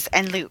 Porkins,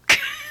 and Luke.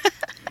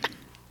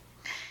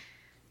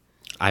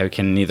 I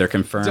can neither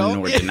confirm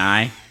nor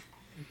deny.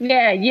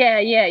 Yeah.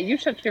 You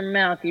shut your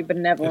mouth, you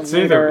benevolent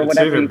leader, or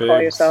whatever you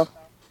call yourself.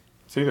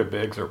 It's either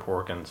Biggs or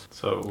Porkins.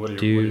 So what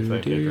do you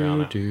think,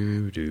 Adriana?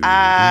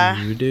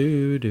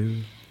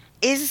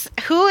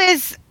 Who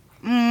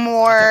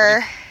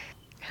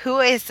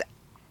is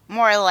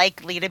more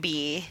likely to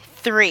be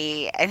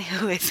 3 and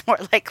who is more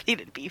likely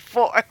to be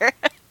 4?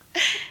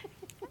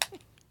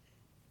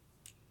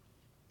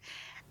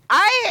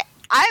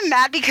 I'm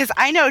mad because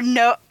I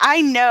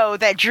know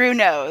that Drew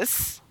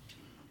knows.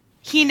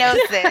 He knows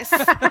this.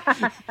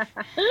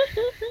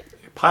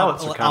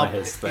 Pilots are kind of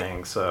his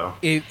thing, so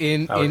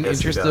in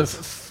interest of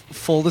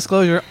full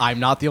disclosure, I'm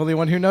not the only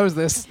one who knows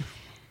this.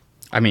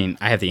 I mean,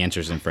 I have the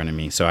answers in front of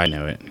me, so I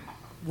know it.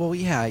 Well,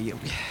 yeah.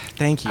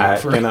 Thank you.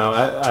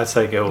 I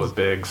say go with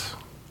Biggs.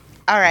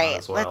 All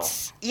right,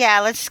 let's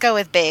go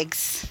with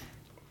Biggs.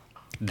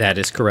 That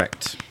is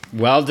correct.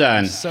 Well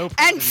done.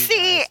 And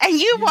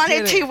you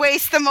wanted to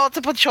waste the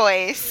multiple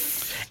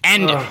choice.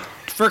 And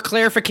for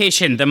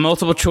clarification, the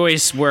multiple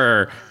choice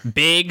were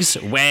Biggs,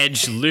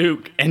 Wedge,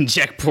 Luke, and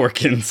Jack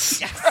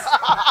Porkins.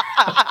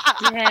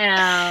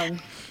 Damn.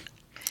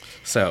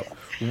 So,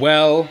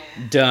 well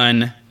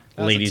done,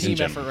 ladies and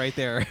gentlemen. Effort right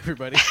there,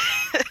 everybody.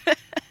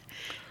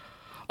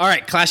 All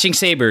right, Clashing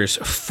Sabers,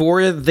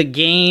 for the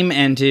game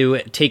and to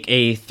take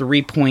a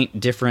 3-point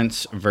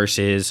difference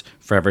versus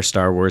Forever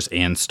Star Wars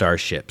and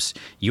Starships.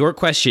 Your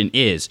question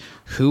is,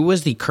 who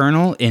was the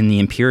colonel in the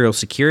Imperial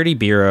Security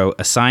Bureau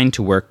assigned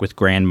to work with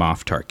Grand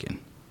Moff Tarkin?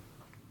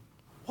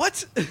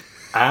 What?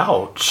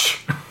 Ouch.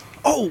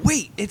 Oh,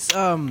 wait, it's,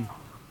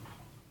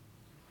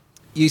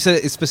 you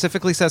said it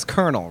specifically says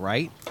colonel,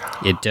 right?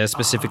 It does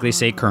specifically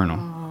say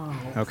colonel.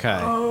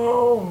 Okay.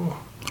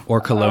 Or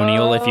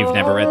colonial if you've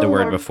never read the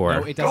word before.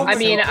 No, it doesn't I say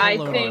mean, I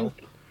colonial.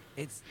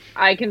 think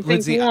I can think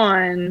Lindsay,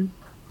 one.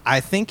 I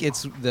think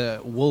it's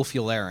the Wolf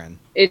Yularen.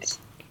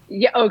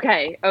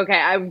 Okay.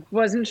 I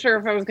wasn't sure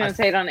if I was going to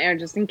say it on air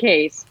just in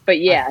case, but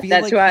yeah,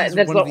 that's like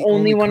that's the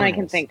only one I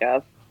can think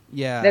of.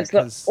 Yeah, that's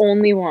the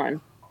only one.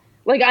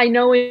 Like I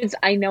know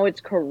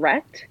it's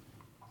correct.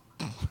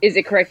 Is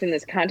it correct in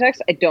this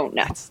context? I don't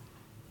know.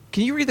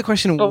 Can you read the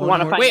question one more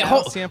time?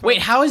 Wait,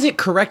 how is it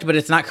correct, but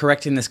it's not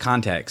correct in this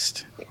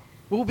context?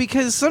 Well,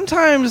 because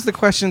sometimes the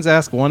questions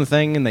ask one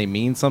thing and they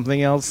mean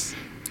something else.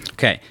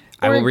 Okay,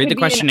 I will read the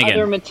question again.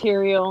 Other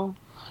material.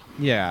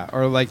 Yeah,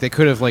 or like they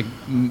could have like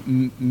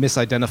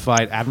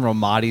misidentified Admiral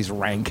Mahdi's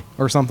rank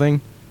or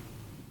something.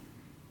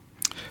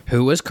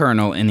 Who was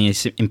colonel in the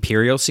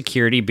Imperial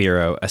Security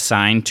Bureau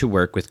assigned to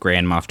work with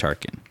Grand Moff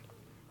Tarkin?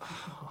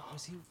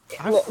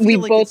 We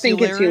both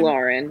think it's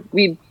Yularen.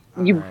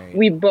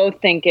 We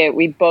both think it.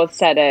 We both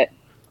said it.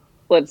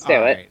 Let's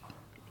do it.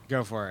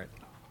 Go for it.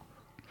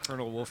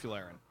 Colonel Wolf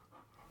Yularen.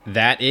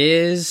 That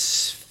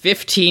is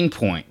 15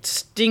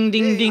 points. Ding,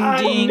 ding, ding, ding.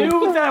 I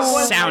knew that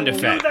one. Sound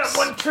effects. I knew that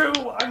one too.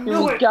 I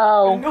knew it.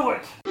 Go. I knew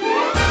it.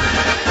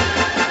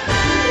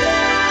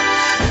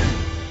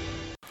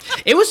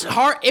 It was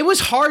hard. It was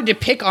hard to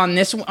pick on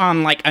this,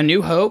 on like A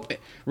New Hope.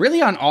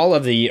 Really, on all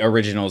of the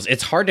originals,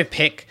 it's hard to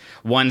pick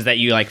ones that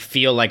you like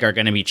feel like are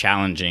going to be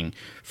challenging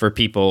for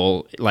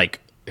people like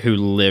who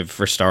live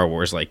for Star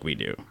Wars like we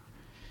do.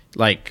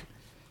 Like,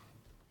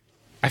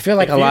 I feel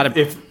like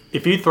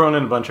if you'd thrown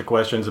in a bunch of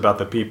questions about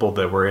the people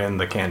that were in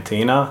the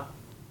cantina,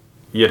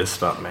 you'd have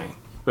stumped me.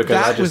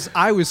 Because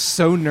I was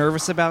so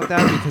nervous about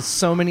that because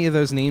so many of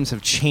those names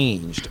have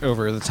changed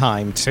over the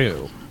time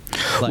too.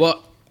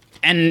 Well,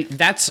 and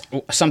that's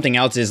something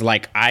else is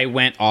like I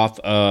went off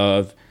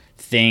of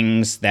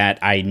things that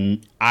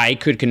I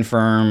could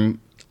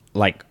confirm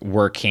like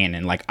were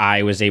canon. Like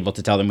I was able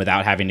to tell them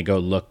without having to go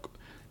look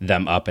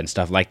them up and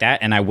stuff like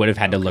that. And I would have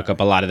had to look up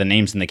a lot of the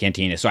names in the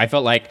cantina. So I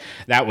felt like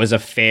that was a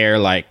fair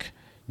like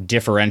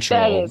differential.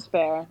 That is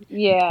fair.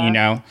 Yeah. You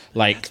know,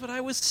 like that's what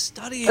I was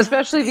studying.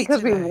 Especially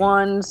because we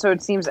won, so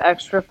it seems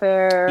extra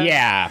fair.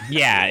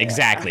 Yeah,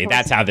 exactly.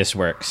 That's how this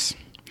works.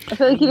 I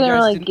feel like you didn't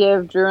really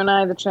give Drew and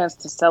I the chance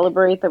to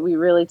celebrate that we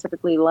really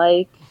typically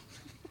like.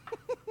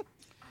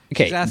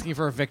 Okay. He's asking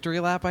for a victory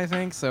lap, I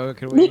think. So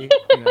could we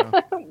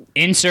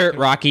insert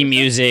Rocky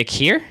music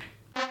here?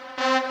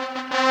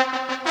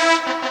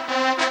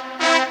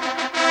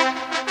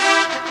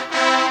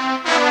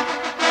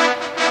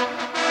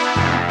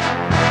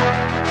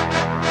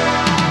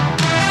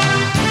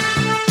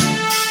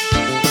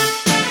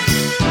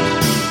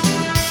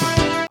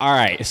 All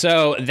right,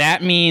 so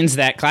that means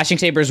that Clashing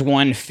Sabers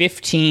won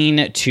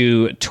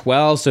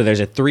 15-12, so there's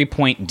a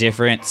 3-point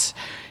difference.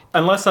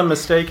 Unless I'm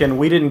mistaken,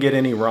 we didn't get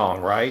any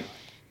wrong, right?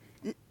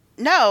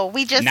 No,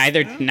 we just...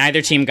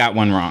 Neither team got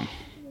one wrong.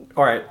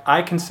 All right,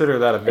 I consider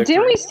that a victory.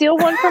 Didn't we steal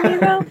one from you,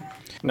 though?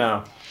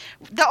 No.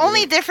 The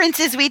only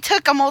difference is we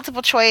took a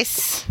multiple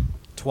choice.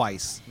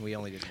 Twice. We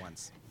only did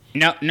once.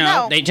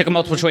 No, they took a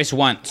multiple choice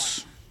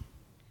once.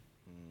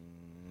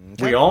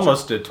 We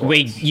almost did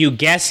twice.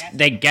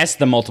 They guessed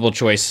the multiple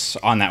choice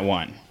on that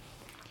one.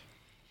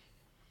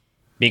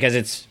 Because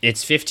it's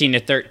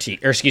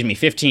 15-13, or excuse me,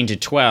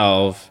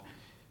 15-12,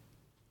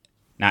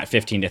 not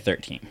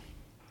 15-13.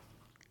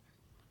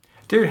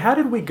 Dude, how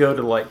did we go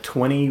to like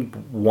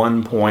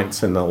 21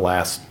 points in the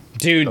last?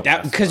 Dude,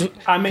 because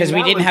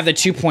we didn't have the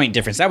 2-point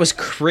difference. That was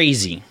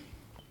crazy.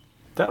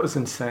 That was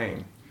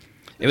insane.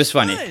 It was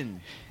funny.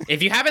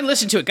 If you haven't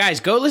listened to it, guys,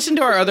 go listen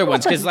to our other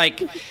ones because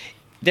like.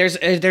 There's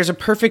a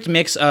perfect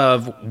mix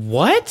of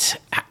what?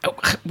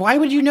 Why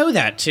would you know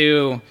that?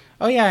 To,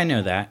 oh yeah, I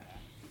know that.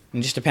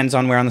 It just depends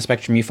on where on the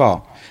spectrum you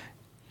fall.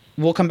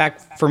 We'll come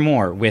back for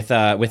more with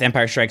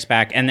Empire Strikes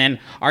Back, and then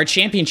our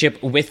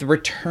championship with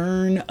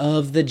Return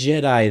of the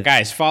Jedi.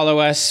 Guys, follow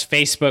us,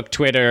 Facebook,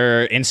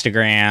 Twitter,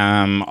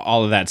 Instagram,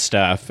 all of that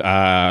stuff.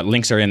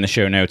 Links are in the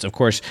show notes. Of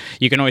course,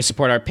 you can always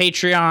support our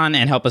Patreon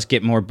and help us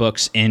get more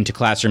books into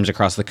classrooms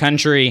across the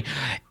country.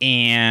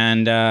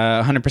 And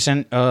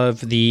 100% of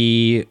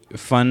the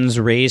funds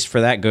raised for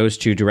that goes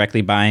to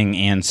directly buying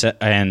and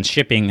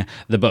shipping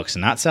the books,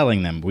 not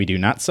selling them. We do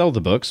not sell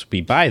the books.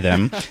 We buy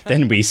them,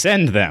 then we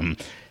send them.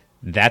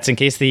 That's in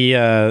case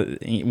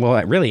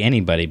really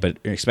anybody, but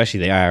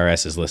especially the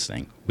IRS is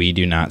listening. We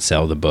do not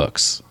sell the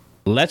books.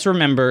 Let's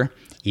remember,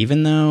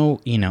 even though,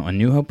 A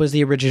New Hope was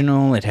the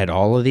original, it had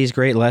all of these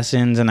great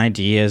lessons and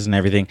ideas and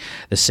everything,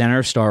 the center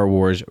of Star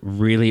Wars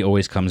really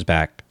always comes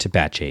back to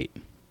Batch 8.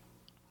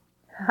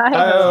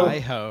 Hi-ho.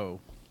 Hi-ho.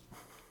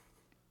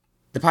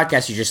 The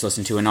podcast you just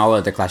listened to and all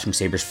other Clashing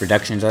Sabers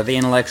productions are the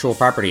intellectual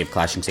property of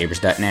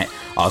ClashingSabers.net.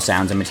 All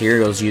sounds and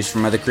materials used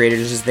from other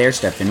creators is their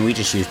stuff, and we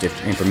just used it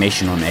for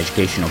informational and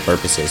educational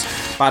purposes.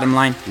 Bottom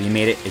line, we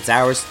made it, it's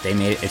ours, they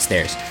made it, it's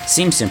theirs.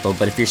 Seems simple,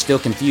 but if you're still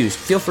confused,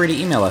 feel free to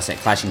email us at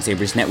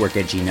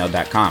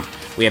ClashingSabersNetwork@gmail.com.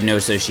 We have no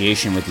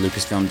association with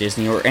Lucasfilm,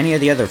 Disney, or any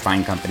of the other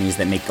fine companies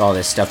that make all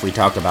this stuff we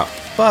talk about.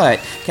 But,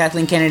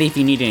 Kathleen Kennedy, if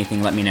you need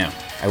anything, let me know.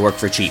 I work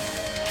for cheap.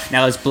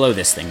 Now let's blow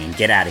this thing and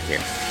get out of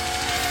here.